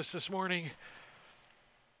breakfast this morning.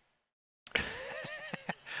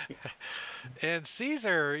 And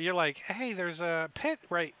Caesar, you're like, hey, there's a pit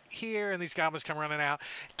right here, and these goblins come running out.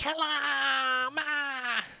 Kill 'em!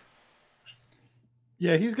 Ah!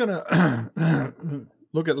 Yeah, he's gonna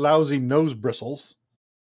look at lousy nose bristles,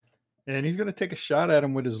 and he's gonna take a shot at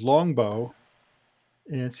him with his longbow,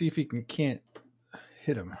 and see if he can't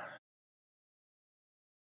hit him.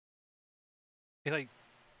 He like,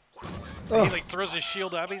 Oh. he like throws his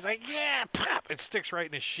shield up. He's like, yeah, pop! It sticks right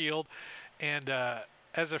in his shield, and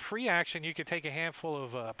as a free action, you could take a handful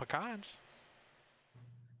of pecans.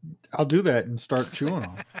 I'll do that and start chewing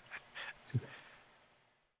on.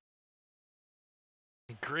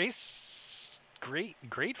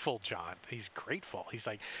 Grateful, John. He's grateful. He's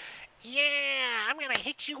like, yeah, I'm gonna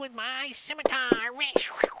hit you with my scimitar.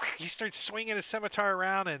 He starts swinging his scimitar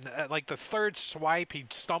around, and at like the third swipe, he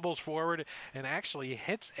stumbles forward and actually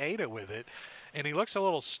hits Ada with it, and he looks a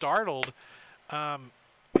little startled, and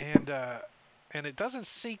it doesn't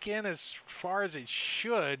sink in as far as it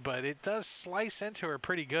should, but it does slice into her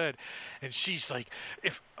pretty good. And she's like,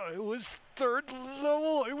 if I was third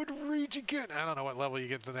level, I would rage again. I don't know what level you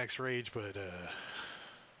get the next rage, but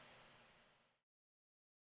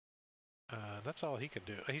that's all he can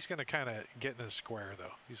do. He's going to kind of get in a square,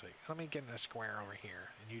 though. He's like, let me get in a square over here,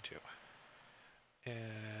 and you two.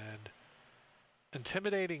 And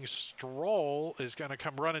Intimidating Stroll is going to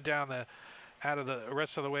come running down the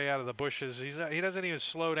rest of the way out of the bushes. He doesn't even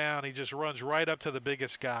slow down. He just runs right up to the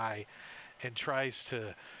biggest guy and tries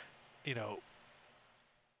to, you know,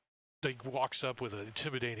 like walks up with an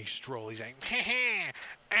intimidating stroll. He's like,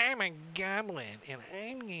 I'm a goblin and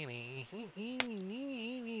I'm gonna.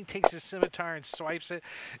 He takes his scimitar and swipes it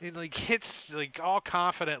and like hits, like all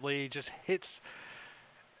confidently, just hits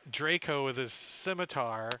Draco with his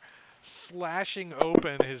scimitar, slashing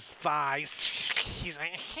open his thighs. He's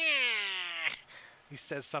like, he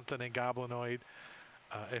says something in Goblinoid.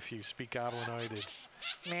 If you speak Goblinoid, it's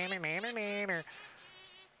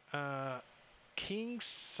king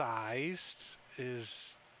sized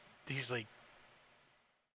is he's like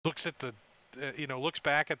looks at the looks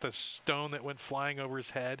back at the stone that went flying over his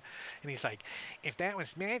head, and he's like, if that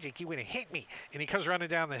was magic, you would have hit me. And he comes running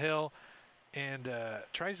down the hill and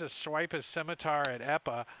tries to swipe his scimitar at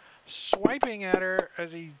Eppa, swiping at her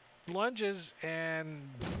as he lunges, and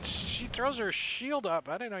she throws her shield up.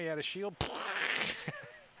 I didn't know you had a shield.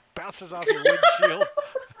 Bounces off your wood shield.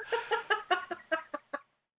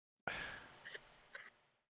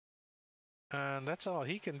 And that's all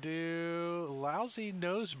he can do. Lousy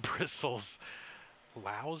nose bristles.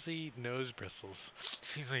 Lousy nose bristles.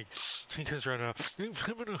 She's like, he goes right up. I'm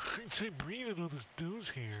having a hard time breathing on this nose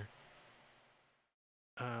hair.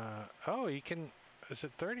 Oh, he can. Is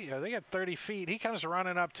it 30? They got 30 feet. He comes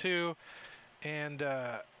running up too, and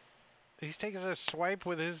he's taking a swipe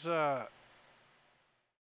with his.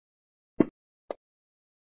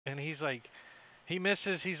 And he's like, he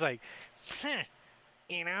misses. He's like,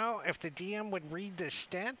 you know, if the DM would read the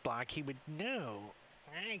stat block, he would know.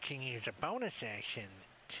 I can use a bonus action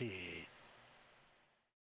to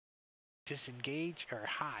disengage or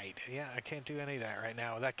hide. Yeah, I can't do any of that right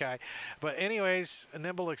now with that guy. But anyways, a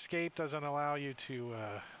nimble escape doesn't allow you to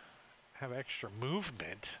have extra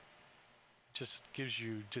movement. It just gives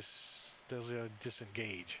you does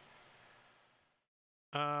disengage.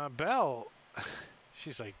 Belle,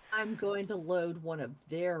 she's like, I'm going to load one of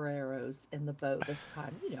their arrows in the bow this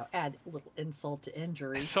time. You know, add a little insult to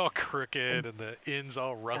injury. it's all crooked and the end's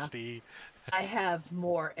all rusty. Yeah. I have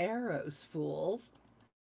more arrows, fools.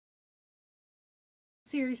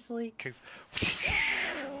 Seriously?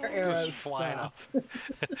 Arrows flying off.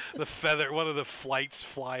 The feather, one of the flights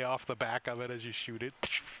fly off the back of it as you shoot it.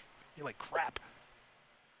 You're like, crap.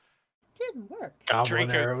 Didn't work.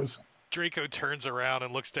 Goblin arrows. Draco turns around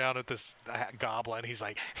and looks down at this goblin. He's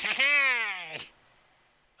like, hey!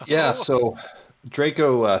 Yeah, so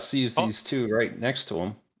Draco sees these two right next to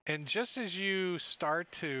him. And just as you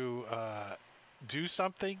start to do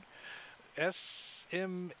something,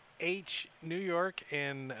 SMH New York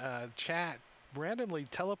in chat randomly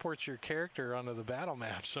teleports your character onto the battle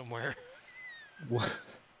map somewhere. What?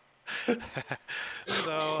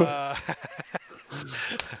 So,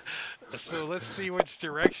 so let's see which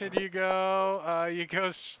direction you go. You go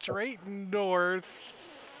straight north,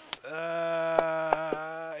 8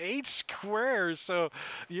 squares. So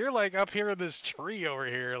you're like up here in this tree over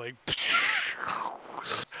here, like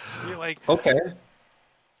you're like, Okay.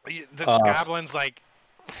 this goblin's like,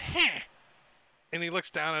 and he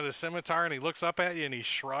looks down at the scimitar and he looks up at you and he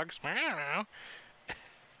shrugs.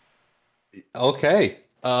 Okay.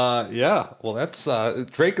 Yeah. Well, that's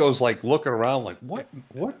Draco's like looking around, like what?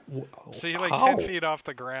 So you're like How? 10 feet off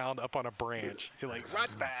the ground, up on a branch. You're like, what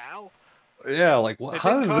the hell? Yeah. Like what? It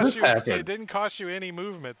How didn't did cost this you. happen? It didn't cost you any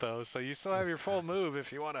movement though, so you still have your full move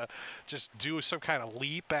if you want to just do some kind of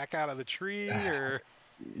leap back out of the tree or.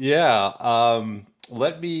 Yeah.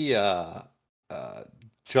 Let me It's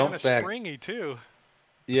jump kind of back. springy too.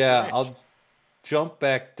 Yeah, branch. I'll jump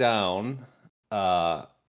back down.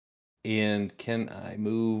 And can I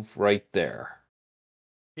move right there?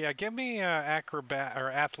 Yeah, give me acrobat or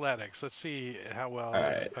athletics. Let's see how well. All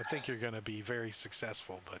right. I think you're going to be very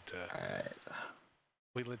successful, but All right.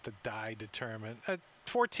 we let the die determine.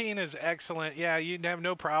 14 is excellent. Yeah, you have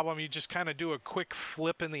no problem. You just kind of do a quick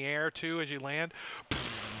flip in the air too as you land.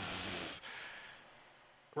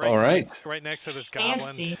 All right. Right next to this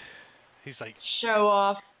goblin. Fancy. He's like, Show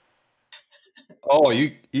off. Oh,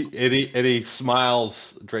 and he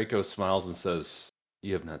smiles. Draco smiles and says,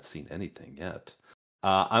 "You have not seen anything yet."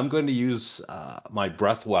 I'm going to use my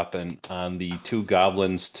breath weapon on the 2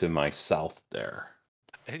 goblins to my south there.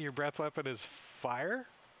 and your breath weapon is fire?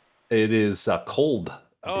 It is cold.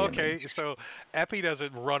 Oh, okay. damage. So Epi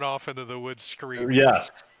doesn't run off into the woods screaming.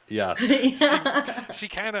 Yes. Yes. She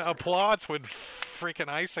kind of applauds when freaking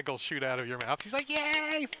icicles shoot out of your mouth. She's like,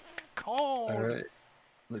 "Yay, cold!" All right.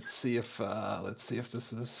 Let's see if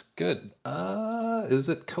this is good. Is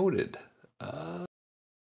it coated?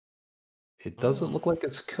 It doesn't look like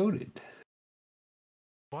it's coated.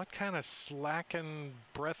 What kind of slacking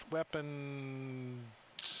breath weapon?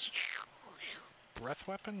 Breath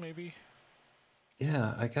weapon, maybe?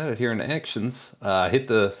 Yeah, I got it here in actions. Hit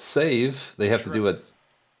the save. They have to do it.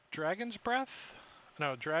 Dragon's breath?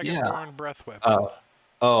 No, dragonborn breath weapon.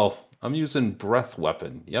 I'm using breath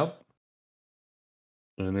weapon. Yep.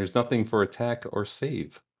 And there's nothing for attack or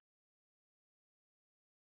save.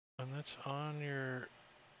 And that's on your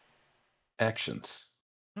Actions.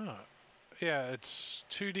 Huh. Yeah, it's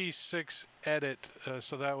 2d6 edit,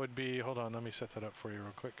 so that would be, hold on, let me set that up for you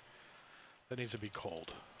real quick. That needs to be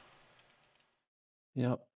cold.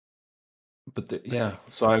 Yep. But yeah,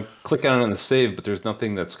 so I click on it in the save, but there's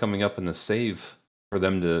nothing that's coming up in the save for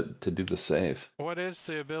them to do the save. What is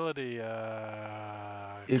the ability?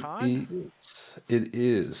 Con? It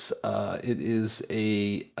is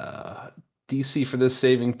a DC for this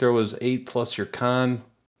saving throw is 8 plus your con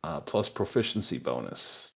plus proficiency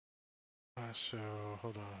bonus. So,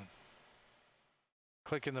 hold on.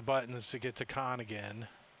 Clicking the buttons to get to con again.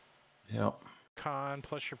 Yep. Con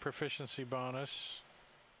plus your proficiency bonus.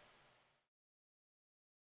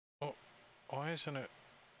 Oh, why isn't it?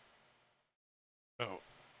 Oh,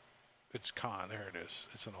 it's con. There it is.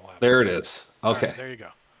 It's an 11. There it is. Okay. Right, there you go.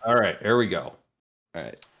 All right. There we go. All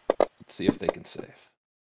right. Let's see if they can save.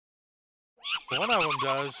 One of them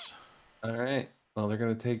does. All right. Well, they're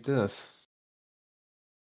going to take this.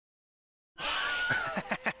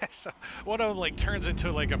 So one of them like turns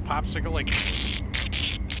into like a popsicle, like,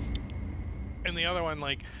 and the other one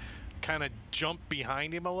like kind of jumped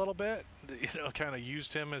behind him a little bit. You know, kind of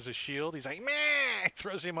used him as a shield. He's like, meh,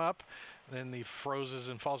 throws him up, then he freezes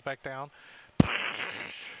and falls back down.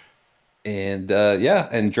 And yeah,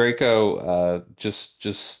 and Draco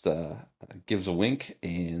just gives a wink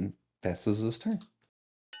and passes his turn.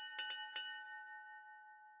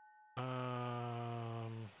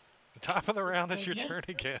 Top of the round is your turn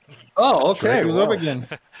again. Oh, okay. Draco's up again.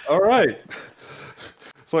 All right.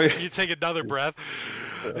 So you take another breath,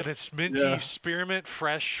 and it's minty spearmint,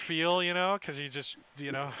 fresh feel, you know, because you just,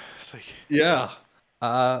 you know, it's like. Yeah.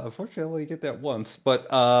 Unfortunately, I only get that once,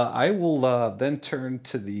 but I will then turn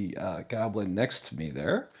to the goblin next to me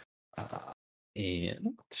there,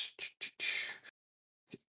 and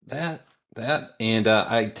that, and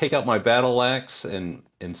I take out my battle axe and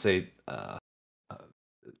say,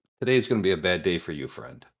 "Today's going to be a bad day for you,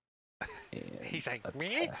 friend." And he's like,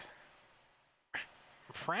 "Me,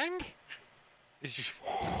 friend?" He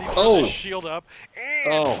throws his shield up,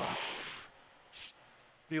 and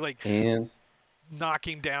you like and knock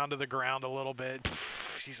him down to the ground a little bit.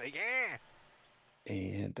 She's like, "Yeah."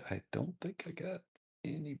 And I don't think I got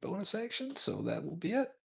any bonus action, so that will be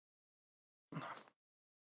it.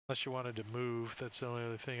 Unless you wanted to move, that's the only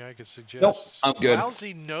other thing I could suggest. Nope, I'm good.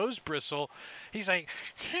 Lousy nose bristle. He's like,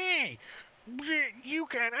 hey, you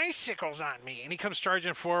got icicles on me. And he comes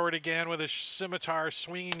charging forward again with his scimitar,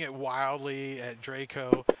 swinging it wildly at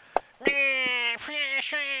Draco.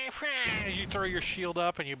 As you throw your shield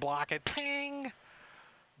up and you block it. Ping!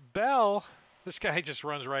 Bell, this guy just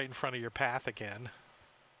runs right in front of your path again.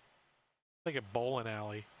 Like a bowling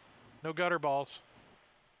alley. No gutter balls.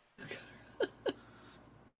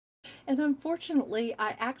 And unfortunately,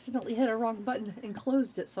 I accidentally hit a wrong button and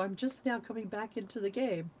closed it, so I'm just now coming back into the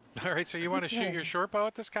game. All right, so you want to shoot your short bow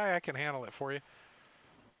at this guy? I can handle it for you.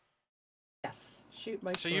 Yes, shoot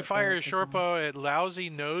my. So you fire your short bow at lousy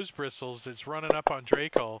nose bristles that's running up on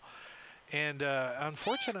Draco, and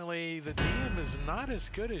unfortunately, the DM is not as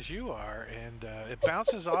good as you are, and it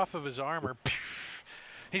bounces off of his armor.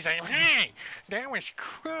 He's like, "Hey, that was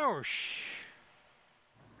close."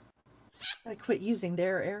 I quit using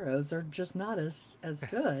their arrows; they're just not as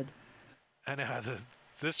good. And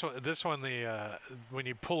this one, when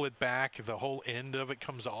you pull it back, the whole end of it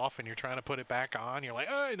comes off, and you're trying to put it back on. You're like,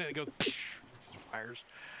 oh, and then it goes, fires.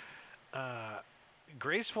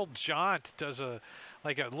 Graceful Jaunt does a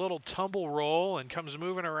little tumble roll and comes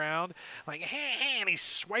moving around, like, hey, and he's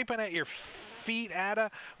swiping at your feet,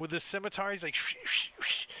 Ada, with his scimitar. He's like,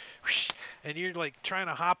 and you're like trying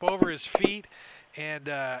to hop over his feet, and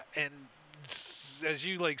as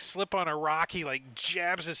you like slip on a rock, he like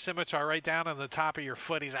jabs his scimitar right down on the top of your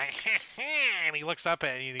foot. He's like, and he looks up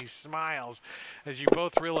at you and he smiles as you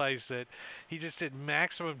both realize that he just did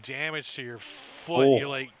maximum damage to your foot.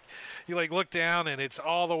 Oh. You look down and it's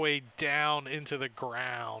all the way down into the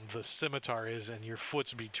ground. The scimitar is, and your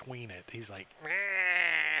foot's between it. He's like,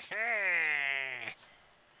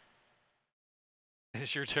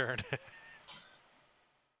 it's your turn.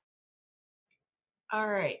 All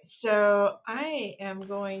right, so I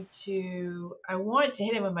want to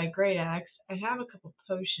hit him with my great axe. I have a couple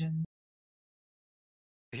potions.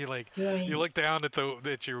 You look down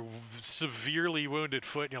at your severely wounded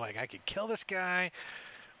foot, and you're like, I could kill this guy,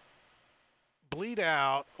 bleed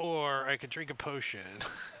out, or I could drink a potion.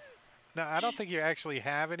 Now, I don't think you actually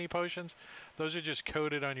have any potions. Those are just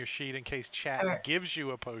coded on your sheet in case chat gives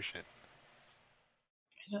you a potion.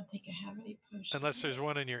 I don't think I have any potions. Unless there's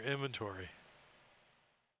one in your inventory.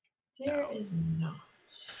 There is not.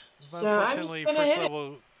 Unfortunately,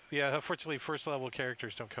 unfortunately, first level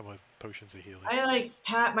characters don't come with potions of healing. I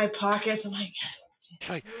pat my pockets. I'm like,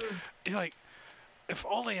 you're like, if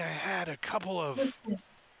only I had a couple of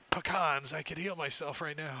pecans, I could heal myself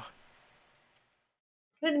right now.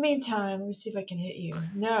 In the meantime, let me see if I can hit you.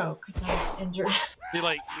 No, because I'm injured. You're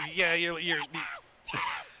like, yeah, you're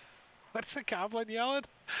what's the goblin yelling?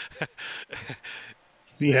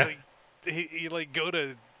 Yeah. You go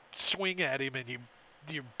to swing at him, and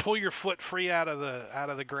you pull your foot free out of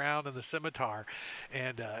the ground and the scimitar,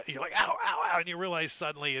 and you're like, ow, ow, ow, and you realize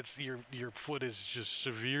suddenly it's your foot is just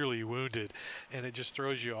severely wounded, and it just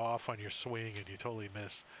throws you off on your swing, and you totally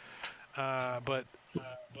miss. But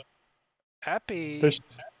Epi, there's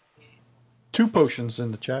 2 potions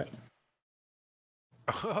in the chat.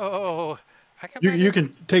 Oh, you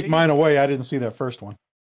can take mine away. I didn't see that first one.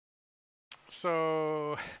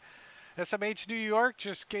 So SMH New York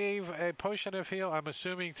just gave a potion of heal. I'm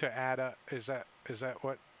assuming to Ada. Is that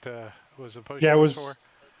what was the potion? Yeah, it was for?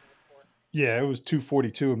 Yeah, it was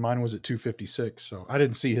 242, and mine was at 256. So I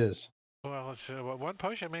didn't see his. Well, one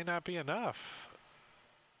potion may not be enough.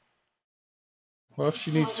 Well, if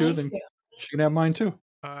she needs to, then she can have mine too.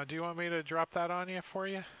 Do you want me to drop that on you for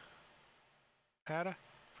you, Ada,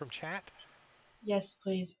 from chat? Yes,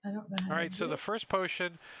 please. I don't know how. All right. So the first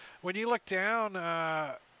potion, when you look down,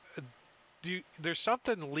 there's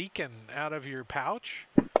something leaking out of your pouch,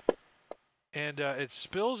 and it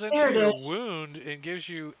spills into your wound and gives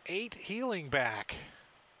you 8 healing back.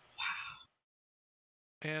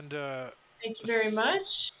 Wow. And thank you very much.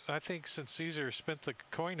 I think since Caesar spent the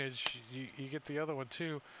coinage, you get the other one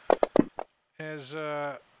too. As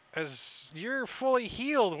you're fully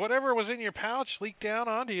healed, whatever was in your pouch leaked down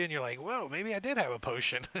onto you, and you're like, whoa, maybe I did have a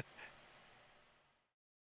potion.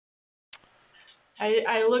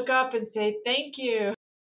 I look up and say, thank you.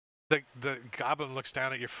 The goblin looks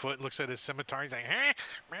down at your foot, looks at his scimitar, he's like,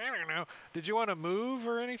 I don't know. Did you want to move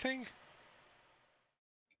or anything?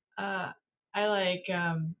 I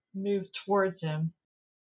move towards him.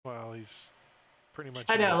 Well, he's pretty much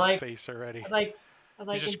in your face already.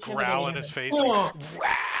 You're just growl in his face,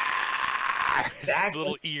 his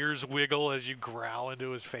little ears wiggle as you growl into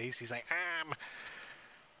his face. He's like,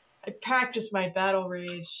 I practice my battle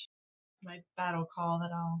rage, my battle call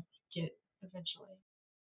that I'll get eventually.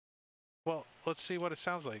 Well, let's see what it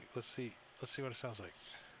sounds like. Let's see what it sounds like.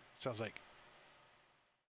 It sounds like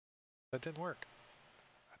that didn't work.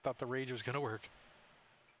 I thought the rage was gonna work.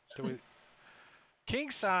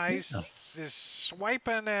 King size is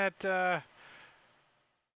swiping at. They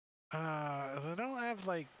don't have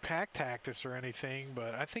like pack tactics or anything,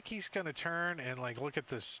 but I think he's gonna turn and like look at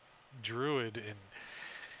this druid, and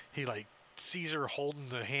he like sees her holding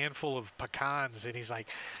the handful of pecans, and he's like,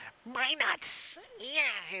 "My nuts,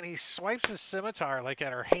 yeah!" And he swipes his scimitar like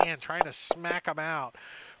at her hand, trying to smack him out,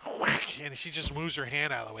 and she just moves her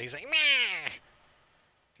hand out of the way. He's like, "Meh!"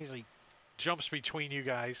 He's like, jumps between you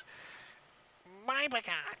guys. My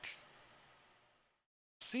pecans.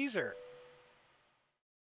 Caesar.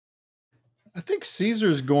 I think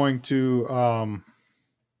Caesar's going to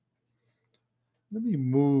let me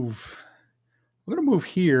move. I'm going to move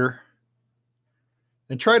here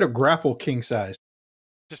and try to grapple king size.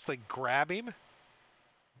 Just like grab him?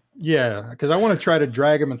 Yeah, because I want to try to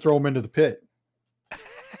drag him and throw him into the pit.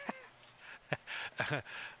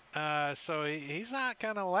 So he's not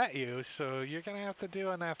going to let you, so you're going to have to do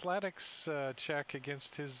an athletics check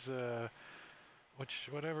against his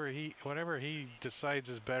whatever he decides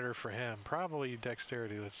is better for him. Probably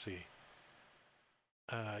dexterity, let's see.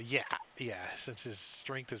 Yeah, since his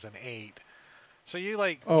strength is an 8. So you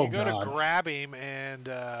you go to grab him, and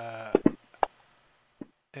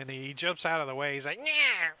he jumps out of the way. He's like,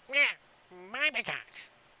 "Yeah, my pecans."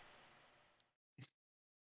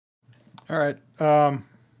 All right.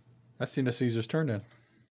 That's the end of Caesar's turn then.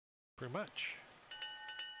 Pretty much.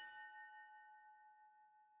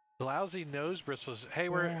 Lousy nose bristles. Hey,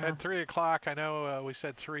 we're at 3 o'clock. I know we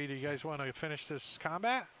said 3. Do you guys want to finish this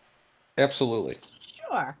combat? Absolutely.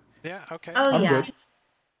 Sure. Yeah. Okay. Oh, I'm yes. good.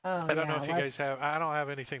 Oh, I don't know if you guys have. I don't have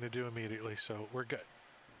anything to do immediately, so we're good.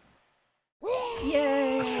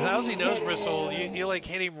 Yay! Lousy nose bristle. You like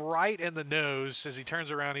hit him right in the nose as he turns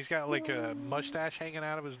around. He's got like a mustache hanging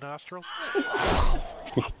out of his nostrils.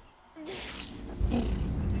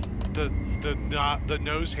 The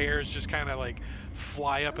nose hairs just kind of like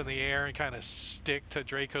fly up in the air and kind of stick to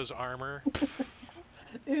Draco's armor.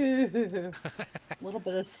 A little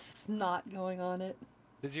bit of snot going on it.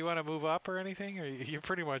 Did you want to move up or anything? Or you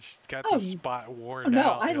pretty much got the spot worn out?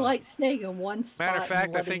 No, I like staying in one spot. Matter of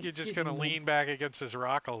fact, I think you're just going to lean back against this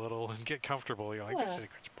rock a little and get comfortable. You're like, this is a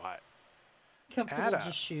good spot. Comfortable,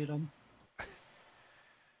 just shoot him.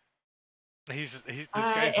 This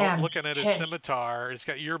guy's looking at his scimitar. It's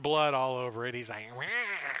got your blood all over it. He's like, "Wah."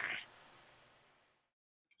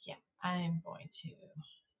 Yeah, I'm going to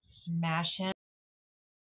smash him.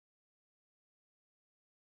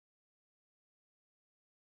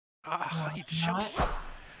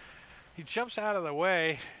 He jumps out of the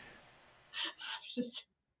way. Just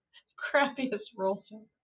crappiest roll.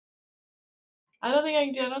 I don't think I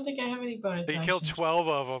can do. I don't think I have any bonus. He killed 12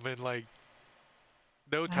 of them in like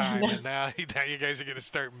no time, and now you guys are gonna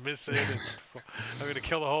start missing. And I'm gonna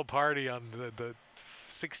kill the whole party on the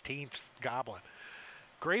 16th goblin.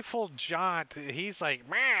 Grateful Jaunt, he's like,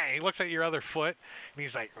 man. He looks at your other foot, and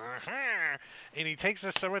he's like, and he takes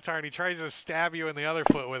the scimitar and he tries to stab you in the other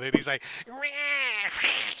foot with it. He's like,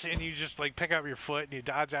 and you just like pick up your foot and you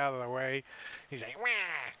dodge out of the way. He's like,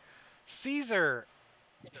 Caesar.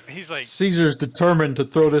 He's like, Caesar's determined to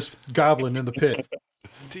throw this goblin in the pit.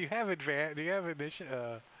 Do you have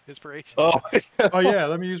inspiration? Oh, oh yeah,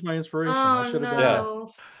 let me use my inspiration. I should have done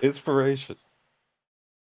that. Inspiration.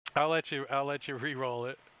 I'll let you re-roll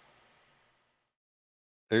it.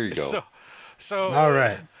 There you go. So all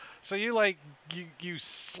right. So you like you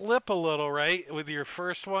slip a little, right, with your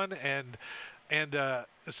first one, and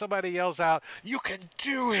somebody yells out, "You can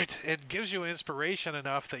do it!" and gives you inspiration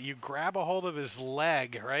enough that you grab a hold of his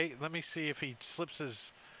leg, right? Let me see if he slips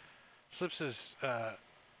his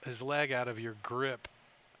leg out of your grip.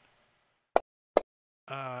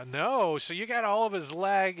 No, so you got all of his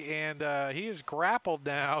leg, and he is grappled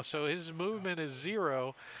now, so his movement is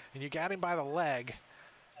 0, and you got him by the leg.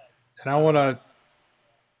 And I want to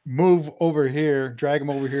move over here, drag him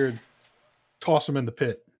over here, and toss him in the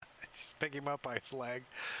pit. Just pick him up by his leg.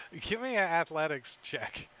 Give me an athletics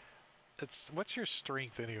check. What's your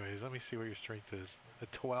strength anyways? Let me see what your strength is. A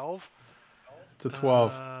 12? It's a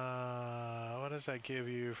 12. What does that give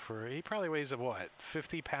you for... He probably weighs,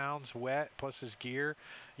 50 pounds wet plus his gear?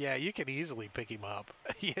 Yeah, you can easily pick him up.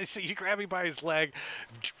 Yeah, so you grab him by his leg,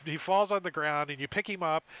 he falls on the ground, and you pick him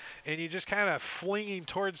up, and you just kind of fling him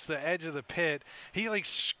towards the edge of the pit. He like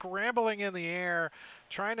scrambling in the air,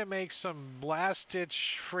 trying to make some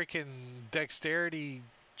last-ditch freaking dexterity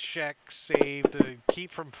check save to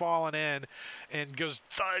keep from falling in, and goes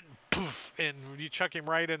thud, poof, and you chuck him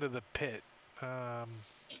right into the pit.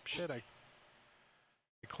 Shit, I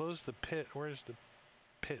closed the pit. Where's the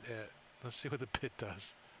pit at? Let's see what the pit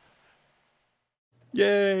does.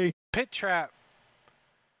 Yay! Pit trap.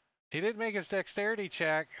 He didn't make his dexterity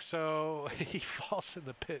check, so he falls in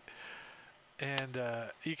the pit. And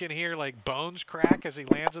you can hear like bones crack as he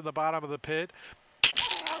lands in the bottom of the pit.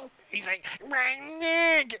 He's like, my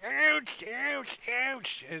neck, ouch, ouch,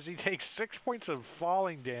 ouch, as he takes 6 points of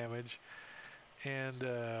falling damage. And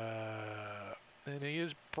he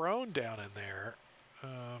is prone down in there.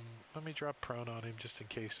 Let me drop prone on him just in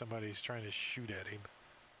case somebody's trying to shoot at him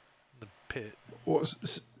in the pit. Well,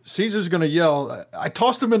 Caesar's going to yell, I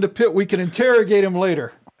tossed him in the pit. We can interrogate him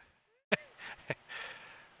later.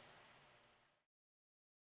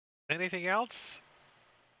 Anything else?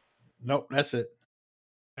 Nope, that's it.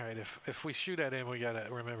 All right, if we shoot at him, we got to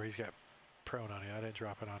remember he's got prone on him. I didn't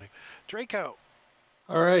drop it on him. Draco.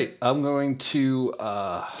 All right, I'm going to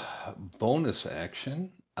bonus action.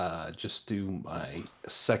 Just do my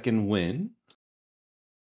second win.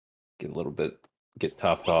 Get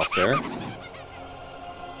topped off there.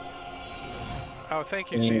 Oh,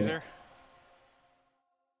 thank you, Caesar.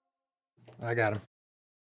 I got him.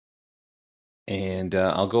 And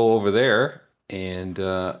I'll go over there and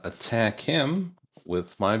attack him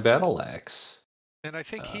with my battle axe. And I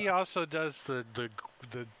think he also does the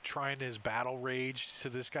trying his battle rage to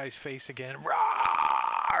this guy's face again.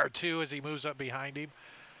 Roar! Too, as he moves up behind him.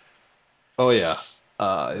 Oh yeah.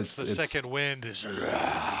 It's the second wind is.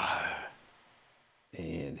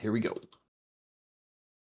 And here we go.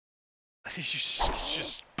 He's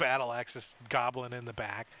just battle axe this goblin in the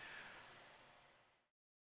back.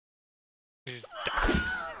 He just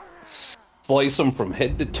dies. Slice him from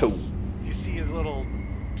head to toe. You see his little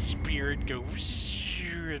spirit go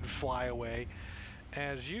and fly away,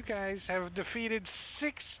 as you guys have defeated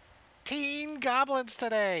 16 goblins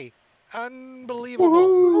today. Unbelievable.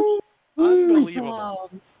 Woohoo! Unbelievable.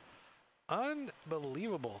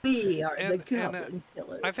 Unbelievable. We are the goblin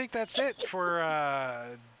killers. I think that's it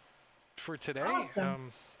for today.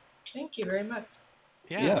 Awesome. Thank you very much.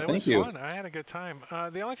 Yeah, it was fun. I had a good time.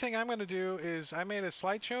 The only thing I'm going to do is I made a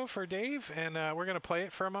slideshow for Dave, and we're going to play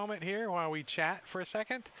it for a moment here while we chat for a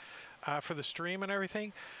second for the stream and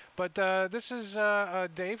everything. But this is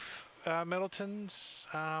Dave Middleton's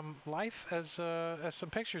life as some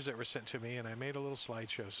pictures that were sent to me, and I made a little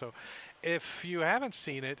slideshow. So if you haven't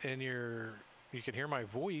seen it and you can hear my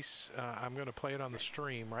voice, I'm going to play it on the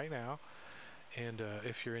stream right now. And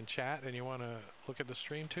if you're in chat and you want to look at the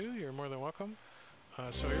stream too, you're more than welcome.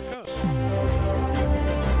 So here it goes.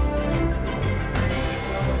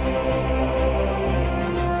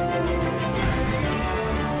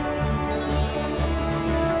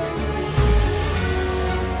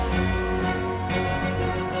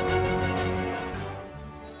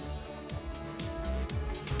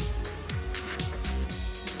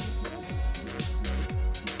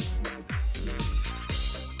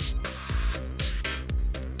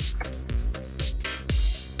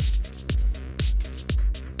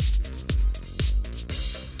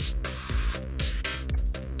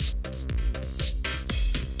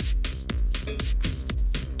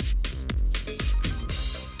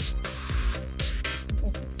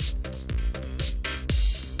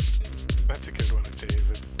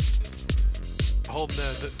 Holding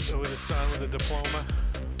with his son with a diploma.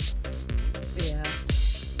 Yeah.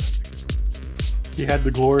 He had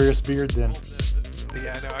the glorious beard then.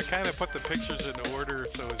 Yeah, I know. I kind of put the pictures in order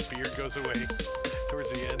so his beard goes away towards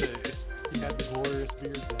the end. He had the glorious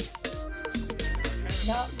beard then.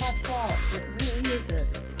 Not my fault. It really isn't.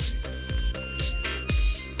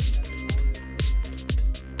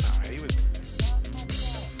 He was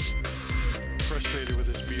frustrated with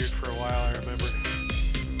his beard for a while, I remember.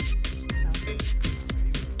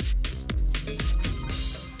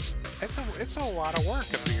 It's a lot of work,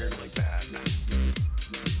 a beard like that.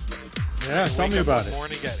 Yeah, tell me about it.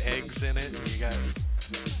 Morning got eggs in it, and you got.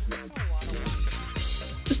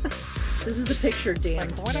 This is a picture, Dan.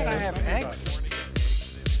 Like, when did I have eggs?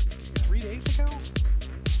 3 days ago?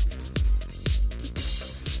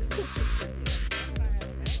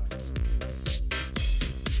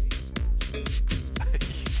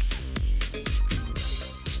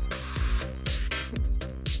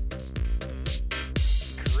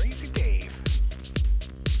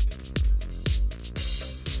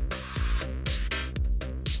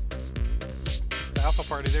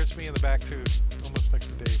 There's me in the back too, almost next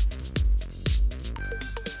to Dave.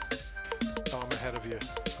 Oh, I'm ahead of you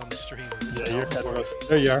on the stream. Yeah, you're ahead of us.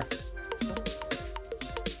 There you are.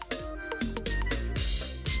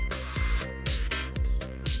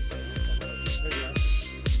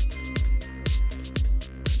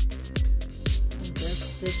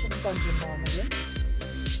 Precision Dungeon Marmoting.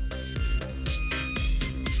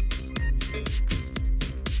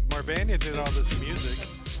 Marbania did all this music.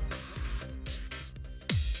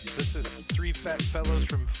 This is Three Fat Fellows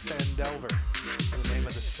from Fandelver, the name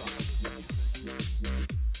of the song.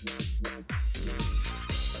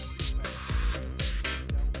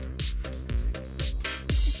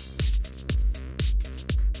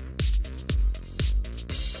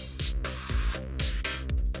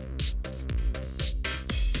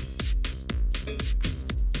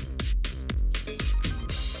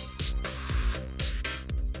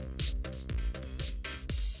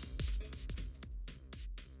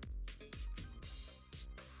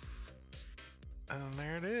 And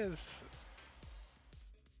there it is.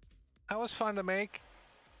 That was fun to make.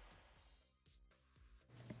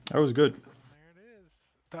 That was good. There it is.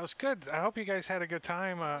 That was good. I hope you guys had a good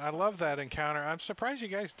time. I love that encounter. I'm surprised you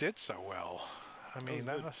guys did so well. I mean,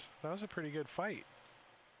 that was a pretty good fight.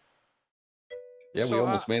 Yeah, So, we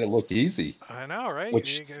almost made it look easy. I know, right?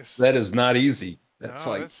 Which You guys, that is not easy. That's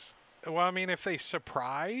no, like that's, well, I mean, if they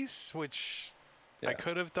surprise, which I Yeah.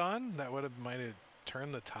 could have done, that might have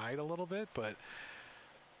turned the tide a little bit. But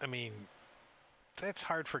I mean, that's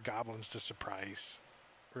hard for goblins to surprise,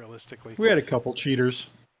 realistically. We had a couple cheaters.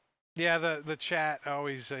 Yeah, the chat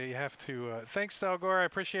always you have to. Thanks, Delgor. I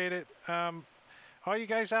appreciate it. All you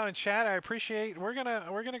guys out in chat, I appreciate. We're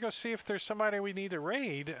gonna go see if there's somebody we need to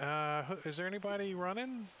raid. Is there anybody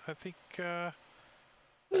running? I think.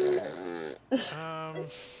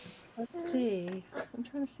 Let's see. I'm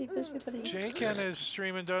trying to see if there's anybody. Jaken is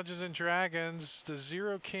streaming Dungeons and Dragons. The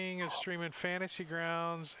Zero King is streaming Fantasy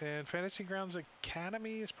Grounds, and Fantasy Grounds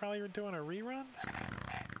Academy is probably doing a rerun.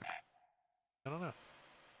 I don't know.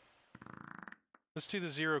 Let's do the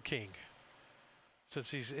Zero King, since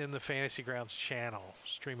he's in the Fantasy Grounds channel,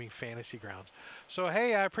 streaming Fantasy Grounds. So,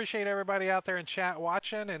 hey, I appreciate everybody out there in chat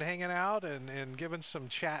watching and hanging out and giving some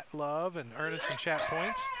chat love and earning some chat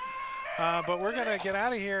points. But we're going to get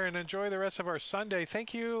out of here and enjoy the rest of our Sunday.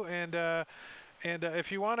 Thank you. And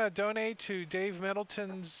if you want to donate to Dave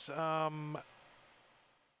Middleton's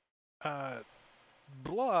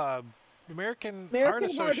American Heart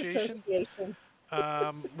Association.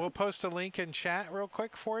 We'll post a link in chat real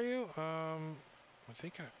quick for you. I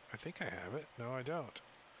think I have it. No, I don't.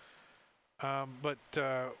 But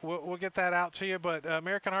we'll get that out to you. But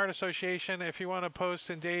American Heart Association, if you want to post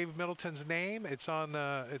in Dave Middleton's name, it'll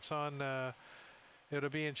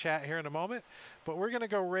be in chat here in a moment. But we're gonna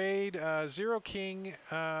go raid Zero King.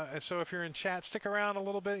 So if you're in chat, stick around a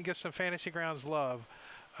little bit and get some Fantasy Grounds love.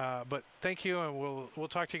 But thank you, and we'll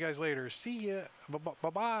talk to you guys later. See ya. Bye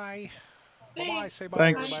bye. Bye bye. Say bye,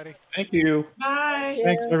 Thanks. everybody. Thank you. Bye.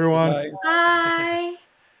 Thanks, everyone. Bye. Bye.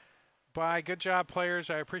 Bye. Good job, players.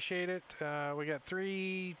 I appreciate it. We got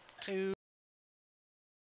 3, 2.